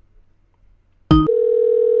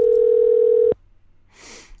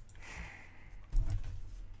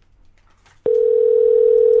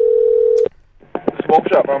 Smoke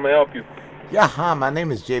shop, how may I help you? Yeah, hi, my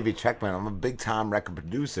name is JV Checkman. I'm a big-time record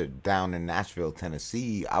producer down in Nashville,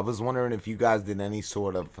 Tennessee. I was wondering if you guys did any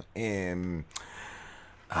sort of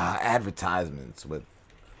advertisements with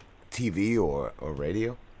TV or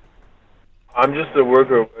radio. I'm just a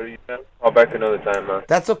worker. You can call back another time, man.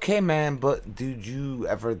 That's okay, man, but do you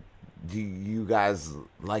guys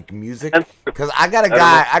like music? Because I got a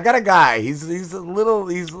guy. He's a little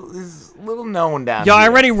known down Yeah, here. I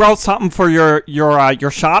already wrote something for your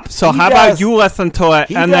shop. So how about you listen to it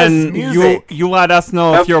and then you let us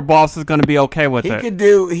know if your boss is going to be okay with it.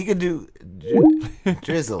 He could do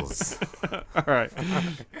drizzles. All right.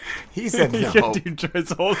 He said no. He can do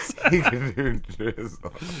drizzles. He can do drizzles.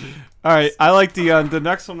 All right. I like the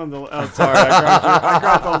next one on the. Oh, sorry, I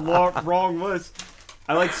grabbed the wrong list.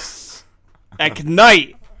 I like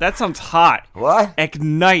Ignite. That sounds hot. What?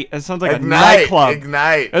 Ignite. That sounds like a nightclub.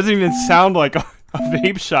 Ignite. It doesn't even sound like a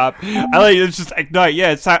vape shop. I like it's just Ignite.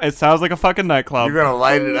 Yeah, it sounds like a fucking nightclub. You're gonna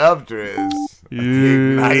light it up, Driz. Yeah.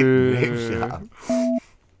 Ignite vape shop.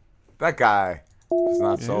 That guy is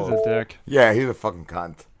not sold. He's a dick. Yeah, he's a fucking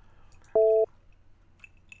cunt.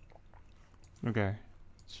 Okay.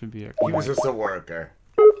 Should be He was just a worker.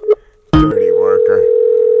 Dirty worker.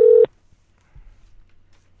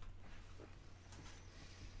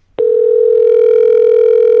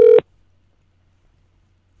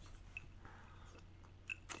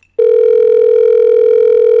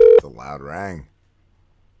 It's a loud rang.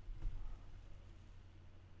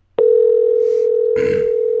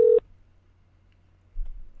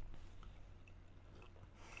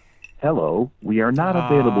 Hello, we are not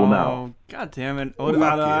available now. God damn it. What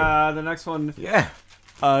about the next one? Yeah.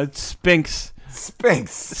 Spinks.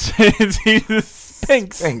 Spinks.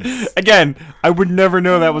 Spinks. Again, I would never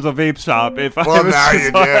know that was a vape shop if I was now just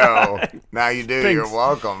you like, do. Now you do. Spinks. You're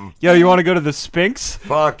welcome. Yo, you want to go to the Spinks?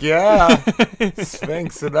 Fuck yeah.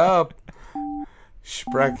 Sphinx it up.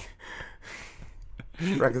 Sprechen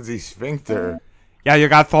Sie Sphincter. Yeah, you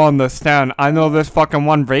got throwing this down. I know this fucking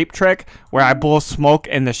one vape trick where I blow smoke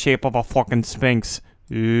in the shape of a fucking Sphinx.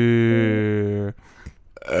 Yeah.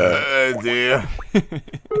 Dear.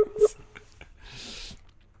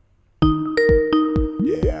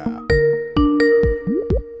 Yeah.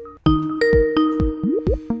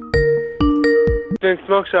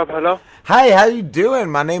 Smoke shop, hello? Hi, how you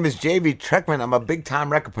doing? My name is JV Treckman. I'm a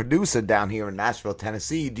big-time record producer down here in Nashville,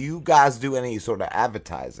 Tennessee. Do you guys do any sort of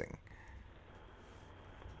advertising?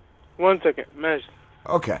 1 second, ماشي.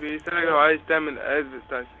 Okay. بيسألك لو عايز تعمل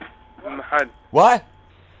advertising المحل. What?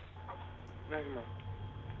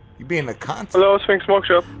 You being a cunt. Hello, Sphinx Smoke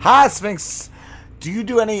Shop. Hi, Sphinx. Do you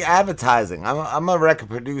do any advertising? I'm a record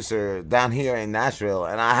producer down here in Nashville,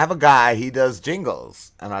 and I have a guy, he does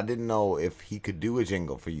jingles, and I didn't know if he could do a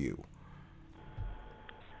jingle for you.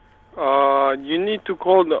 You need to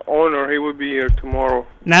call the owner. He will be here tomorrow.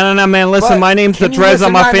 No, man. Listen, But my name's the can you Drez. listen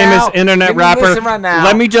I'm a right famous now? internet Can you rapper. listen right now?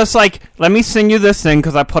 Let me sing you this thing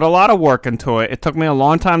because I put a lot of work into it. It took me a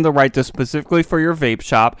long time to write this specifically for your vape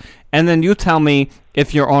shop, and then you tell me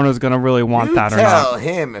if your owner's gonna really want that or not. Tell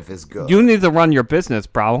him if it's good. You need to run your business,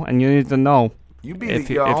 bro, and you need to know You be if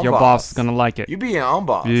your own your boss is gonna like it. You be your own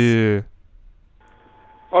boss. Yeah.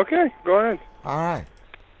 Okay, go ahead. All right.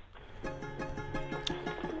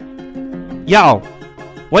 Yo,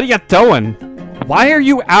 what are you doing? Why are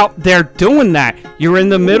you out there doing that? You're in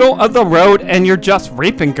the middle of the road and you're just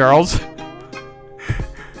raping girls.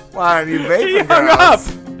 Why are you vaping He hung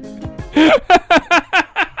girls?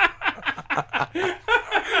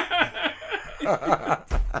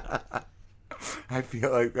 I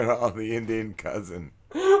feel like they're all the Indian cousin.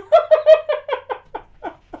 All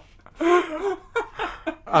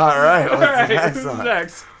right, what's the next one?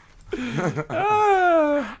 Next.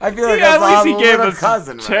 I feel like Yeah, that's at least all he the gave little us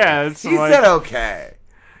cousin. a chance. He like- said okay.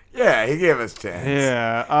 Yeah, he gave us chance.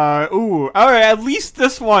 Yeah. Ooh. All right. At least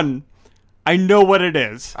this one, I know what it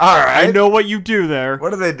is. All right. I know what you do there. What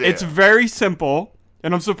do they do? It's very simple,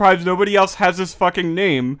 and I'm surprised nobody else has this fucking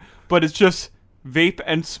name. But it's just vape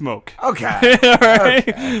and smoke. Okay. All right.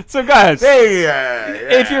 Okay. So guys, yeah.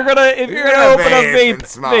 if you're gonna open a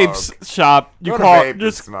vape shop, you Go to call Vape and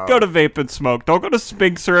just Smoke. go to Vape and Smoke. Don't go to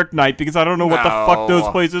Sphinx or Ignite because I don't know what the No. fuck those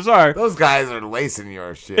places are. Those guys are lacing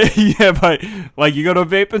your shit. Yeah, but like you go to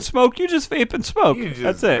Vape and Smoke, you just vape and smoke. You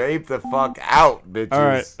just That's it. vape the fuck out, bitches. All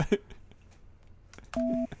right.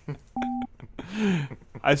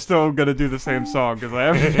 I still am gonna do the same song because I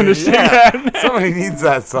haven't finished it yet. Somebody needs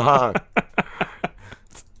that song.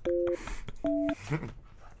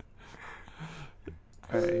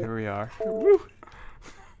 Alright, here we are. Woo.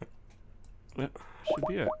 Yep, should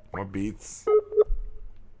be it. More beats.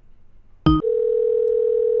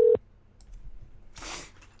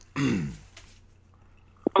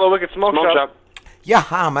 Hello, Wicked Smoke Shop. Yeah,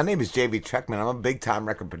 hi, my name is JV Treckman. I'm a big time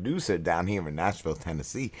record producer down here in Nashville,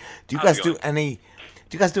 Tennessee. Do you guys do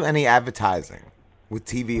any advertising with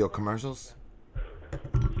TV or commercials?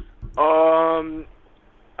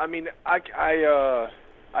 I mean, I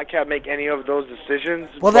can't make any of those decisions.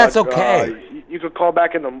 Well, that's but, okay. You could call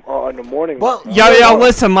back in the morning. Well, Yo,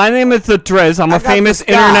 listen, my name is The Driz. I'm a famous this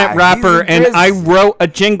guy. internet rapper, He's the and Driz. I wrote a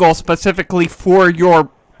jingle specifically for your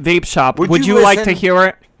vape shop. Would you like to listen- hear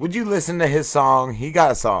it? Would you listen to his song? He got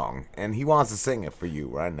a song, and he wants to sing it for you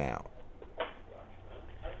right now.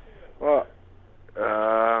 Well,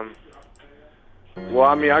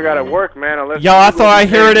 I mean, I gotta work, man. Unless Yo, I thought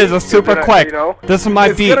here it is, a super gonna, quick. you know? This is my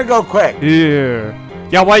It's beat. gonna go quick. Yeah.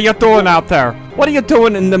 Yo, what are you doing out there? What are you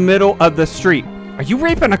doing in the middle of the street? Are you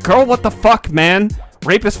raping a girl? What the fuck, man?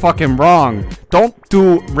 Rape is fucking wrong. Don't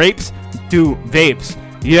do rapes, do vapes.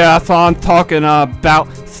 Yeah, that's all I'm talking about.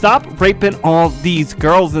 Stop raping all these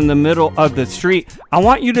girls in the middle of the street. I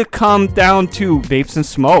want you to come down to Vapes and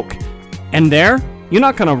Smoke. And there, you're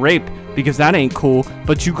not gonna rape because that ain't cool,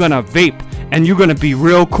 but you're gonna vape. And you're gonna be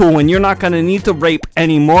real cool, and you're not gonna need to rape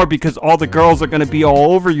anymore because all the girls are gonna be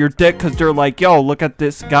all over your dick because they're like, yo, look at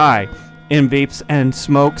this guy in Vapes and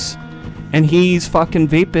Smokes. And he's fucking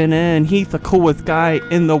vaping and he's the coolest guy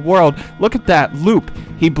in the world. Look at that loop.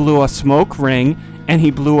 He blew a smoke ring and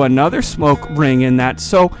he blew another smoke ring in that.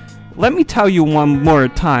 So let me tell you one more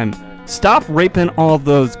time. Stop raping all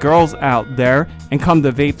those girls out there and come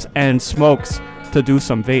to Vapes and Smokes to do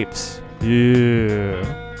some vapes.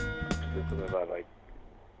 Yeah.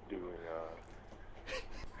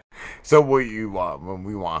 So what you want? When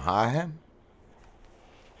we want to hire him?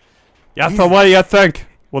 Yeah, so what do you think?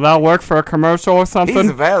 Will that work for a commercial or something? He's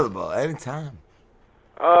available anytime.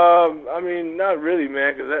 I mean, not really,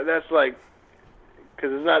 man, because that's like,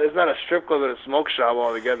 because it's not a strip club and a smoke shop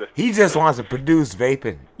altogether. He just wants to produce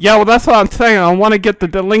vaping. Yeah, well, that's what I'm saying. I want to get the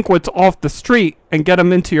delinquents off the street and get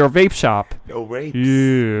them into your vape shop. No rapes.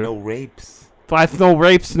 Yeah. No rapes. But no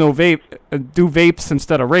rapes, no vape. Do vapes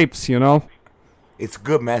instead of rapes, you know? It's a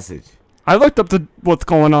good message. I looked up what's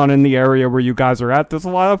going on in the area where you guys are at. There's a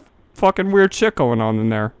lot of fucking weird shit going on in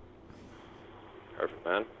there. Perfect,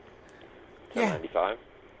 man. Yeah. 95.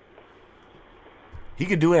 He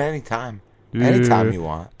could do it anytime. Yeah. Anytime you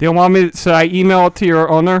want. Do you want me? Should I email it to your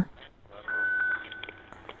owner?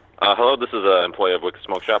 Hello, this is an employee of Wicked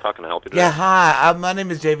Smoke Shop. How can I help you today? Yeah, hi. My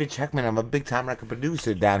name is J.V. Checkman. I'm a big-time record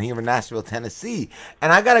producer down here in Nashville, Tennessee.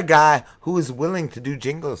 And I got a guy who is willing to do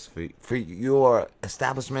jingles for your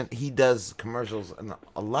establishment. He does commercials and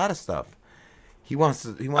a lot of stuff. He wants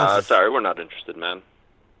to... Sorry, we're not interested, man.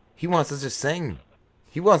 He wants to just sing.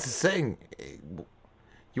 He wants to sing.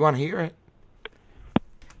 You want to hear it?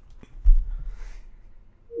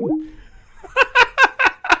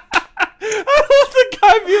 I love the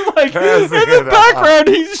guy being like, in the background,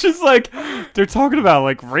 he's just like, they're talking about,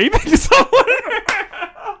 like, raping someone.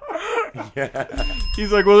 Yeah.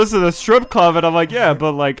 He's like, well, this is a strip club, and I'm like, yeah,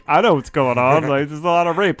 but, like, I know what's going on. Like, there's a lot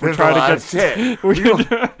of rape. We're trying to get shit.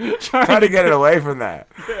 We're trying to get it away from that.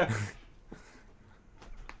 Yeah.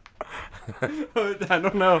 I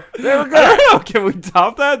don't know. There we go. I don't know. Can we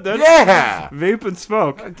top that? That's Yeah. Vape and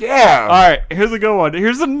smoke. Yeah. All right. Here's a good one.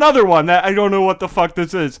 Here's another one that I don't know what the fuck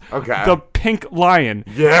this is. Okay. The Pink Lion.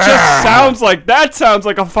 Yeah. Just sounds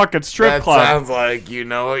like a fucking strip club. That sounds like you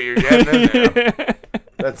know what you're getting into.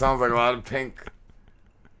 That sounds like a lot of pink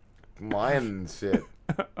lion shit.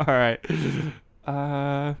 All right.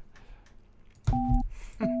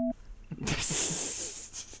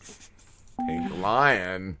 Pink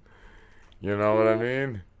lion. You know what I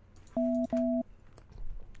mean?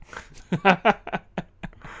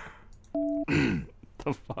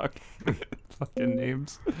 The fuck? Fucking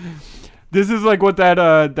names. This is like what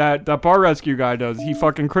that bar rescue guy does. He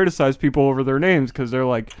fucking criticizes people over their names because they're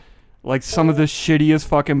like some of the shittiest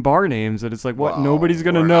fucking bar names, and it's like, what? Well, nobody's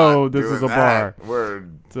gonna we're know not this is a doing bar. that. We're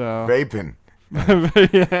So- vaping.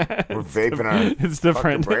 Yeah, We're vaping our it's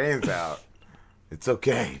different. fucking brains out. It's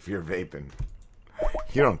okay if you're vaping.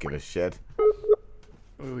 You don't give a shit.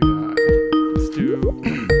 Oh yeah. Let's do.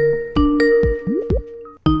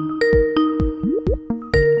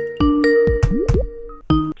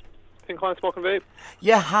 Pink Line Smoking Vape?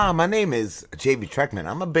 Yeah, hi, my name is J.V. Treckman.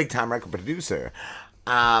 I'm a big-time record producer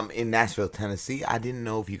in Nashville, Tennessee. I didn't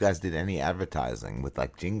know if you guys did any advertising with,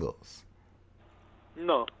 like, jingles.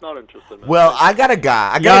 No, not interested, man. Well, I got a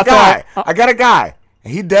guy. I got a guy.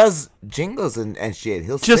 He does jingles and shit.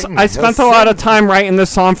 He'll Just, sing. I spent a lot of time writing this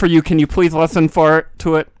song for you. Can you please listen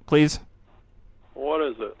to it, please? What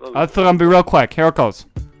is it? It's gonna be real quick. Here it goes.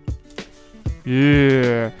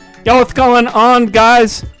 Yeah. Yo, what's going on,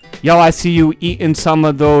 guys? Yo, I see you eating some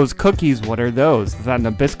of those cookies. What are those? Is that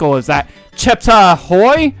Nabisco? Is that Chips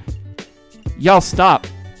Ahoy? Yo, stop.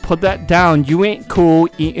 Put that down. You ain't cool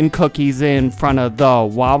eating cookies in front of the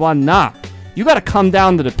Wawa. Nah. You gotta come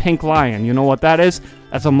down to the Pink Lion. You know what that is?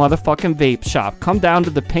 That's a motherfucking vape shop. Come down to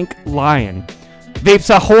the Pink Lion.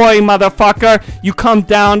 Vapes ahoy, motherfucker. You come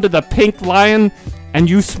down to the Pink Lion and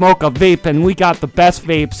you smoke a vape, and we got the best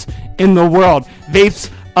vapes in the world.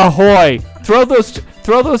 Vapes ahoy. Throw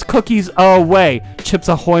those cookies away. Chips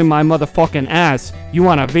ahoy my motherfucking ass. You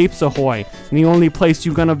want a Vapes ahoy. And the only place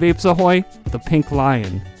you gonna Vapes ahoy? The Pink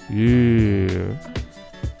Lion. Yeah.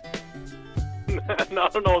 I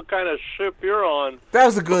don't know what kind of ship you're on. That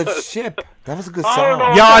was a good ship. That was a good song. I don't know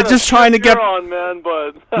Yo, what I'm kind just of trying to ship get. you're on, man,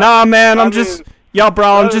 but Nah, man, I I'm just. mean, Yo, bro,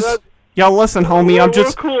 I'm just. Yo, listen, homie, I'm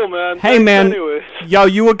just. We're cool, man. Hey, Thanks man. anyways. Yo,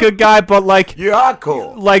 you a good guy, but like. You are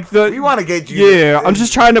cool. Like the. We want to get you. Yeah, I'm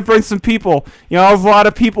just trying to bring some people. You know, a lot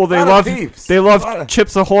of people they love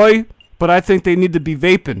Chips Ahoy, but I think they need to be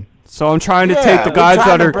vaping. So I'm trying to take the guys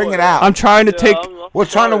that are. Bring it out. I'm trying to take. We're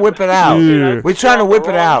trying to whip it out. Yeah. We're trying to whip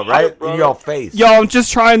it out, right? In your face. Yo, I'm just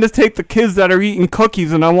trying to take the kids that are eating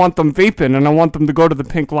cookies, and I want them vaping, and I want them to go to the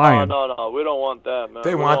Pink Lion. No, we don't want that, man.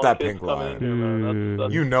 They We want don't that kids Pink coming Lion. in here, man.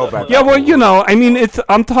 That's You know about Yeah, that. well, you know, I mean,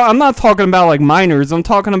 I'm not talking about like minors. I'm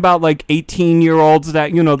talking about like 18-year-olds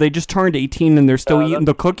that, you know, they just turned 18 and they're still eating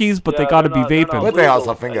the cookies, but they got to be vaping. But they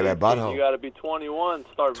also finger their butthole. You gotta be 21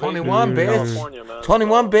 to start 21, vaping in bitch. California, man.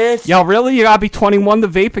 21, bitch. Yo, really? You gotta be 21 to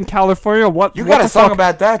vape in California? What? You what got the a song fuck?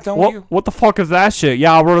 about that, don't you? What the fuck is that shit?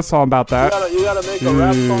 Yeah, I wrote a song about that. You gotta make a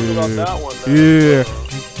rap song about that one, man. Yeah.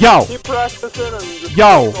 Yo. Keep practicing and just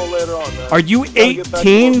Yo. go later on, man. Are you gotta get back to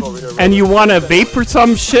 18 work over here, and you want to vape or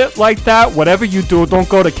some shit like that? Whatever you do, don't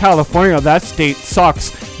go to California. That state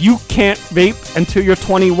sucks. You can't vape until you're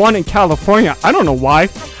 21 in California. I don't know why.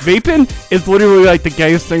 Vaping is literally like the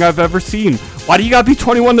gayest thing I've ever seen. Why do you gotta be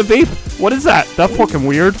 21 to vape? What is that? That's fucking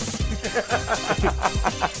weird.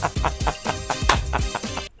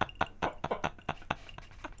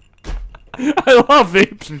 I love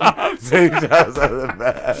vape shops. Vape shops are the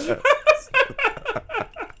best.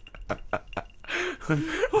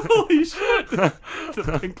 Holy shit.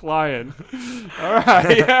 The Pink Lion.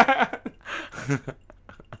 Alright, yeah.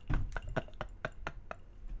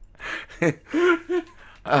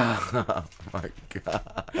 Oh my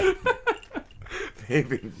god.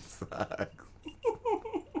 Vaping drugs.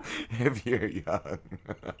 If you're young.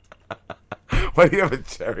 Why do you have a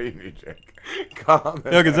cherry in your drink? Yeah,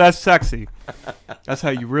 because that's sexy. That's how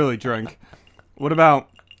you really drink. What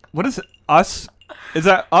is it? Us? Is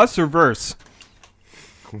that us or verse?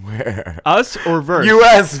 Where? Us or verse?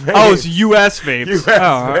 U.S. vapes. Oh, it's U.S. vapes. US oh, vapes.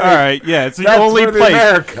 All right. Yeah, it's the That's only for place.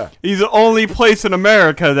 America. He's the only place in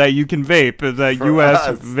America that you can vape is that For U.S.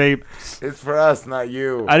 us. vape. It's for us, not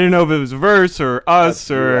you. I didn't know if it was verse or us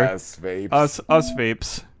That's or US vapes. us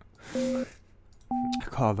vapes. I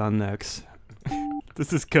call them next.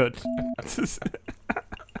 This is good. This is.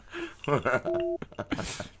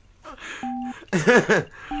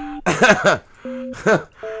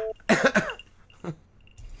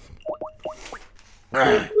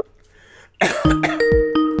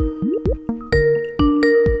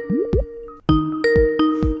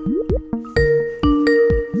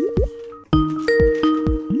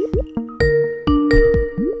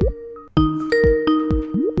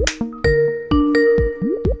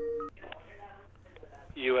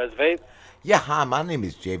 U.S. Vape. Yeah, hi, my name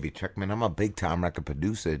is JV Trickman. I'm a big-time record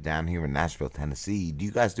producer down here in Nashville, Tennessee. Do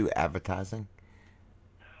you guys do advertising?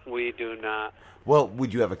 We do not. Well,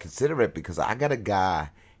 would you ever consider it? Because I got a guy,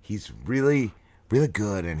 he's really, really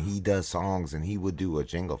good, and he does songs, and he would do a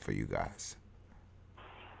jingle for you guys.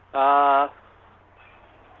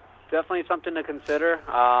 Definitely something to consider.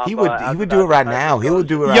 He would do it right now. He would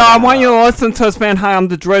do it right Yo, now. I want you to listen to this, man. Hi, I'm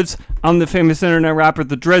the Dreads. I'm the famous internet rapper,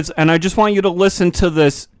 the Dreads, and I just want you to listen to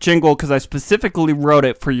this jingle because I specifically wrote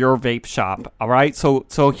it for your vape shop. All right, so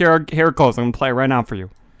here it goes. I'm gonna play it right now for you.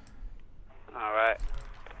 All right.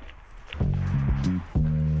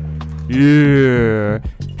 Yeah.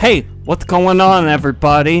 Hey, what's going on,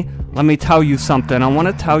 everybody? Let me tell you something. I want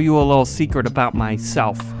to tell you a little secret about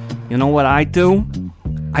myself. You know what I do?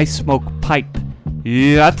 I smoke pipe.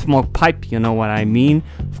 Yeah, I smoke pipe, you know what I mean?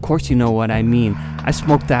 Of course you know what I mean. I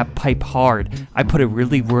smoke that pipe hard. I put it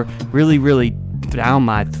really, really down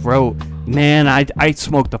my throat. Man, I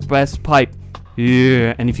smoke the best pipe.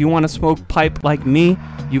 Yeah, and if you want to smoke pipe like me,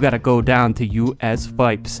 you gotta go down to US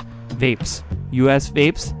Vapes. US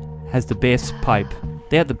Vapes has the best pipe.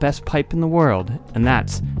 They have the best pipe in the world, and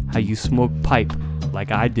that's how you smoke pipe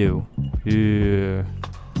like I do. Yeah.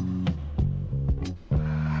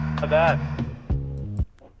 That.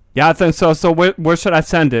 Yeah, I think so. So where should I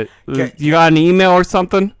send it? You got an email or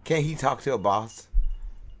something? Can't he talk to a boss?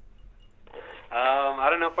 I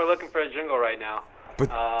don't know if we're looking for a jingle right now. But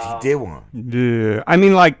he did one. Yeah. I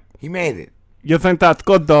mean, like... He made it. You think that's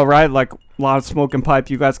good, though, right? Like, a lot of smoking pipe.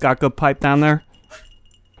 You guys got good pipe down there?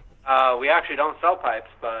 We actually don't sell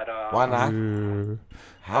pipes, but... Why not?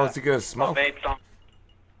 How is he going to smoke? Vapes don't...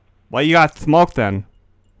 Well, you got smoke, then.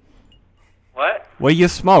 What? What do you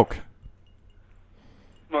smoke?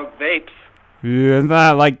 Smoke vapes. Yeah, isn't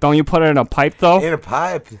that, like, don't you put it in a pipe, though? In a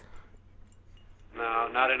pipe? No,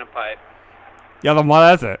 not in a pipe. Yeah, then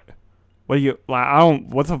what is it? What do you... Like,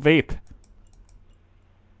 what's a vape?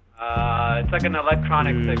 It's like an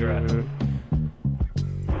electronic cigarette.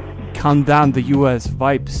 Come down to US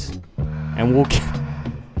Vapes, and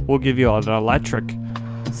we'll give you an electric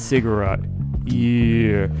cigarette.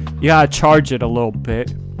 Yeah. You gotta charge it a little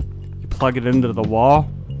bit. You plug it into the wall,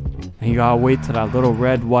 and you gotta wait till that little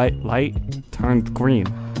white light turns green.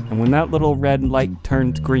 And when that little red light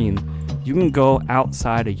turns green, you can go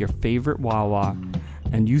outside of your favorite Wawa,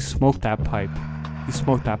 and you smoke that pipe. You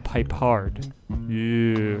smoke that pipe hard.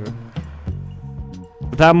 Yeah.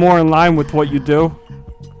 Is that more in line with what you do?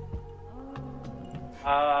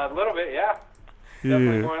 A little bit, yeah. Yeah.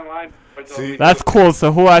 Definitely more in line. That's cool.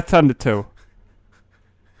 So who I send it to? You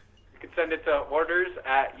can send it to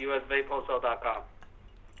orders@usvapewholesale.com.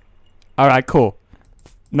 All right, cool.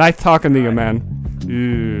 Nice talking to you, man.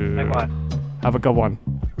 Yeah. Likewise. Have a good one.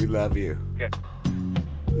 We love you. Okay.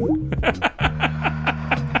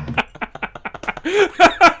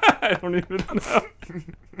 I don't even know.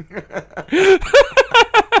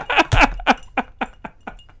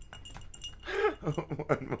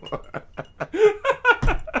 One more.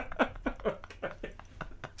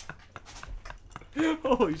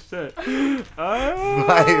 Holy shit. Vibes.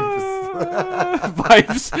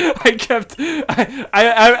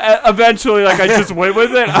 I eventually, like, I just went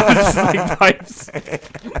with it. I was just like, pipes.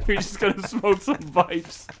 We're just gonna smoke some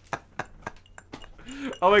pipes.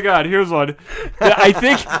 Oh my god, here's one. I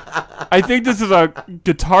think this is a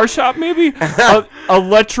guitar shop, maybe?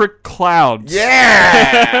 Electric Clouds.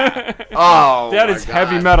 Yeah! Oh, that my is God.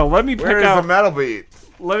 heavy metal. Let me pick Where is out the metal beat?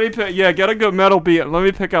 Let me pick. Yeah, get a good metal beat. Let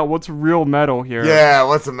me pick out what's real metal here. Yeah,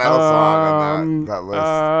 what's a metal song on that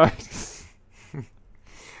list?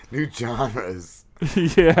 New genres.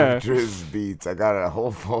 Yeah. Of Driz beats. I got a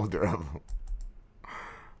whole folder of them.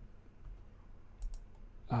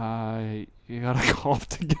 You gotta cough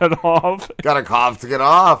to get off. Gotta cough to get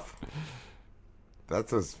off.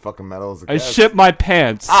 That's as fucking metal as it I gets. shit my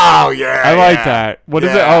pants. Oh, yeah. I like that. What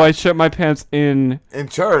is it? Oh, I shit my pants in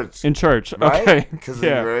church. In church. Right? Okay. 'Cause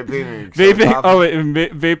yeah. of vaping. Vaping. Oh,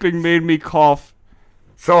 vaping made me cough.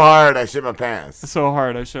 So hard, I shit my pants. So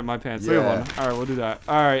hard, I shit my pants. Yeah. All right, we'll do that.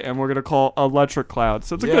 All right, and we're gonna call Electric Cloud.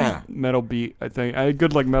 So it's a good metal beat, I think. A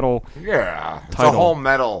good like metal. Yeah. It's title. a whole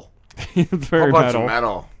metal. It's very whole bunch metal. of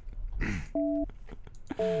metal.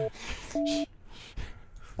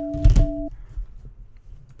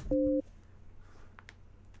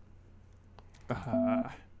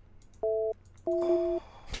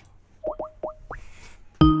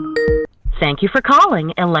 Thank you for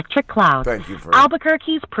calling Electric Cloud, Thank you for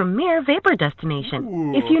Albuquerque's premier vapor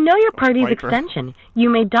destination. If you know your party's Viper. extension, you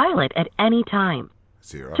may dial it at any time.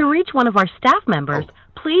 0. To reach one of our staff members,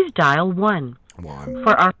 please dial 1. 1.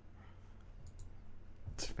 For our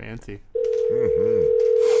It's fancy.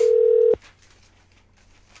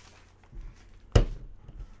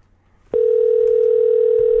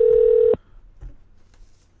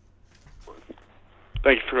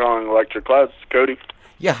 Thank you for calling Electric Clouds. Cody.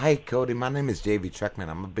 Yeah, hi, Cody. My name is JV Treckman.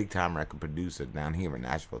 I'm a big-time record producer down here in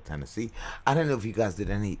Nashville, Tennessee. I don't know if you guys did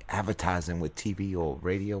any advertising with TV or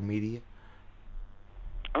radio media.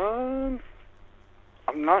 I'm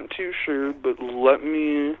not too sure, but let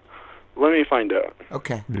me find out.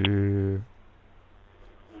 Okay. Give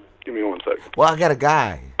me 1 second. Well, I got a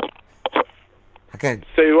guy.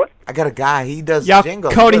 Say what? I got a guy. He does Yeah,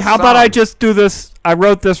 jingles. Cody, He does how about I songs. just do this? I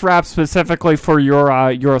wrote this rap specifically for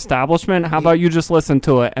your establishment. How about you just listen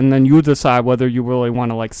to it and then you decide whether you really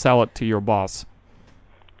want to like sell it to your boss?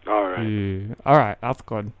 All right. Yeah. All right, that's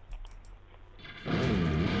good.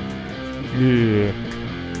 Yeah.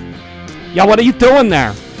 Yeah, what are you doing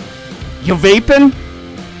there? You vaping?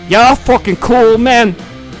 Yeah, fucking cool, man.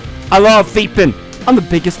 I love vaping. I'm the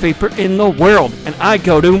biggest vapor in the world, and I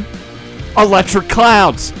go to Electric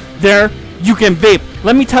Clouds. There, you can vape.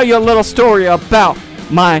 Let me tell you a little story about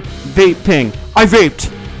my vaping. I vaped,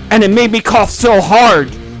 and it made me cough so hard.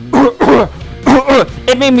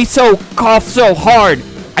 It made me cough so hard.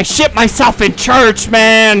 I shit myself in church,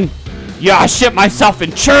 man. Yeah, I shit myself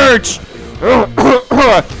in church.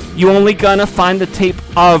 You only gonna find the tape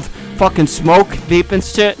of fucking smoke, vape and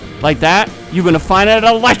shit like that. You're gonna find it at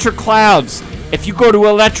Electric Clouds. If you go to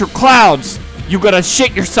Electric Clouds, you gotta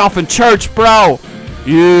shit yourself in church, bro.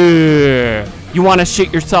 Yeah. You wanna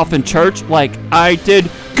shit yourself in church like I did?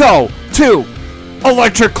 Go to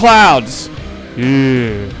Electric Clouds.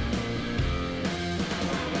 Yeah.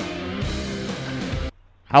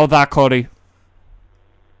 How that, Cody?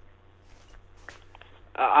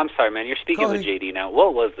 I'm sorry, man. You're speaking with JD now.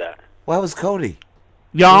 What was that? Why was Cody?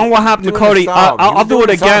 Yeah, I don't know what happened to doing Cody. a song. He I'll was do doing it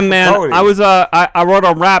a song again, for man. Cody. I was I wrote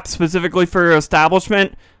a rap specifically for your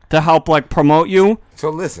establishment to help like promote you. So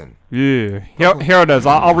listen. Yeah. Here it is.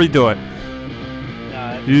 I'll redo it.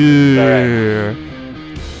 Yeah.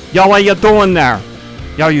 Yo, what you doing there?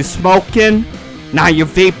 Yo, you smoking? Now you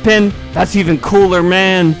vaping? That's even cooler,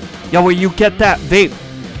 man. Yo, where you get that vape?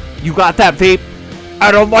 You got that vape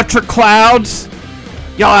at Electric Clouds?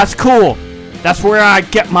 Yo, that's cool. That's where I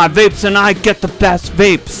get my vapes, and I get the best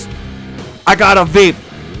vapes. I got a vape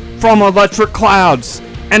from Electric Clouds,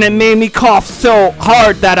 and it made me cough so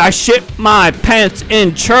hard that I shit my pants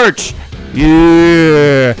in church.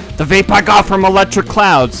 Yeah, the vape I got from Electric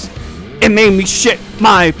Clouds, it made me shit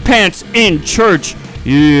my pants in church.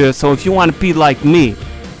 Yeah, so if you want to be like me,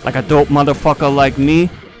 like a dope motherfucker like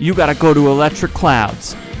me, you gotta go to Electric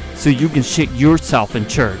Clouds so you can shit yourself in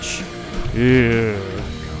church. Yeah.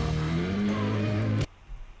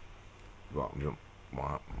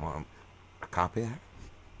 Want a copy of that?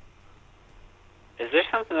 Is there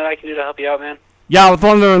something that I can do to help you out, man? Yeah, I was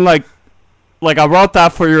wondering, like I wrote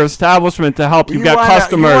that for your establishment to help you get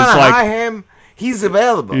customers. You wanna like, hire him? He's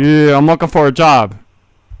available. yeah, I'm looking for a job.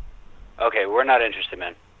 Okay, we're not interested,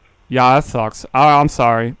 man. Yeah, that sucks. I'm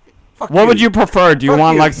sorry. What would you prefer? Do you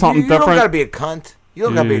want like something you different? You don't gotta be a cunt. You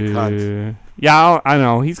don't gotta be a cunt. Yeah, I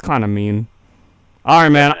know. He's kind of mean. All right,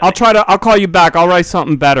 man. I'll call you back. I'll write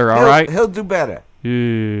something better. All right. He'll do better. Yeah.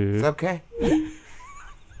 Is that okay?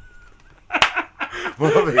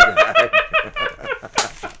 We'll be back.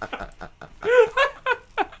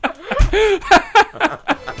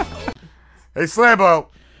 Hey, Slambo.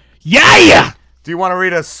 Yeah! Do you want to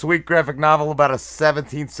read a sweet graphic novel about a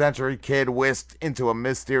 17th century kid whisked into a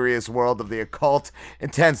mysterious world of the occult,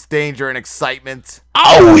 intense danger, and excitement?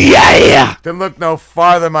 Oh, yeah! Then look no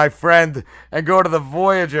farther, my friend, and go to The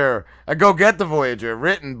Voyager. And go get The Voyager,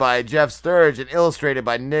 written by Jeff Sturge and illustrated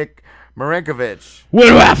by Nick Marinkovich. Where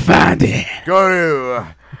do I find it? Go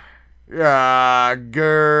to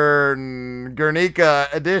Guernica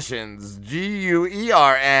Editions,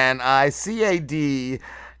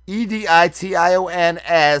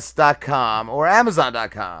 GUERNICADEDITIONS.com or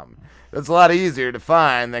Amazon.com. That's a lot easier to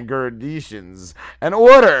find than Gurditions. And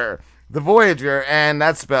order The Voyager, and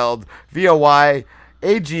that's spelled VOYAGEUR.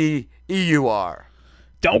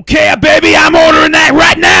 Don't care, baby. I'm ordering that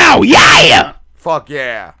right now. Yeah! Fuck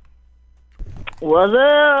yeah. What's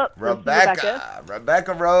up?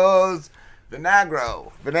 Rebecca Rose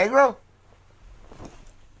Vinagro. Vinagro,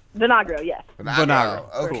 yes.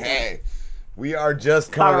 Vinagro. Okay. We are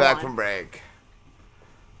just coming back from break.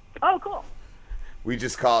 Oh, cool. We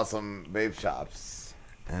just called some vape shops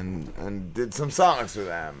and did some songs for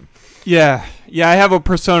them. Yeah. I have a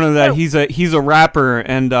persona that he's a rapper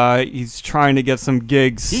and he's trying to get some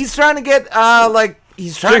gigs. He's trying to get to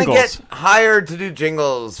get hired to do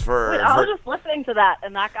jingles for. Wait, I was just listening to that,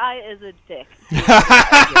 and that guy is a dick.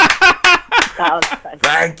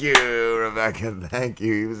 Thank you, Rebecca. Thank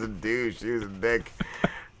you. He was a douche. He was a dick.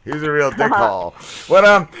 He was a real dickhole.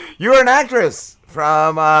 But you were an actress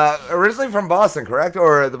from originally from Boston, correct,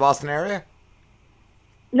 or the Boston area?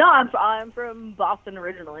 No, I'm from Boston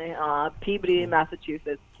originally, Peabody,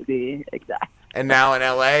 Massachusetts, to be exact. And now in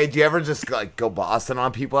LA, do you ever just go Boston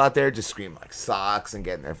on people out there? Just scream like socks and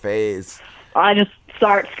get in their face? I just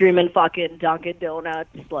start screaming fucking Dunkin' Donuts,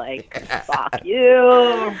 like, fuck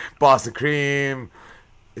you. Boston cream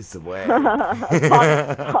is the way.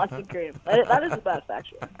 Boston cream. That is the best,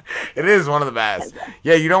 actually. It is one of the best.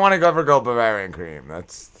 Yeah, you don't want to ever go Bavarian cream.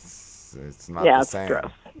 It's not the same. Gross.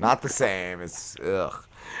 Not the same. It's ugh.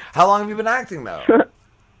 How long have you been acting though?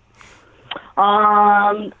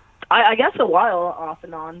 I guess a while, off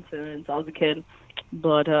and on, since I was a kid.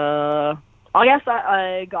 But I guess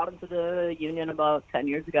I got into the union about 10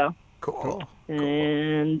 years ago. Cool.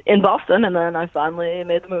 And in Boston, and then I finally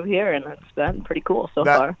made the move here, and it's been pretty cool so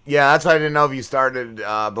far. Yeah, that's why I didn't know if you started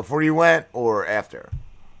before you went or after.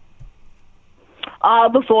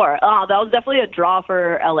 Before. That was definitely a draw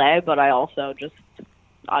for LA, but I also just,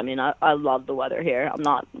 I love the weather here. I'm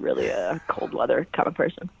not really a cold weather kind of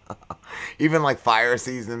person. Even like fire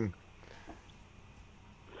season?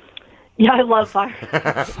 Yeah, I love fire.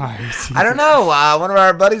 Fire season. I don't know. One of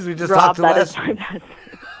our buddies we just talked to last.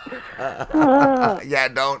 Yeah,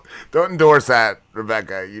 don't endorse that,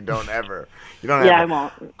 Rebecca. You don't ever. I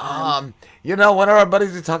won't. One of our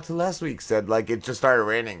buddies we talked to last week said like it just started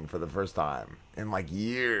raining for the first time in like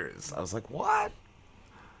years. I was like, what?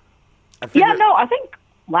 I think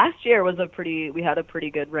last year was we had a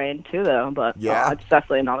pretty good rain too, though. But it's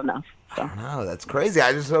definitely not enough. So. I don't know. That's crazy.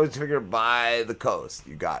 I just always figured by the coast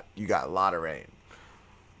you got a lot of rain.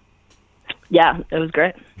 Yeah, it was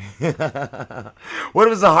great. What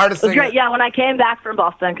was the hardest thing? It was great. Yeah, when I came back from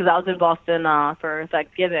Boston, because I was in Boston for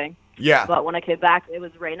Thanksgiving. Yeah. But when I came back, it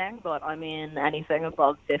was raining. But anything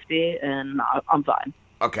above 50, and I'm fine.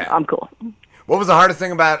 Okay. I'm cool. What was the hardest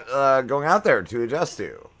thing about going out there to adjust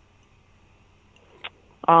to?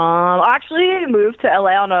 I actually moved to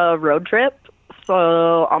LA on a road trip,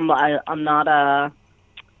 so I'm not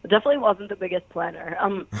definitely wasn't the biggest planner.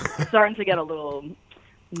 I'm starting to get a little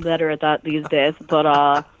better at that these days, but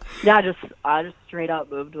I just straight up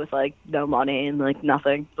moved with like no money and like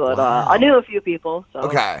nothing. But I knew a few people, so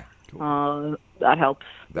okay, that helps.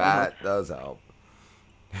 That does help.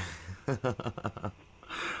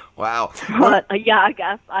 Wow. But I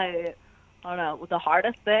guess I don't know. The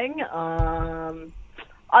hardest thing, I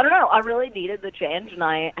don't know. I really needed the change, and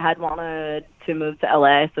I had wanted to move to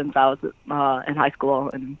LA since I was in high school,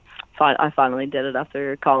 and I finally did it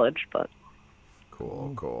after college. But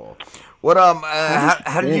cool. What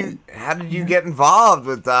how did you get involved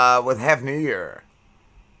with Half New Year?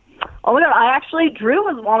 Oh my God! Drew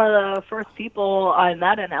was one of the first people I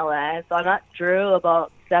met in LA. So I met Drew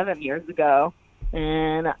about 7 years ago,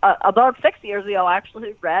 and about 6 years ago, I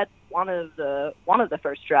actually read one of the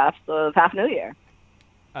first drafts of Half New Year.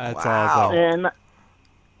 That's awesome. And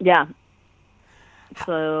yeah.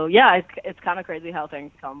 So yeah, it's kind of crazy how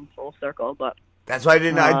things come full circle, but that's why I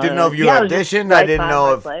didn't know if you auditioned. I didn't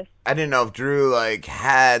know if Drew like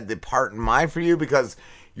had the part in mind for you, because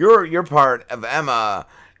your part of Emma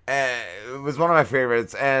it was one of my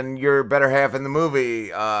favorites, and your better half in the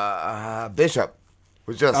movie Bishop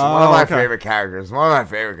was just one of my favorite characters. One of my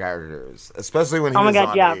favorite characters, especially when he was on. Oh my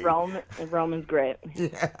god, yeah, Roman's great.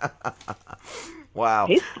 Yeah. Wow.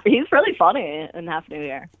 He's really funny in Half New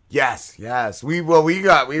Year. Yes. We were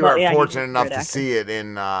fortunate enough to see it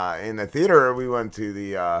in the theater. We went to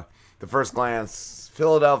the First Glance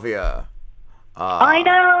Philadelphia. I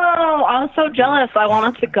know. I was so jealous. I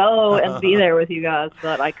wanted to go and be there with you guys,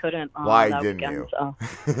 but I couldn't. Why that didn't weekend, you? So.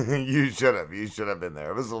 You should have. You should have been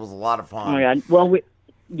there. It was a lot of fun. Oh my god. Well, we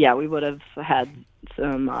would have had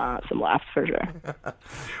some laughs for sure.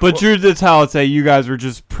 But Drew did tell us that you guys were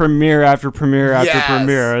just premiere after premiere after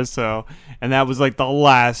premiere, so and that was like the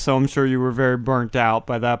last. So I'm sure you were very burnt out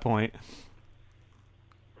by that point.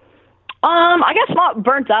 I guess not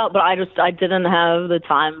burnt out, but I didn't have the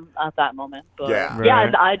time at that moment. But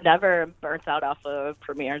yeah, I never burnt out off of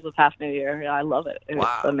premieres of Half New Year. Yeah, I love it. It was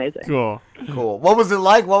amazing. Cool. What was it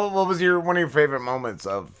like? What was one of your favorite moments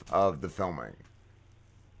of the filming?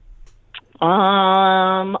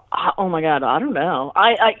 Oh my god, I don't know.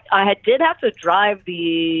 I did have to drive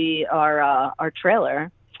our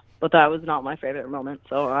trailer, but that was not my favorite moment,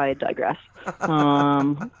 so I digress.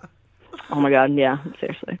 Oh my god, yeah,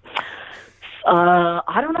 seriously.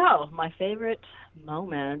 I don't know. My favorite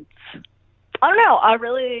moment. I don't know. I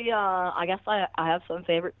really, I guess I have some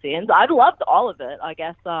favorite scenes. I loved all of it. I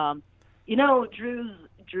guess,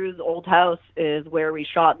 Drew's old house is where we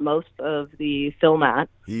shot most of the film at.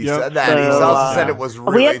 He said that. He also said it was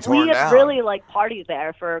really torn down. We had really partied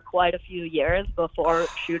there for quite a few years before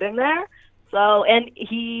shooting there. So, and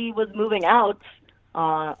he was moving out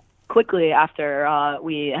quickly after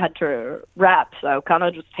we had to wrap. So, kind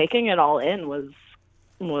of just taking it all in was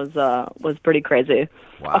pretty crazy.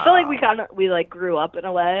 Wow. I feel like we grew up in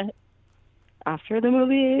a way after the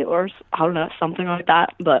movie, or I don't know, something like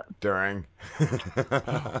that. But during, during,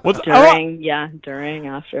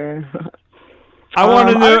 after. I want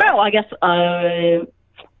to know. I don't know. I guess I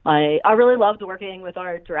really loved working with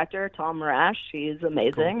our director Tom Marash. He's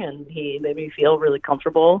amazing, and he made me feel really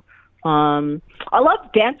comfortable. I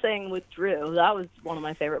loved dancing with Drew. That was one of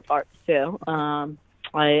my favorite parts too.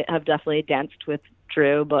 I have definitely danced with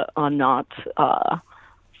Drew, but not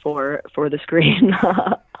for the screen.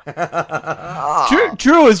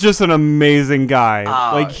 Drew is just an amazing guy.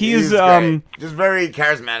 He's just very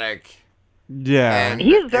charismatic. Yeah,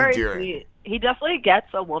 he's very sweet. He definitely gets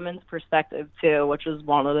a woman's perspective too, which is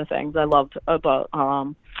one of the things I loved about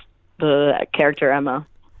the character Emma.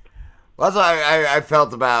 Well, that's what I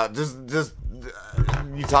felt about just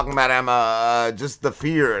you talking about Emma, just the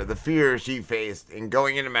fear she faced in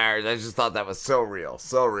going into marriage. I just thought that was so real,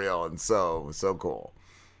 and so cool.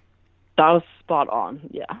 That was spot on,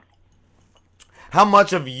 yeah. How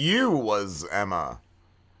much of you was Emma?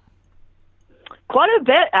 Quite a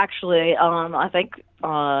bit, actually. I think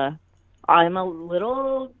I'm a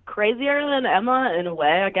little crazier than Emma in a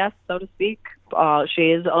way, I guess, so to speak.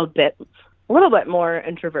 She's a little bit more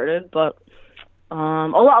introverted, but a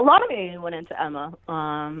lot of me went into Emma.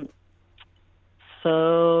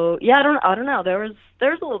 So yeah, I don't know. There's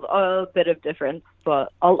a bit of difference,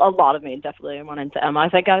 but a lot of me definitely went into Emma. I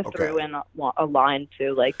think I threw in a line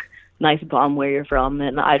to "nice bum, where you're from,"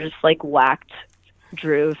 and I just whacked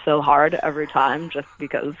Drew so hard every time just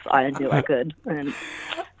because I knew I could, and it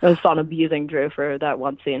was fun abusing Drew for that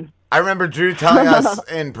one scene. I remember Drew telling us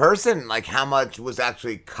in person how much was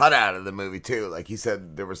actually cut out of the movie too. He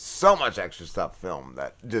said there was so much extra stuff filmed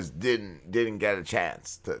that just didn't get a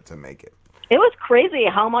chance to make it. It was crazy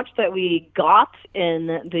how much that we got in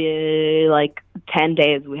the 10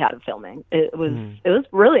 days we had of filming. It was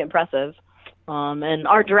really impressive. And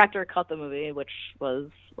our director cut the movie, which was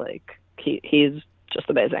he's just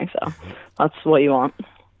amazing. So that's what you want.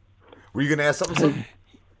 Were you gonna ask something?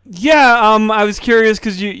 Yeah, I was curious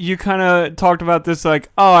because you kind of talked about this, I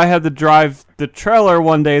had to drive the trailer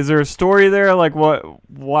one day. Is there a story there?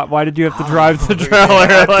 Why did you have to drive the trailer?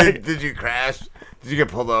 Yeah. Did you crash? Did you get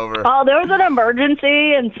pulled over? There was an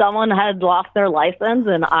emergency and someone had lost their license,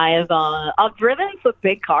 and I've driven some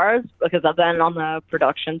big cars because I've been on the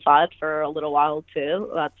production side for a little while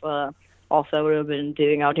too. That's also what I've been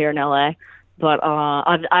doing out here in LA. But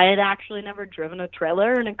I had actually never driven a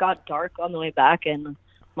trailer, and it got dark on the way back, and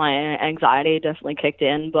my anxiety definitely kicked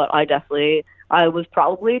in. But I was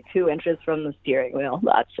probably 2 inches from the steering wheel.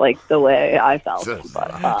 That's the way I felt.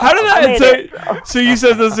 But, how did that? So you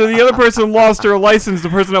said this. So the other person lost her license. The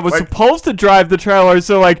person that was supposed to drive the trailer.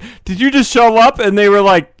 So did you just show up and they were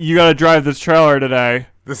like, "You got to drive this trailer today"?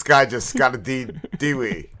 This guy just got a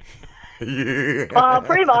D-wee. Yeah.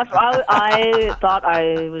 Pretty much. I thought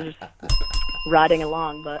I was just riding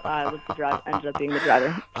along, but I was ended up being the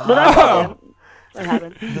driver. But that's okay. It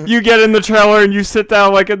happens. You get in the trailer and you sit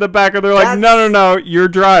down like in the back, and they're like, no, you're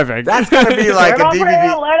driving. That's gotta be like a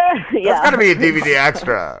DVD. Yeah. That's gotta be a DVD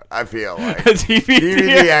extra. I feel like a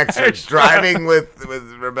DVD extra driving with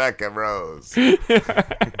Rebecca Rose.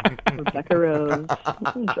 Rebecca Rose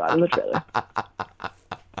driving the trailer.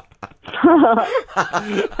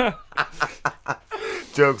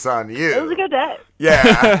 Joke's on you. It was a good day.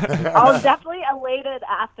 Yeah. I was definitely elated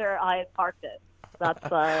after I had parked it. That's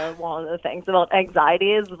one of the things about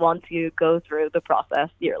anxiety is once you go through the process,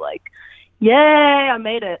 you're like, yay, I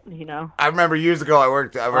made it, you know. I remember years ago I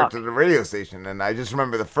worked at a radio station, and I just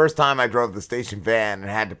remember the first time I drove the station van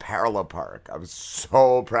and had to parallel park. I was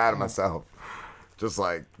so proud of myself. Just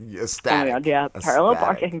like ecstatic. Oh my God, yeah, parallel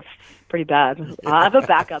parking's pretty bad. I have a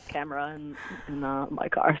backup camera in my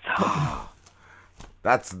car, so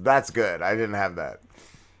that's good. I didn't have that.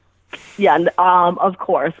 Yeah, and, of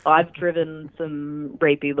course, I've driven some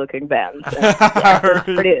rapey-looking vans.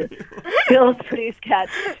 And, yeah, feels pretty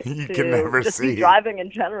sketchy. You can never just see be driving in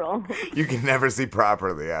general. You can never see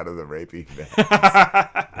properly out of the rapey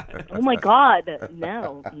van. Oh my God,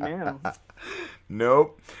 no.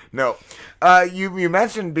 Nope. No. You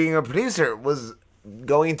mentioned being a producer. Was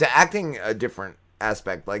going into acting a different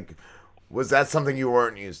aspect? Like, was that something you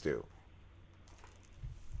weren't used to?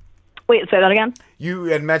 Wait, say that again? You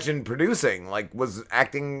had mentioned producing. Like, was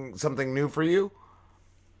acting something new for you?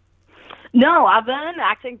 No, I've been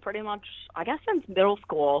acting pretty much, I guess, since middle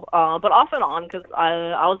school, but off and on because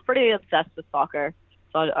I was pretty obsessed with soccer.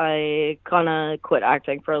 So I kind of quit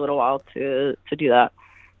acting for a little while to do that.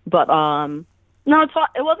 But no, it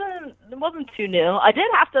wasn't too new. I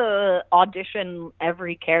did have to audition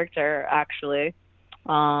every character actually,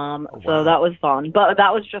 so that was fun. But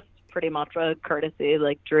that was just pretty much a courtesy,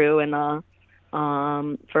 like Drew and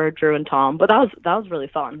for Drew and Tom. But that was really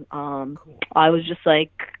fun. Cool. I was just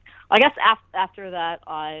like, I guess after that,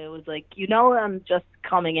 I was like, I'm just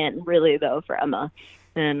coming in really though for Emma,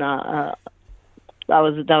 and that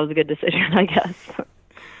was a good decision, I guess.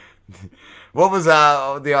 What was the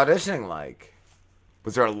auditioning like?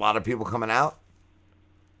 Was there a lot of people coming out?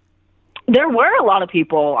 There were a lot of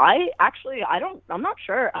people. I'm not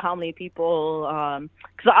sure how many people,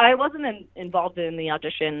 because I wasn't involved in the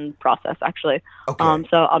audition process actually. Okay.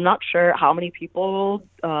 So I'm not sure how many people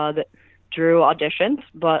that Drew auditioned,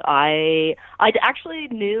 but I actually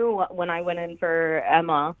knew when I went in for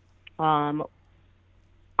Emma. I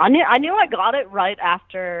knew I got it right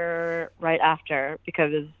after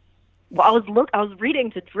because I was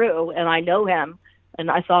reading to Drew and I know him. And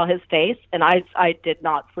I saw his face, and I did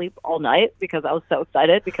not sleep all night because I was so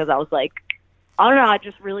excited because I was like, I don't know, I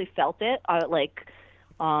just really felt it. I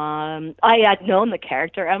had known the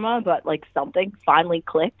character Emma, but like something finally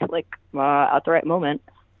clicked like at the right moment.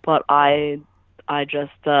 But I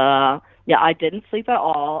just I didn't sleep at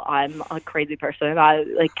all. I'm a crazy person. I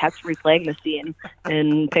like kept replaying the scene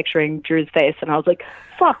and picturing Drew's face, and I was like,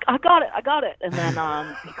 fuck, I got it. And then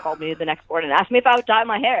he called me the next morning and asked me if I would dye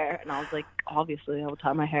my hair, and I was like, obviously I would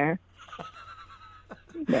dye my hair.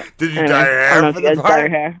 Yeah. Did you dye your hair for the part? Dye your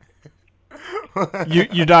hair.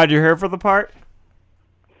 You dyed your hair for the part?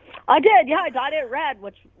 I did, yeah. I dyed it red,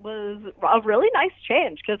 which was a really nice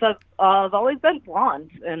change because I've always been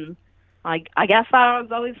blonde, and I guess I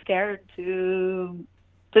was always scared to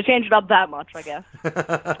change it up that much, I guess.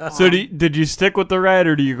 So did you stick with the red,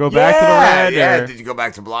 or do you go back to the red? Yeah, or? Did you go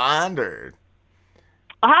back to blonde, or?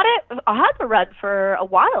 I had the red for a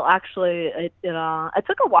while, actually. It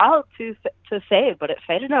took a while to fade, but it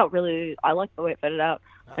faded out really. I like the way it faded out.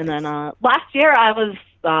 Nice. And then last year I was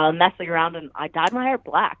messing around and I dyed my hair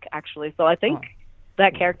black, actually. So I think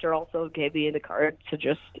that character also gave me the card to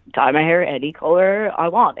just dye my hair any color I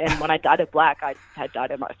want. And when I dyed it black, I had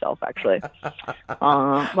dyed it myself, actually. But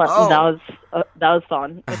that was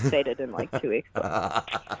fun. It faded in like 2 weeks.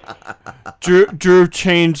 Drew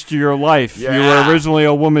changed your life. Yeah. You were originally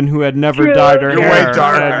a woman who had never dyed her hair. You're way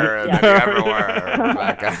darker than you ever were.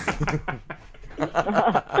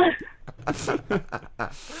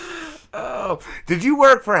 Oh, did you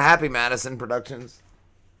work for Happy Madison Productions?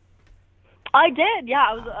 I did, yeah.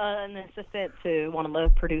 I was an assistant to one of the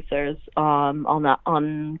producers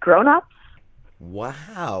on Grown Ups.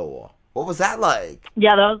 Wow, what was that like?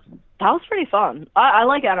 Yeah, that was pretty fun. I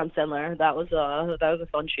like Adam Sandler. That was a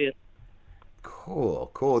fun shoot.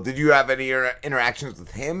 Cool. Did you have any interactions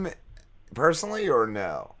with him personally, or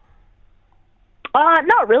no?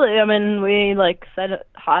 Not really. I mean, we like said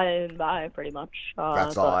hi and bye pretty much.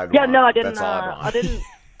 That's all I'd want. Yeah, no, I didn't. That's all I'd want. I didn't.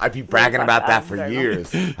 I'd be bragging about that for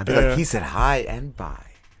years. I'd be like, he said hi and bye.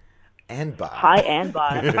 and Bye. Hi and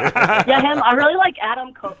Bye. Yeah, him. I really like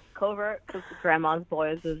Adam Covert because Grandma's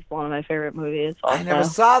Boys is one of my favorite movies. Also. I never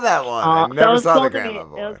saw that one. I never saw the Grandma's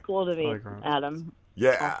Boys. It was cool to meet Adam.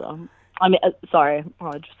 Yeah. Also. I mean, sorry. Oh,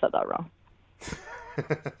 I just said that wrong.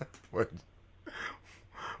 What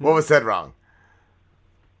was said wrong?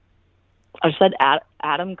 I said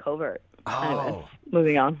Adam Covert. Oh. Anyways,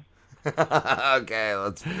 moving on. Okay,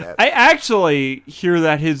 let's forget. I actually hear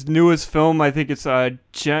that his newest film, I think it's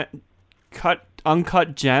Uncut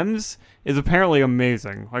Gems, is apparently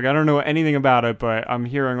amazing. Like, I don't know anything about it, but I'm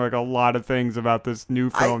hearing like a lot of things about this new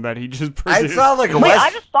film that he just produced. I saw like I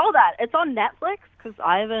just saw that. It's on Netflix because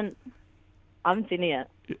I haven't seen it yet.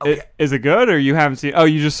 Okay. Is it good, or you haven't seen? Oh,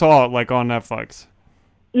 you just saw it like on Netflix.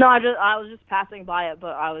 No, I was just passing by it,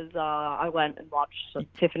 but I went and watched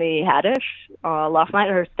Tiffany Haddish last night.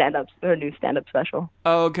 Her new stand-up special.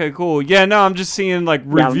 Oh, okay, cool. Yeah, no, I'm just seeing like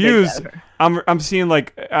reviews. I'm seeing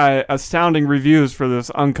like astounding reviews for this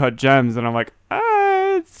Uncut Gems, and I'm like,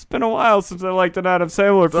 it's been a while since I liked an Adam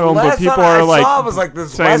Sandler film, but people are like, saw was like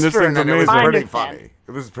this saying this Western, thing's and it was amazing. pretty funny.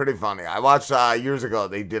 It was pretty funny. I watched years ago.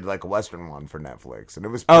 They did like a Western one for Netflix, and it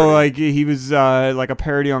was pretty, like he was like a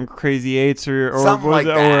parody on Crazy Eights or something was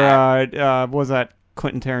like it, that. Or was that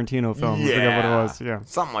Quentin Tarantino film? I forget what it was. Yeah,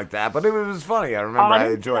 something like that. But it was funny. I remember I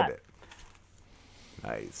enjoyed it.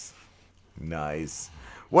 Nice.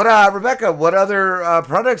 What, Rebecca? What other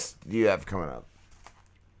projects do you have coming up?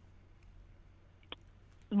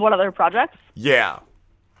 What other projects? Yeah.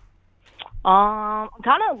 I'm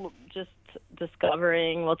kind of just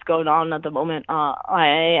discovering what's going on at the moment.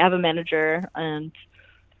 I have a manager, and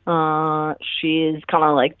she's kind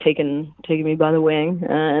of like taking me by the wing,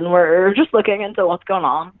 and we're just looking into what's going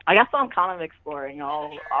on. I guess I'm kind of exploring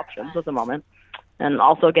all options at the moment, and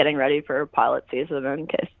also getting ready for pilot season in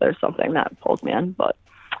case there's something that pulls me in. But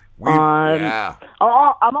I'm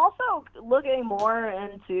also looking more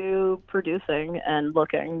into producing and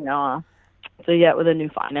looking to get with a new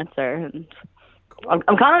financer, and I'm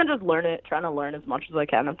kind of just trying to learn as much as I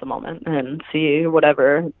can at the moment and see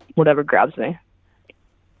whatever grabs me.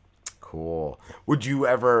 Cool. Would you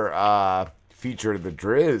ever feature the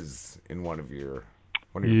Driz in one of your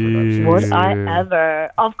productions? Would I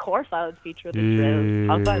ever? Of course, I would feature the Driz.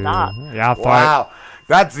 How about that? Yeah. Wow.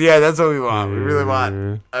 That's what we want. We really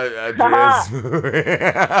want a Driz movie.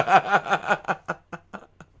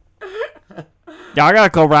 Yeah, I gotta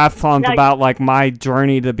go rap songs about like my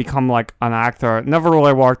journey to become like an actor. It never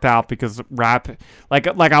really worked out because rap, like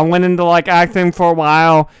I went into like acting for a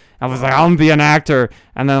while. I was like, I'm gonna be an actor,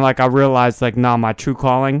 and then like I realized like, no, my true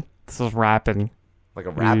calling, this is rapping. Like a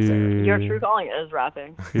rap singer. Your true calling is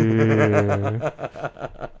rapping.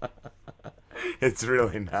 It's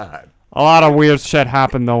really not. A lot of weird shit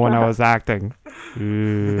happened though when I was acting. I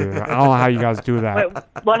don't know how you guys do that. Wait,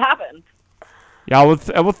 what happened? Yeah,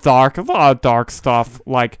 it was dark. A lot of dark stuff.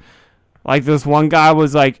 Like this one guy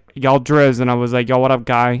was like, yo, Driz, and I was like, yo, what up,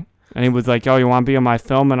 guy? And he was like, yo, you want to be in my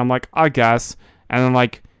film? And I'm like, I guess. And then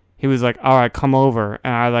like he was like, all right, come over.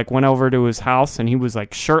 And I like went over to his house, and he was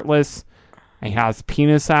like shirtless, and he had his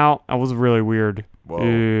penis out. That was really weird.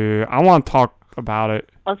 Whoa. I want to talk about it.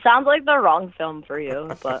 Well, it sounds like the wrong film for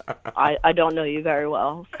you, but I don't know you very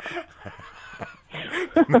well. So.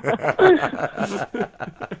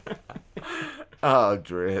 Oh,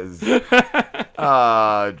 Driz.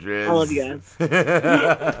 Oh, Driz. I love you guys.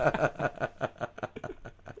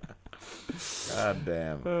 God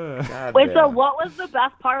damn. Wait, so what was the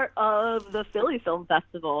best part of the Philly Film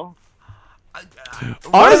Festival?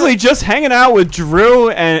 Honestly, just hanging out with Drew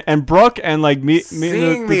and Brooke and like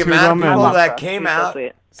seeing the amount of people that came out.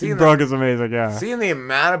 Brooke is amazing, yeah. Seeing the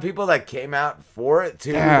amount of people that came out for it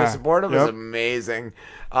too, to support it was amazing.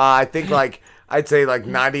 I think like I'd say like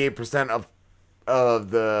 98%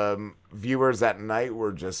 of the viewers that night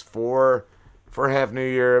were just for Half New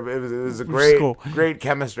Year. It was a great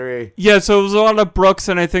chemistry. Yeah, so it was a lot of Brooks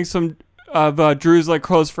and I think some of Drew's like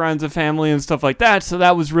close friends and family and stuff like that. So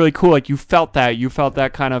that was really cool. Like you felt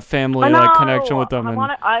that kind of family like connection with them.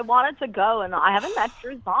 I wanted to go, and I haven't met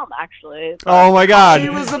Drew's mom actually. Oh my God, she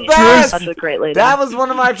was the best. That's a great lady. That was one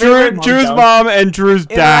of my favorite. Drew's mom and Drew's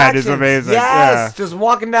dad is amazing. Yes, just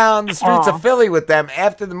walking down the streets of Philly with them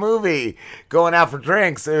after the movie, going out for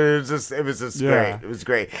drinks. It was just great. It was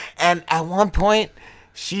great. And at one point,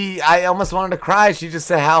 I almost wanted to cry. She just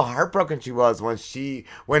said how heartbroken she was when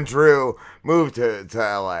Drew moved to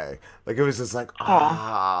LA. Like it was just like,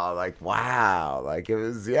 like wow. Like it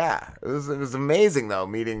was amazing though,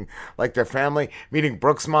 meeting like their family, meeting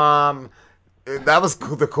Brooke's mom. That was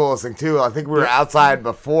the coolest thing too. I think we were outside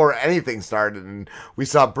before anything started, and we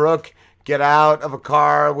saw Brooke get out of a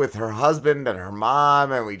car with her husband and her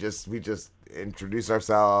mom, and we just introduced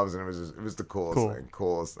ourselves, and it was the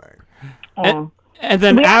coolest thing. And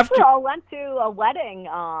then we after actually all went to a wedding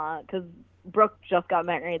because Brooke just got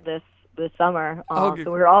married this summer. So we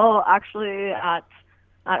were all actually at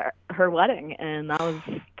her wedding, and that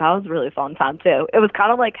was a really fun time too. It was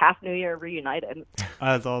kind of like half New Year reunited.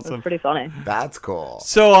 That's awesome. It was pretty funny. That's cool.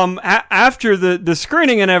 So after the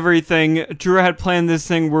screening and everything, Drew had planned this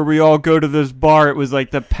thing where we all go to this bar. It was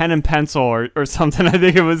like the Pen and Pencil or something, I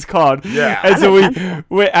think it was called. Yeah. And so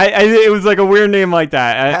it was like a weird name like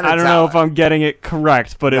that. I don't know if I'm getting it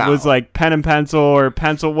correct, but it was like Pen and Pencil or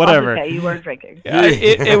Pencil, whatever. Okay, you weren't drinking.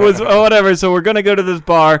 It was whatever. So we're gonna go to this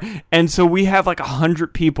bar, and so we have like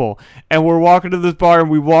 100 people, and we're walking to this bar, and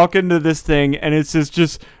we walk into this thing, and it's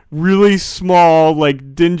just really small,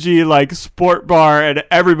 like dingy, like sport bar, and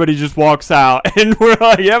everybody just walks out, and we're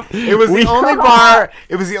like, "Yep." It was the only bar.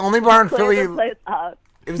 It was the only bar in Philly.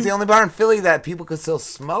 It was the only bar in Philly that people could still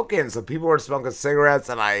smoke in. So people were smoking cigarettes,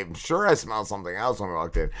 and I'm sure I smelled something else when we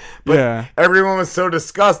walked in. But everyone was so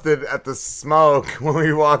disgusted at the smoke when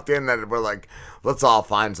we walked in that we're like, let's all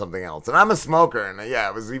find something else. And I'm a smoker, and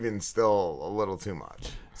it was even still a little too much.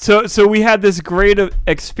 So we had this great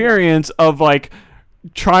experience of like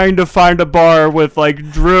trying to find a bar with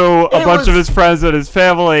like Drew, a bunch of his friends and his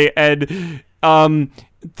family, and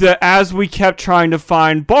as we kept trying to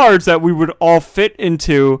find bars that we would all fit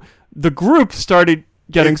into, the group started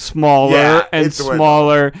getting smaller and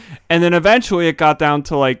smaller, and then eventually it got down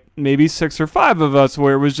to like maybe 6 or 5 of us,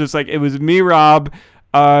 where it was just like it was me, Rob,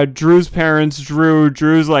 Drew's parents,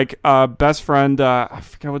 Drew's like best friend, I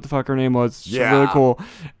forget what the fuck her name was. She's really cool.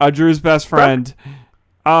 Drew's best friend.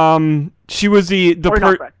 She was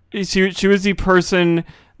she was the person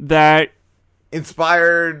that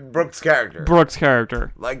inspired Brooke's character.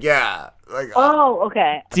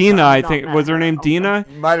 Okay. Dina, I think was her name. Dina.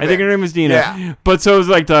 I think her name was Dina. Yeah. But so it was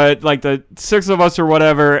like the 6 of us or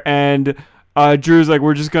whatever, and Drew's like,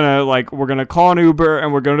 we're gonna call an Uber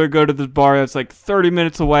and we're gonna go to this bar that's like 30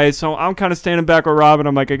 minutes away. So I'm kind of standing back with Rob, and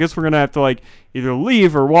I'm like, I guess we're gonna have to like either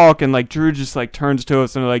leave or walk. And like Drew just like turns to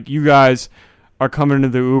us and like, you guys are coming into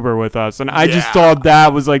the Uber with us. And I just thought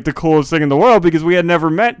that was like the coolest thing in the world, because we had never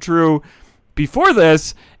met Drew before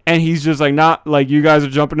this, and he's just like, not like, you guys are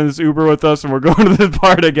jumping in this Uber with us and we're going to this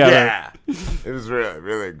bar together. Yeah. It was really,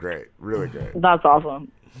 really great. Really great. That's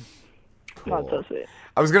awesome. Cool. That's so sweet.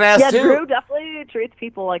 I was going to ask too. Drew definitely treats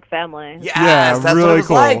people like family. Yes, that's really what it was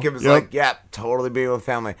cool. like. It was like, totally being with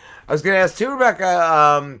family. I was going to ask too,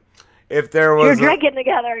 Rebecca, if there was... You're drinking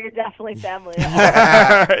together, you're definitely family.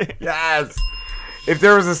 Yes. If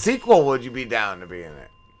there was a sequel, would you be down to be in it?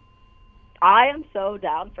 I am so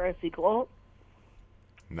down for a sequel.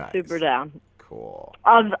 Nice. Super down. Cool.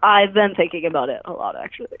 I've been thinking about it a lot,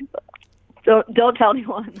 actually. But don't tell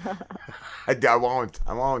anyone. I won't.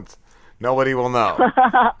 Nobody will know.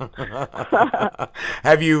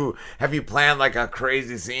 Have you planned like a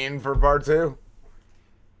crazy scene for part 2?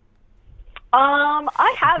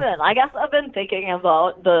 I haven't. I guess I've been thinking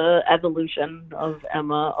about the evolution of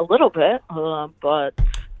Emma a little bit, but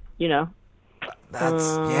you know. That's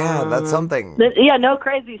something. No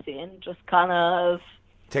crazy scene. Just kind of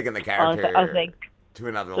taking the character. I think to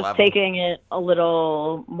another just level. Taking it a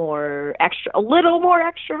little more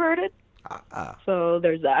extroverted. So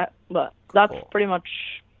there's that, but that's pretty much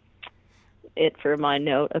it for my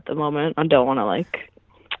note at the moment. I don't want to like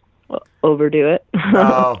overdo it.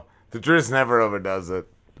 No, the Drew's never overdoes it.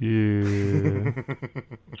 Yeah.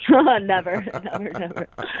 Never.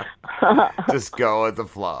 Just go with the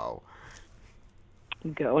flow.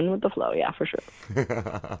 Going with the flow, yeah, for sure.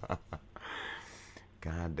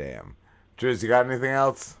 God damn. Drews, you got anything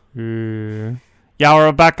else? Yeah,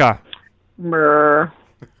 Rebecca. Brr.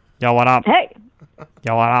 Yo, what up? Hey.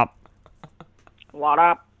 Yo, what up? What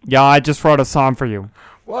up? Yeah, I just wrote a song for you.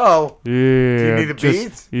 Whoa. Yeah. Do you need a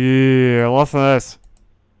beat? Yeah, listen to this.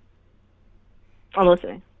 I'm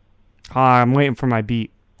listening. I'm waiting for my beat.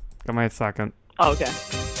 Give me a second. Oh, okay.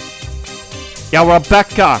 Yeah,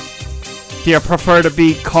 Rebecca. Do you prefer to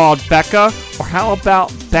be called Becca, or how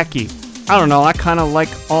about Becky? I don't know, I kind of like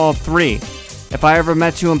all 3. If I ever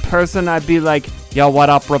met you in person, I'd be like, yo, what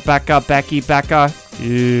up, Rebecca, Becky, Becca?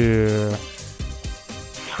 Yeah.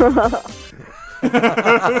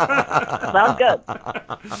 Sounds good.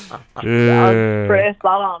 Yeah. Pretty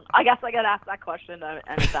spot on. I guess I get asked that question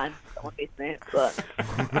anytime someone meets me, but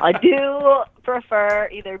I do prefer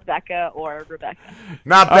either Becca or Rebecca.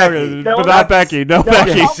 Not Becky. Not Becky. No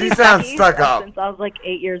Becky. She sounds stuck up. Since I was like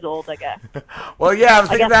 8 years old, I guess. Well, yeah, I was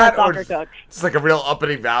thinking that. My soccer coach. It's like a real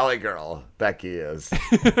uppity valley girl, Becky is.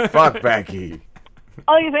 Fuck Becky.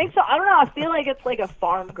 Oh, you think so? I don't know. I feel like it's like a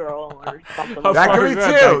farm girl or something. That could be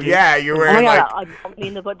too. Yeah, you're wearing I don't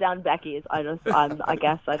mean to put down Becky's. I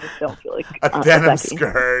guess I just don't feel like a denim Becky.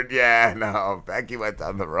 skirt. Yeah, no, Becky went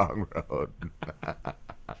down the wrong road.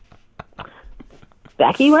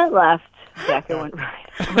 Becky went left. Becca went right.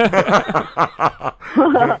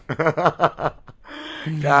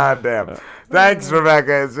 God damn. Thanks,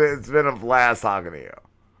 Rebecca. It's been a blast talking to you.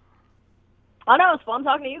 I know, it's fun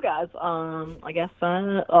talking to you guys. I guess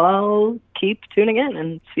I'll keep tuning in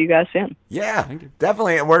and see you guys soon. Yeah,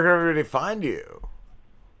 definitely. And where can everybody find you?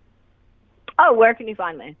 Oh, where can you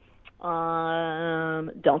find me?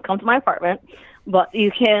 Don't come to my apartment, but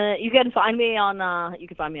you can find me on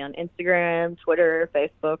Instagram, Twitter,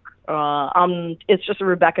 Facebook. It's just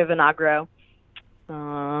Rebecca Vinagro.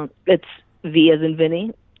 It's V as in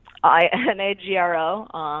Vinny,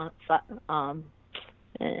 Inagro.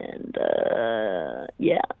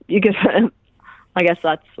 Yeah, you can. I guess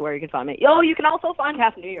that's where you can find me. Oh, you can also find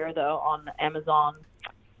Half New Year though on Amazon,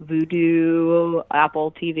 Vudu,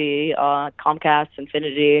 Apple TV, Comcast,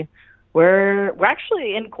 Infinity. We're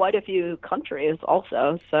actually in quite a few countries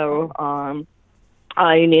also, so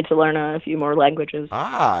I need to learn a few more languages.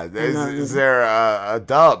 Is there a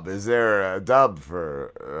dub? Is there a dub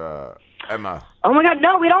for Emma? Oh my God,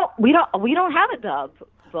 no, we don't have a dub.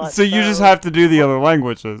 But, so you just have to do the other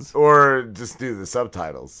languages, or just do the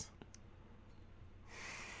subtitles.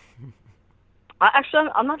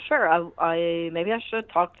 I'm not sure. Maybe I should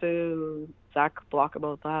talk to Zach Block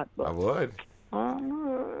about that. But, I would.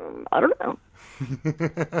 I don't know.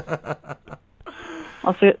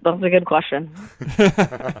 That's a good question.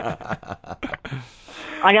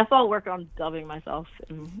 I guess I'll work on dubbing myself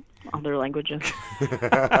in other languages.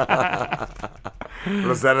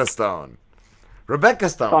 Rosetta Stone. Rebecca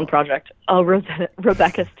Stone. Fun project. Oh,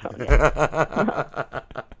 Rebecca Stone. Yeah.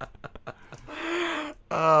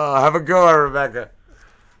 Oh, have a go, Rebecca.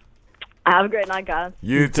 Have a great night, guys.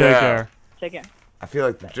 You too. Take care. Take care. I feel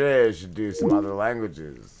like the J should do some other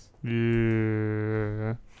languages.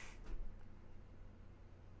 Yeah.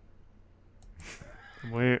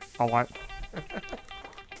 Wait, what?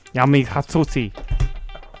 Yami Hatsuti.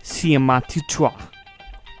 Siama Tichua.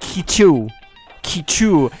 Kichu.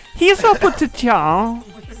 He's up with the chow.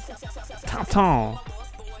 Tantan.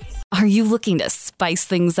 Are you looking to spice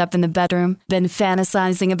things up in the bedroom? Been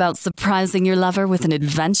fantasizing about surprising your lover with an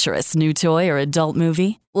adventurous new toy or adult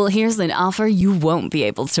movie? Well, here's an offer you won't be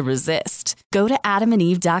able to resist. Go to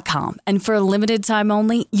adamandeve.com, and for a limited time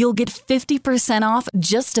only, you'll get 50% off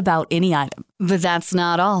just about any item. But that's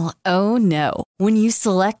not all. Oh no. When you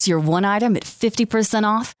select your one item at 50%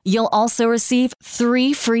 off, you'll also receive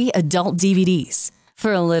 3 free adult DVDs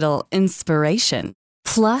for a little inspiration.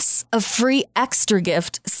 Plus, a free extra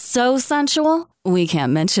gift so sensual, we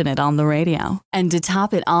can't mention it on the radio. And to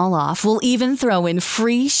top it all off, we'll even throw in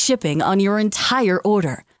free shipping on your entire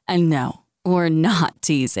order. And no, we're not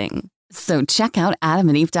teasing. So check out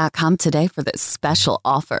adamandeve.com today for this special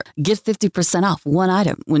offer. Get 50% off one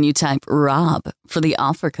item when you type ROB for the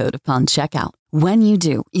offer code upon checkout. When you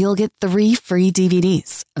do, you'll get 3 free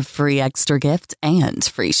DVDs, a free extra gift, and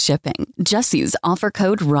free shipping. Just use offer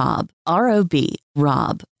code ROB, R-O-B,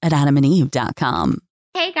 ROB at adamandeve.com.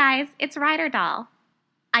 Hey guys, it's Ryder Doll.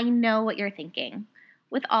 I know what you're thinking.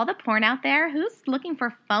 With all the porn out there, who's looking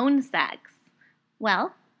for phone sex?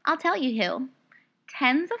 Well, I'll tell you who.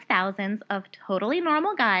 Tens of thousands of totally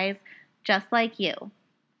normal guys just like you,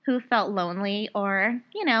 who felt lonely or,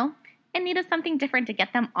 in need of something different to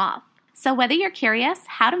get them off. So whether you're curious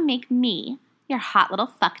how to make me your hot little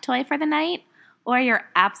fuck toy for the night, or you're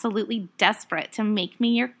absolutely desperate to make me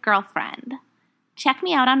your girlfriend, check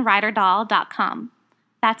me out on ryderdoll.com.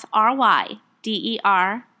 That's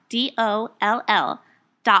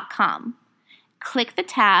RYDERDOLL.com. Click the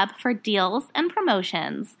tab for deals and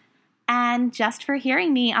promotions. And just for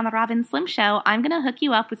hearing me on the Robin Slim Show, I'm going to hook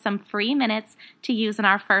you up with some free minutes to use in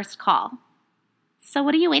our first call. So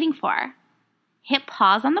what are you waiting for? Hit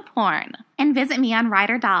pause on the porn and visit me on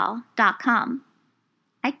ryderdoll.com.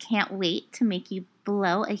 I can't wait to make you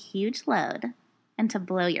blow a huge load and to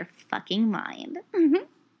blow your fucking mind.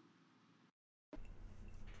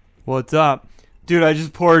 What's up? Dude, I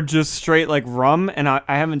just poured just straight rum, and I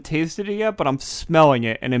haven't tasted it yet, but I'm smelling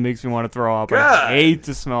it, and it makes me want to throw up. Good. I hate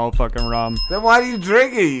the smell of fucking rum. Then why do you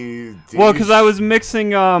drink it, you douche? Well, because I was mixing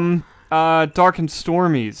Dark and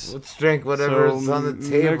Stormies. Let's drink whatever's on the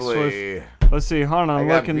table. Let's see, hold on, I'm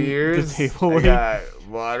looking at the table. I got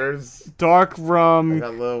waters. Dark rum I got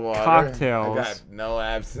a little water. cocktails. I got no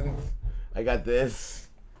absinthe. I got this.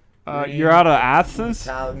 You're out of absinthe?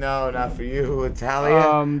 No, not for you.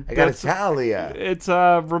 Italia. I got Italia. It's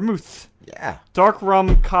vermouth. Yeah. Dark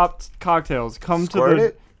rum cocktails. Come Squirt to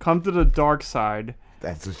it? the dark side.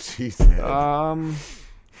 That's what she said.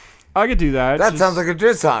 I could do that. That sounds like a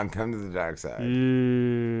Driz song. Come to the dark side.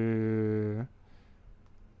 Yeah.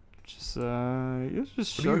 Just What are you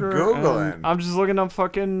sugar. Googling? I'm just looking up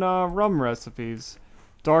fucking rum recipes.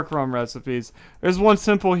 Dark rum recipes. There's one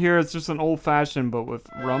simple here. It's just an old fashioned, but with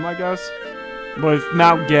rum, I guess. With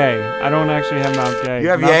Mount Gay. I don't actually have Mount Gay. You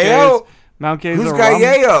have Mount yayo? Mount Gay's Who's a got rum?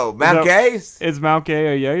 yayo? Mount Gay's? Is Mount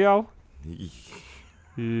Gay a yayo?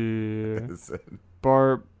 Yeah.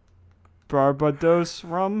 Barbados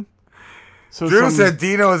rum? So Drew said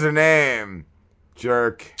Dino is her name.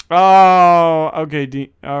 Jerk. Oh,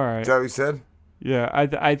 okay. All right. Is that what you said? Yeah,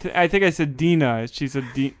 I think I said Dina. She said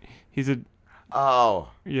he said. Oh.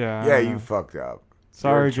 Yeah. Yeah, you fucked up.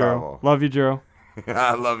 Sorry, Joe. Love you, Joe.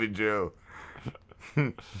 I love you, Drew.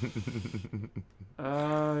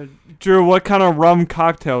 Drew, what kind of rum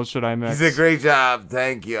cocktail should I mix? You did a great job.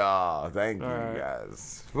 Thank you all. Thank you,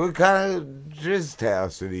 guys. What kind of Driz tail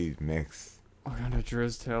should he mix? What kind of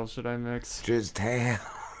Driz tail should I mix? Driz tails.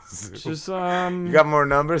 Just You got more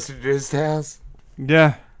numbers for Driz tails?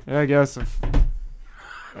 Yeah, I guess.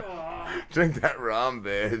 Drink that rum,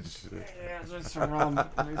 bitch. Yeah, drink some rum.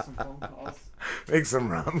 Make some phone calls. Make some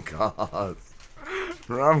rum calls.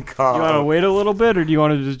 Rum call. You want to wait a little bit, or do you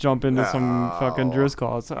want to just jump into some fucking Driz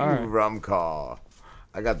calls? All right. Rum call.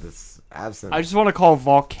 I got this absinthe. I just want to call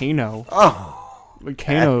Volcano. Oh.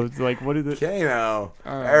 Volcano. Like, what is it? Kano.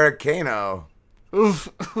 Right. Eric Kano. Oof.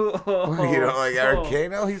 You don't like Eric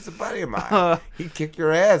Kano? He's a buddy of mine. He'd kick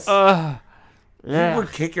your ass. Yeah. He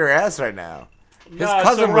would kick your ass right now. His Nah,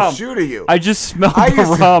 cousin it's a would rum. shoot at you. I just smelled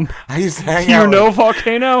the rum. I used to hang Do out you know with-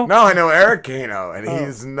 Volcano? No, I know Eric Kano, and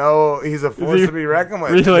he's a force he to be reckoned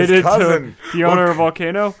with. related His cousin, to the owner of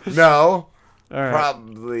Volcano? No, All right.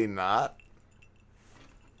 probably not.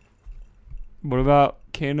 What about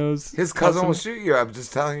Kano's His cousin will shoot you. I'm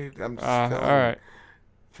just telling you. I'm just telling all right.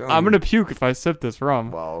 you. I'm gonna puke if I sip this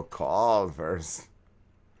rum. Well, call first.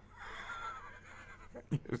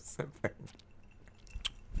 You're sipping.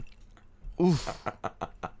 Oof.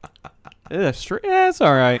 Yeah, it's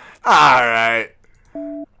all right. All right.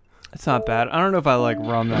 It's not bad. I don't know if I like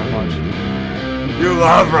rum that much. You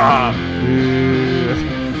love rum.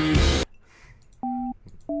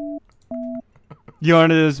 You know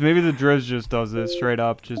what it is? Maybe the Driz just does this straight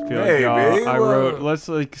up. Just be like, yo, I wrote, let's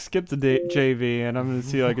like skip the JV, and I'm gonna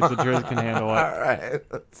see like if the Driz can handle it. All right.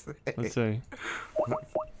 Let's see.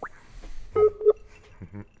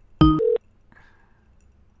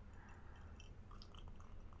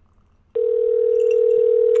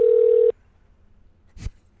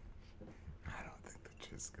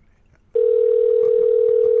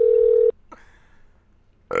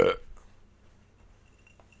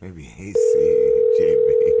 Maybe AC JB.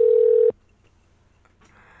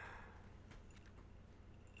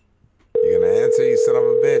 You gonna answer, you son of a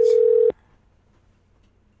bitch?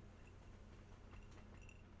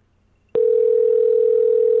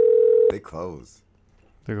 They close.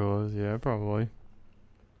 They close, yeah, probably.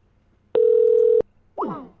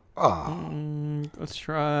 Oh. Let's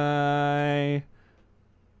try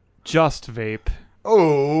Just Vape.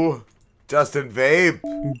 Oh, Justin Vape.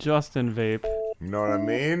 Justin Vape. You know what I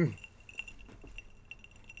mean?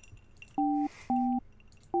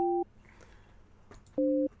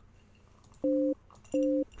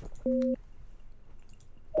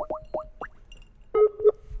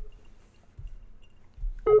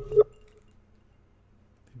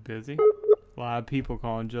 Busy? A lot of people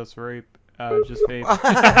calling Just Vape. Just Vape.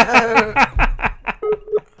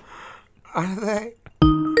 Are they?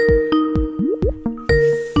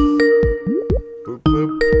 Bloop,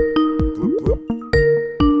 bloop. Bloop, bloop.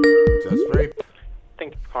 Just Vape.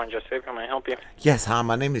 Thank you for calling Just Vape. How may I help you? Yes, hi,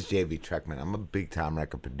 my name is JV Treckman. I'm a big-time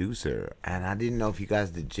record producer, and I didn't know if you guys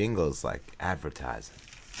did jingles like advertising.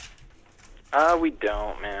 We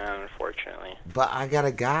don't, man, unfortunately. But I got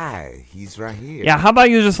a guy. He's right here. Yeah, how about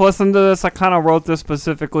you just listen to this? I kind of wrote this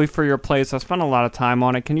specifically for your place. I spent a lot of time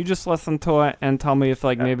on it. Can you just listen to it and tell me if,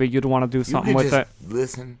 like, maybe you'd want to do something with it?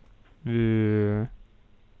 Listen. Yeah.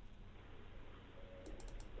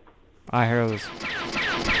 I hear this.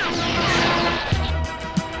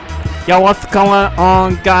 Yo, what's going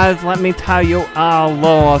on, guys? Let me tell you a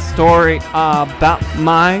little story about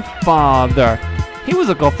my father. He was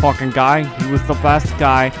a good fucking guy. He was the best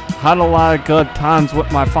guy. Had a lot of good times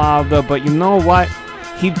with my father, but you know what?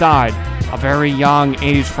 He died a very young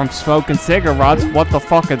age from smoking cigarettes. What the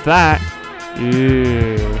fuck is that?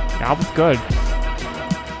 Yeah, that was good.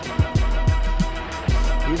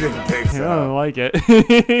 You didn't think so. I don't like it.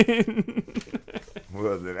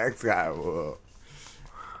 Well, the next guy will.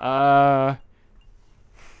 Purr?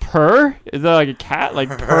 Is that like a cat? Like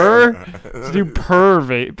purr? Let's do purr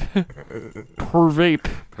vape. Purr vape.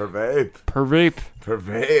 Per vape. Purr vape. Per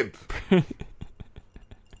vape.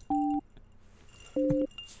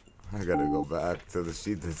 I gotta go back to the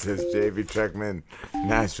sheet that says J.B. Trekman,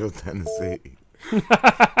 Nashville, Tennessee.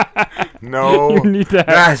 No. You need that.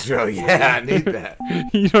 Nashville, yeah, I need that.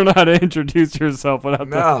 You don't know how to introduce yourself without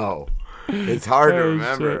that. No. It's hard to Oh,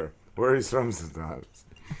 remember shit. where he's from sometimes.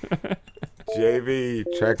 J.B.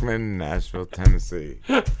 Trekman, Nashville, Tennessee.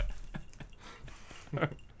 That's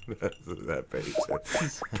what that page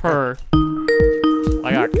says. Purr.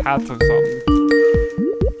 I got cats or something.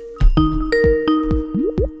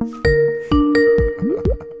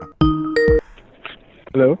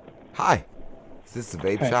 Hello? Hi. Is this the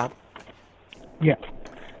vape Hi. shop? Yeah.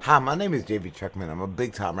 Hi, my name is J.B. Trekman. I'm a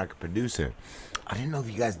big time record producer. I didn't know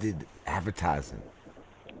if you guys did advertising.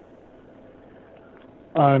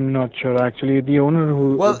 I'm not sure actually. The owner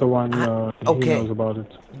who Well, is the one he okay. knows about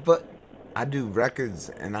it. But I do records,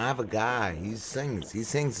 and I have a guy. He sings. He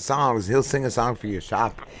sings songs. He'll sing a song for your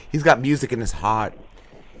shop. He's got music in his heart.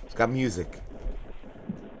 He's got music.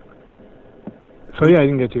 Sorry, I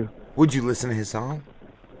didn't get you. Would you listen to his song?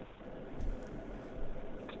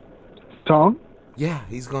 Song? Yeah,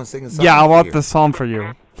 he's gonna sing a song. Yeah, I for want you. the song for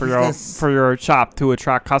you. For He's your gonna for your shop to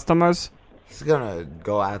attract customers. He's gonna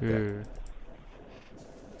go out there.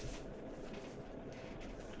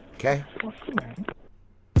 Okay.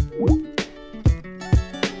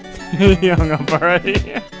 He hung up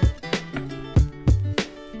already.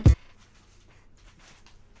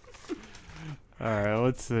 Alright,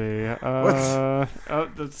 let's see. Oh,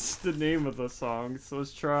 that's the name of the song. So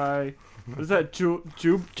let's try. What is that?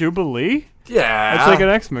 Jubilee? Yeah. That's like an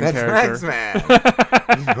X-Men That's character. an X-Man.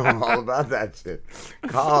 You know all about that shit. Do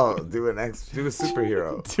a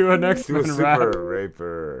superhero. Do an X-Men Do a rap. super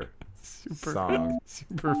raper Super song.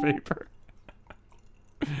 Super vapor.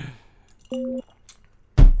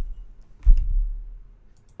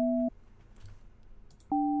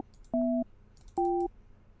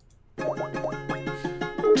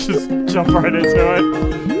 Just jump right into it.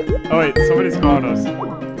 Oh wait, somebody's calling us.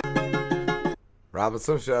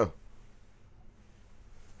 Robinson Show.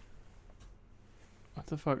 What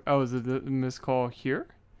the fuck? Oh, is it the missed call here?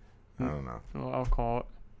 I don't know. Well, I'll call it.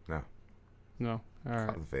 No. No. All right.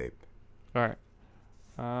 Call the vape. All right.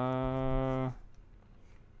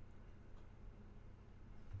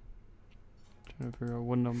 Trying to figure out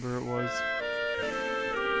what number it was.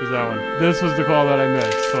 Is that one? This was the call that I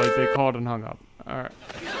missed. So like they called and hung up. All right.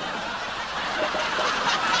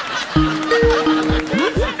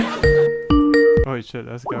 Oh shit!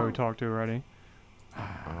 That's the guy we talked to already.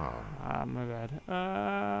 My bad.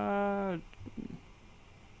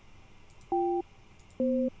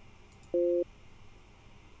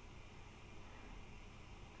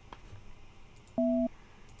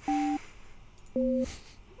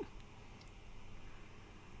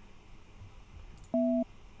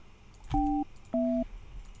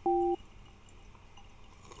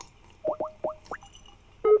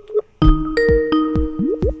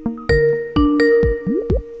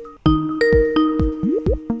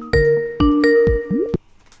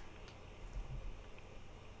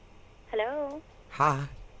 Hello. Hi.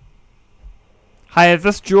 Hi, is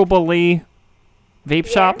this Jubilee vape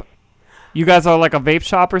shop? You guys are like a vape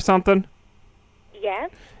shop or something?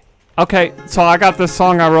 Yes. Okay, so I got this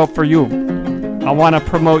song I wrote for you. I want to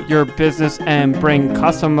promote your business and bring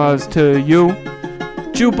customers to you.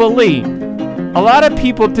 Jubilee. A lot of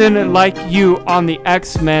people didn't like you on the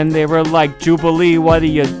X-Men. They were like, Jubilee, what do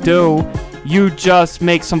you do? You just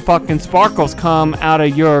make some fucking sparkles come out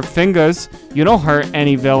of your fingers. You don't hurt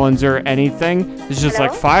any villains or anything. It's just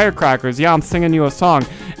like firecrackers. Yeah, I'm singing you a song.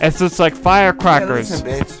 It's just like firecrackers. Yeah,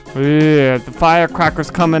 listen, bitch. Yeah, the firecrackers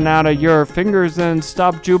coming out of your fingers and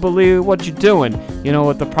stop, Jubilee. What you doing? You know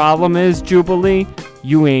what the problem is, Jubilee?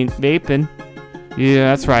 You ain't vaping. Yeah,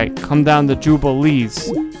 that's right. Come down to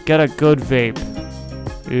Jubilee's. Get a good vape.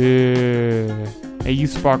 Yeah. Hey, you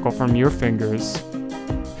sparkle from your fingers.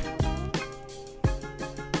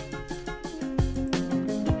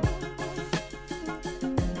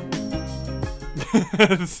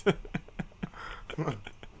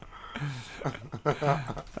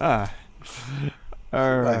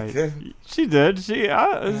 All right. She did. She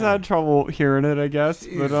has had trouble hearing it, I guess.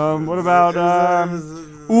 But what about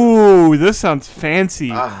ooh, this sounds fancy.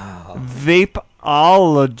 Vapeology.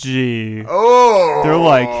 Oh.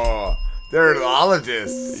 They're They're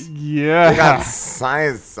ologists. Yeah. They got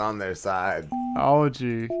science on their side.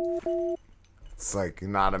 Ology. It's like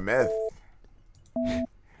not a myth.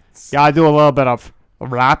 Yeah, I do a little bit of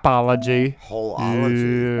Rapology.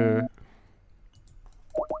 Wholeology. Yeah.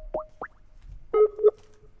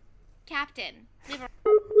 Captain, leave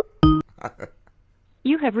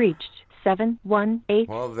You have reached 718.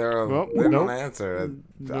 Well, they don't answer.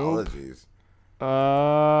 Ologies.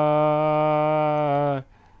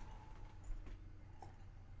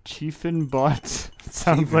 Chiefin Buds.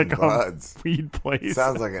 Sounds Chiefin like Buds. a weed place.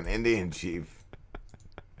 Sounds like an Indian chief.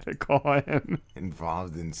 They call him.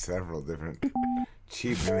 Involved in several different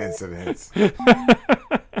chiefin incidents.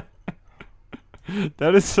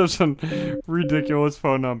 That is such a ridiculous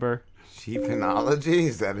phone number. Chiefinology?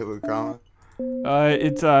 Is that what we call it?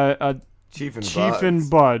 It's Chiefin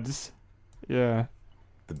Buds. Yeah.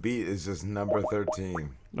 The beat is just number 13.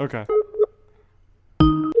 Okay.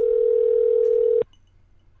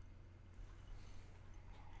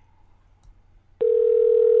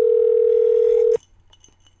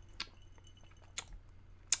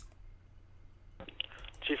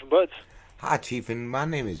 Chiefin Buds. Hi, Chiefin. My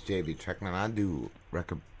name is JV Treckman. I do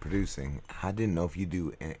record producing. I didn't know if you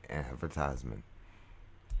do advertisement.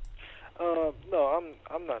 No,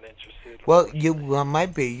 I'm not interested. Well, you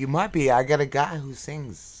might be. You might be. I got a guy who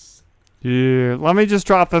sings. Yeah, let me just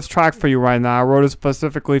drop this track for you right now. I wrote it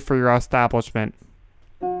specifically for your establishment.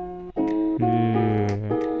 Yeah.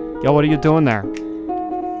 Yo, what are you doing there?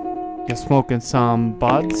 You smoking some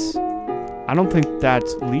buds? I don't think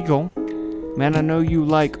that's legal. Man, I know you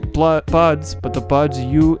like buds, but the buds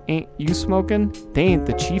you smoking, they ain't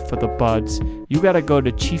the chief of the buds. You gotta go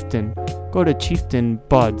to Chieftain. Go to Chieftain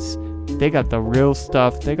Buds. They got the real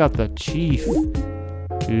stuff. They got the chief.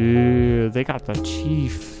 Yeah, they got the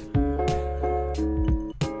chief.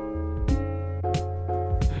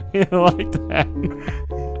 You like that?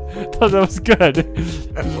 Thought that was good.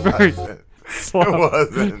 It was very slow. It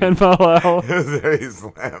wasn't. And mellow. It was very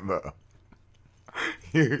slambo.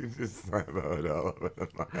 You just slamboed all over the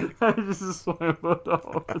mic. I just slamboed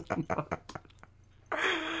all over the mic.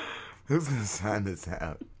 Who's gonna sign this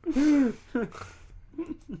out?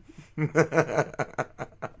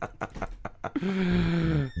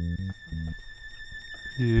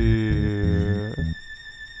 Yeah.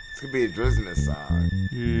 This could be a Drizziness song.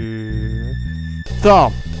 Yeah.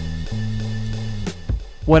 So,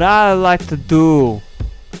 what I like to do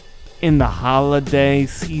in the holiday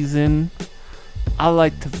season, I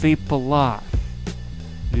like to vape a lot.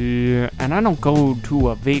 Yeah, and I don't go to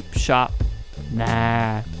a vape shop.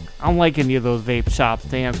 Nah, I don't like any of those vape shops.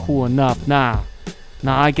 They ain't cool enough. Nah,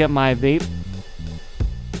 I get my vape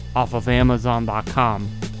off of Amazon.com.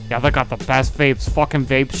 Yeah, they got the best vapes. Fucking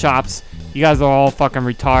vape shops. You guys are all fucking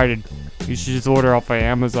retarded. You should just order off of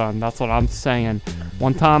Amazon. That's what I'm saying.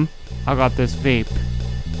 One time, I got this vape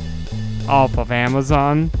off of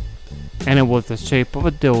Amazon, and it was the shape of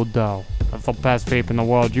a dildo. That's the best vape in the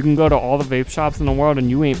world. You can go to all the vape shops in the world, and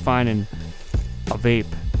you ain't finding a vape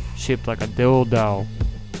shaped like a dildo.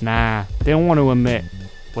 Nah, they don't want to admit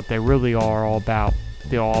what they really are all about.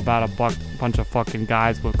 They're all about a bunch of fucking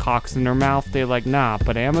guys with cocks in their mouth. They're like, nah,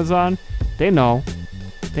 but Amazon, they know.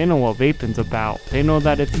 They know what vaping's about. They know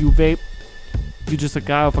that if you vape, you're just a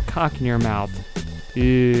guy with a cock in your mouth.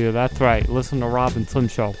 Yeah, that's right. Listen to Rob and Slim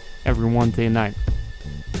Show every Wednesday night.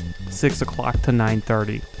 6 o'clock to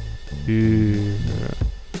 9:30. Yeah.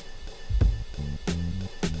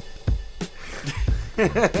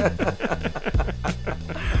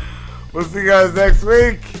 We'll see you guys next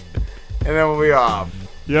week, and then we'll be off.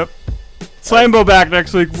 Yep. Slambo back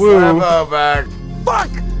next week. Woo. Slambo back. Fuck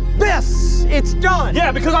this! It's done!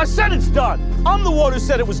 Yeah, because I said it's done! I'm the one who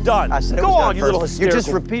said it was done. I said it was done. Go on, you little hysterical. You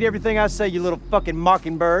just repeat everything I say, you little fucking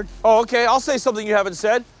mockingbird. Oh, okay, I'll say something you haven't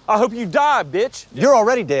said. I hope you die, bitch. You're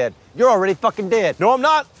already dead. You're already fucking dead. No, I'm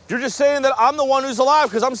not. You're just saying that I'm the one who's alive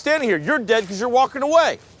because I'm standing here. You're dead because you're walking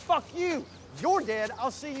away. Fuck you. You're dead.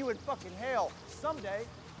 I'll see you in fucking hell someday.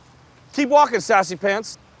 Keep walking, sassy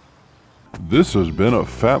pants. This has been a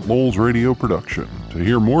Fat Moles Radio production. To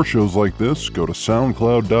hear more shows like this, go to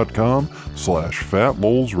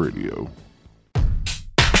soundcloud.com/fatmolesradio.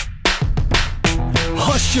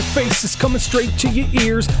 Hush Your Face is coming straight to your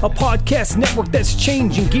ears. A podcast network that's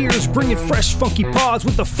changing gears, bringing fresh funky pods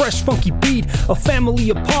with a fresh funky beat. A family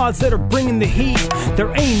of pods that are bringing the heat. There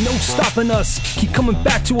ain't no stopping us. Keep coming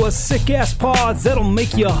back to us, sick ass pods that'll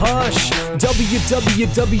make you hush.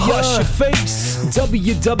 www. Hush Your Face.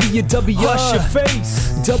 www. Hush Your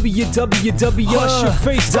Face. www.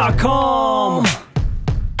 HushYourFace.com.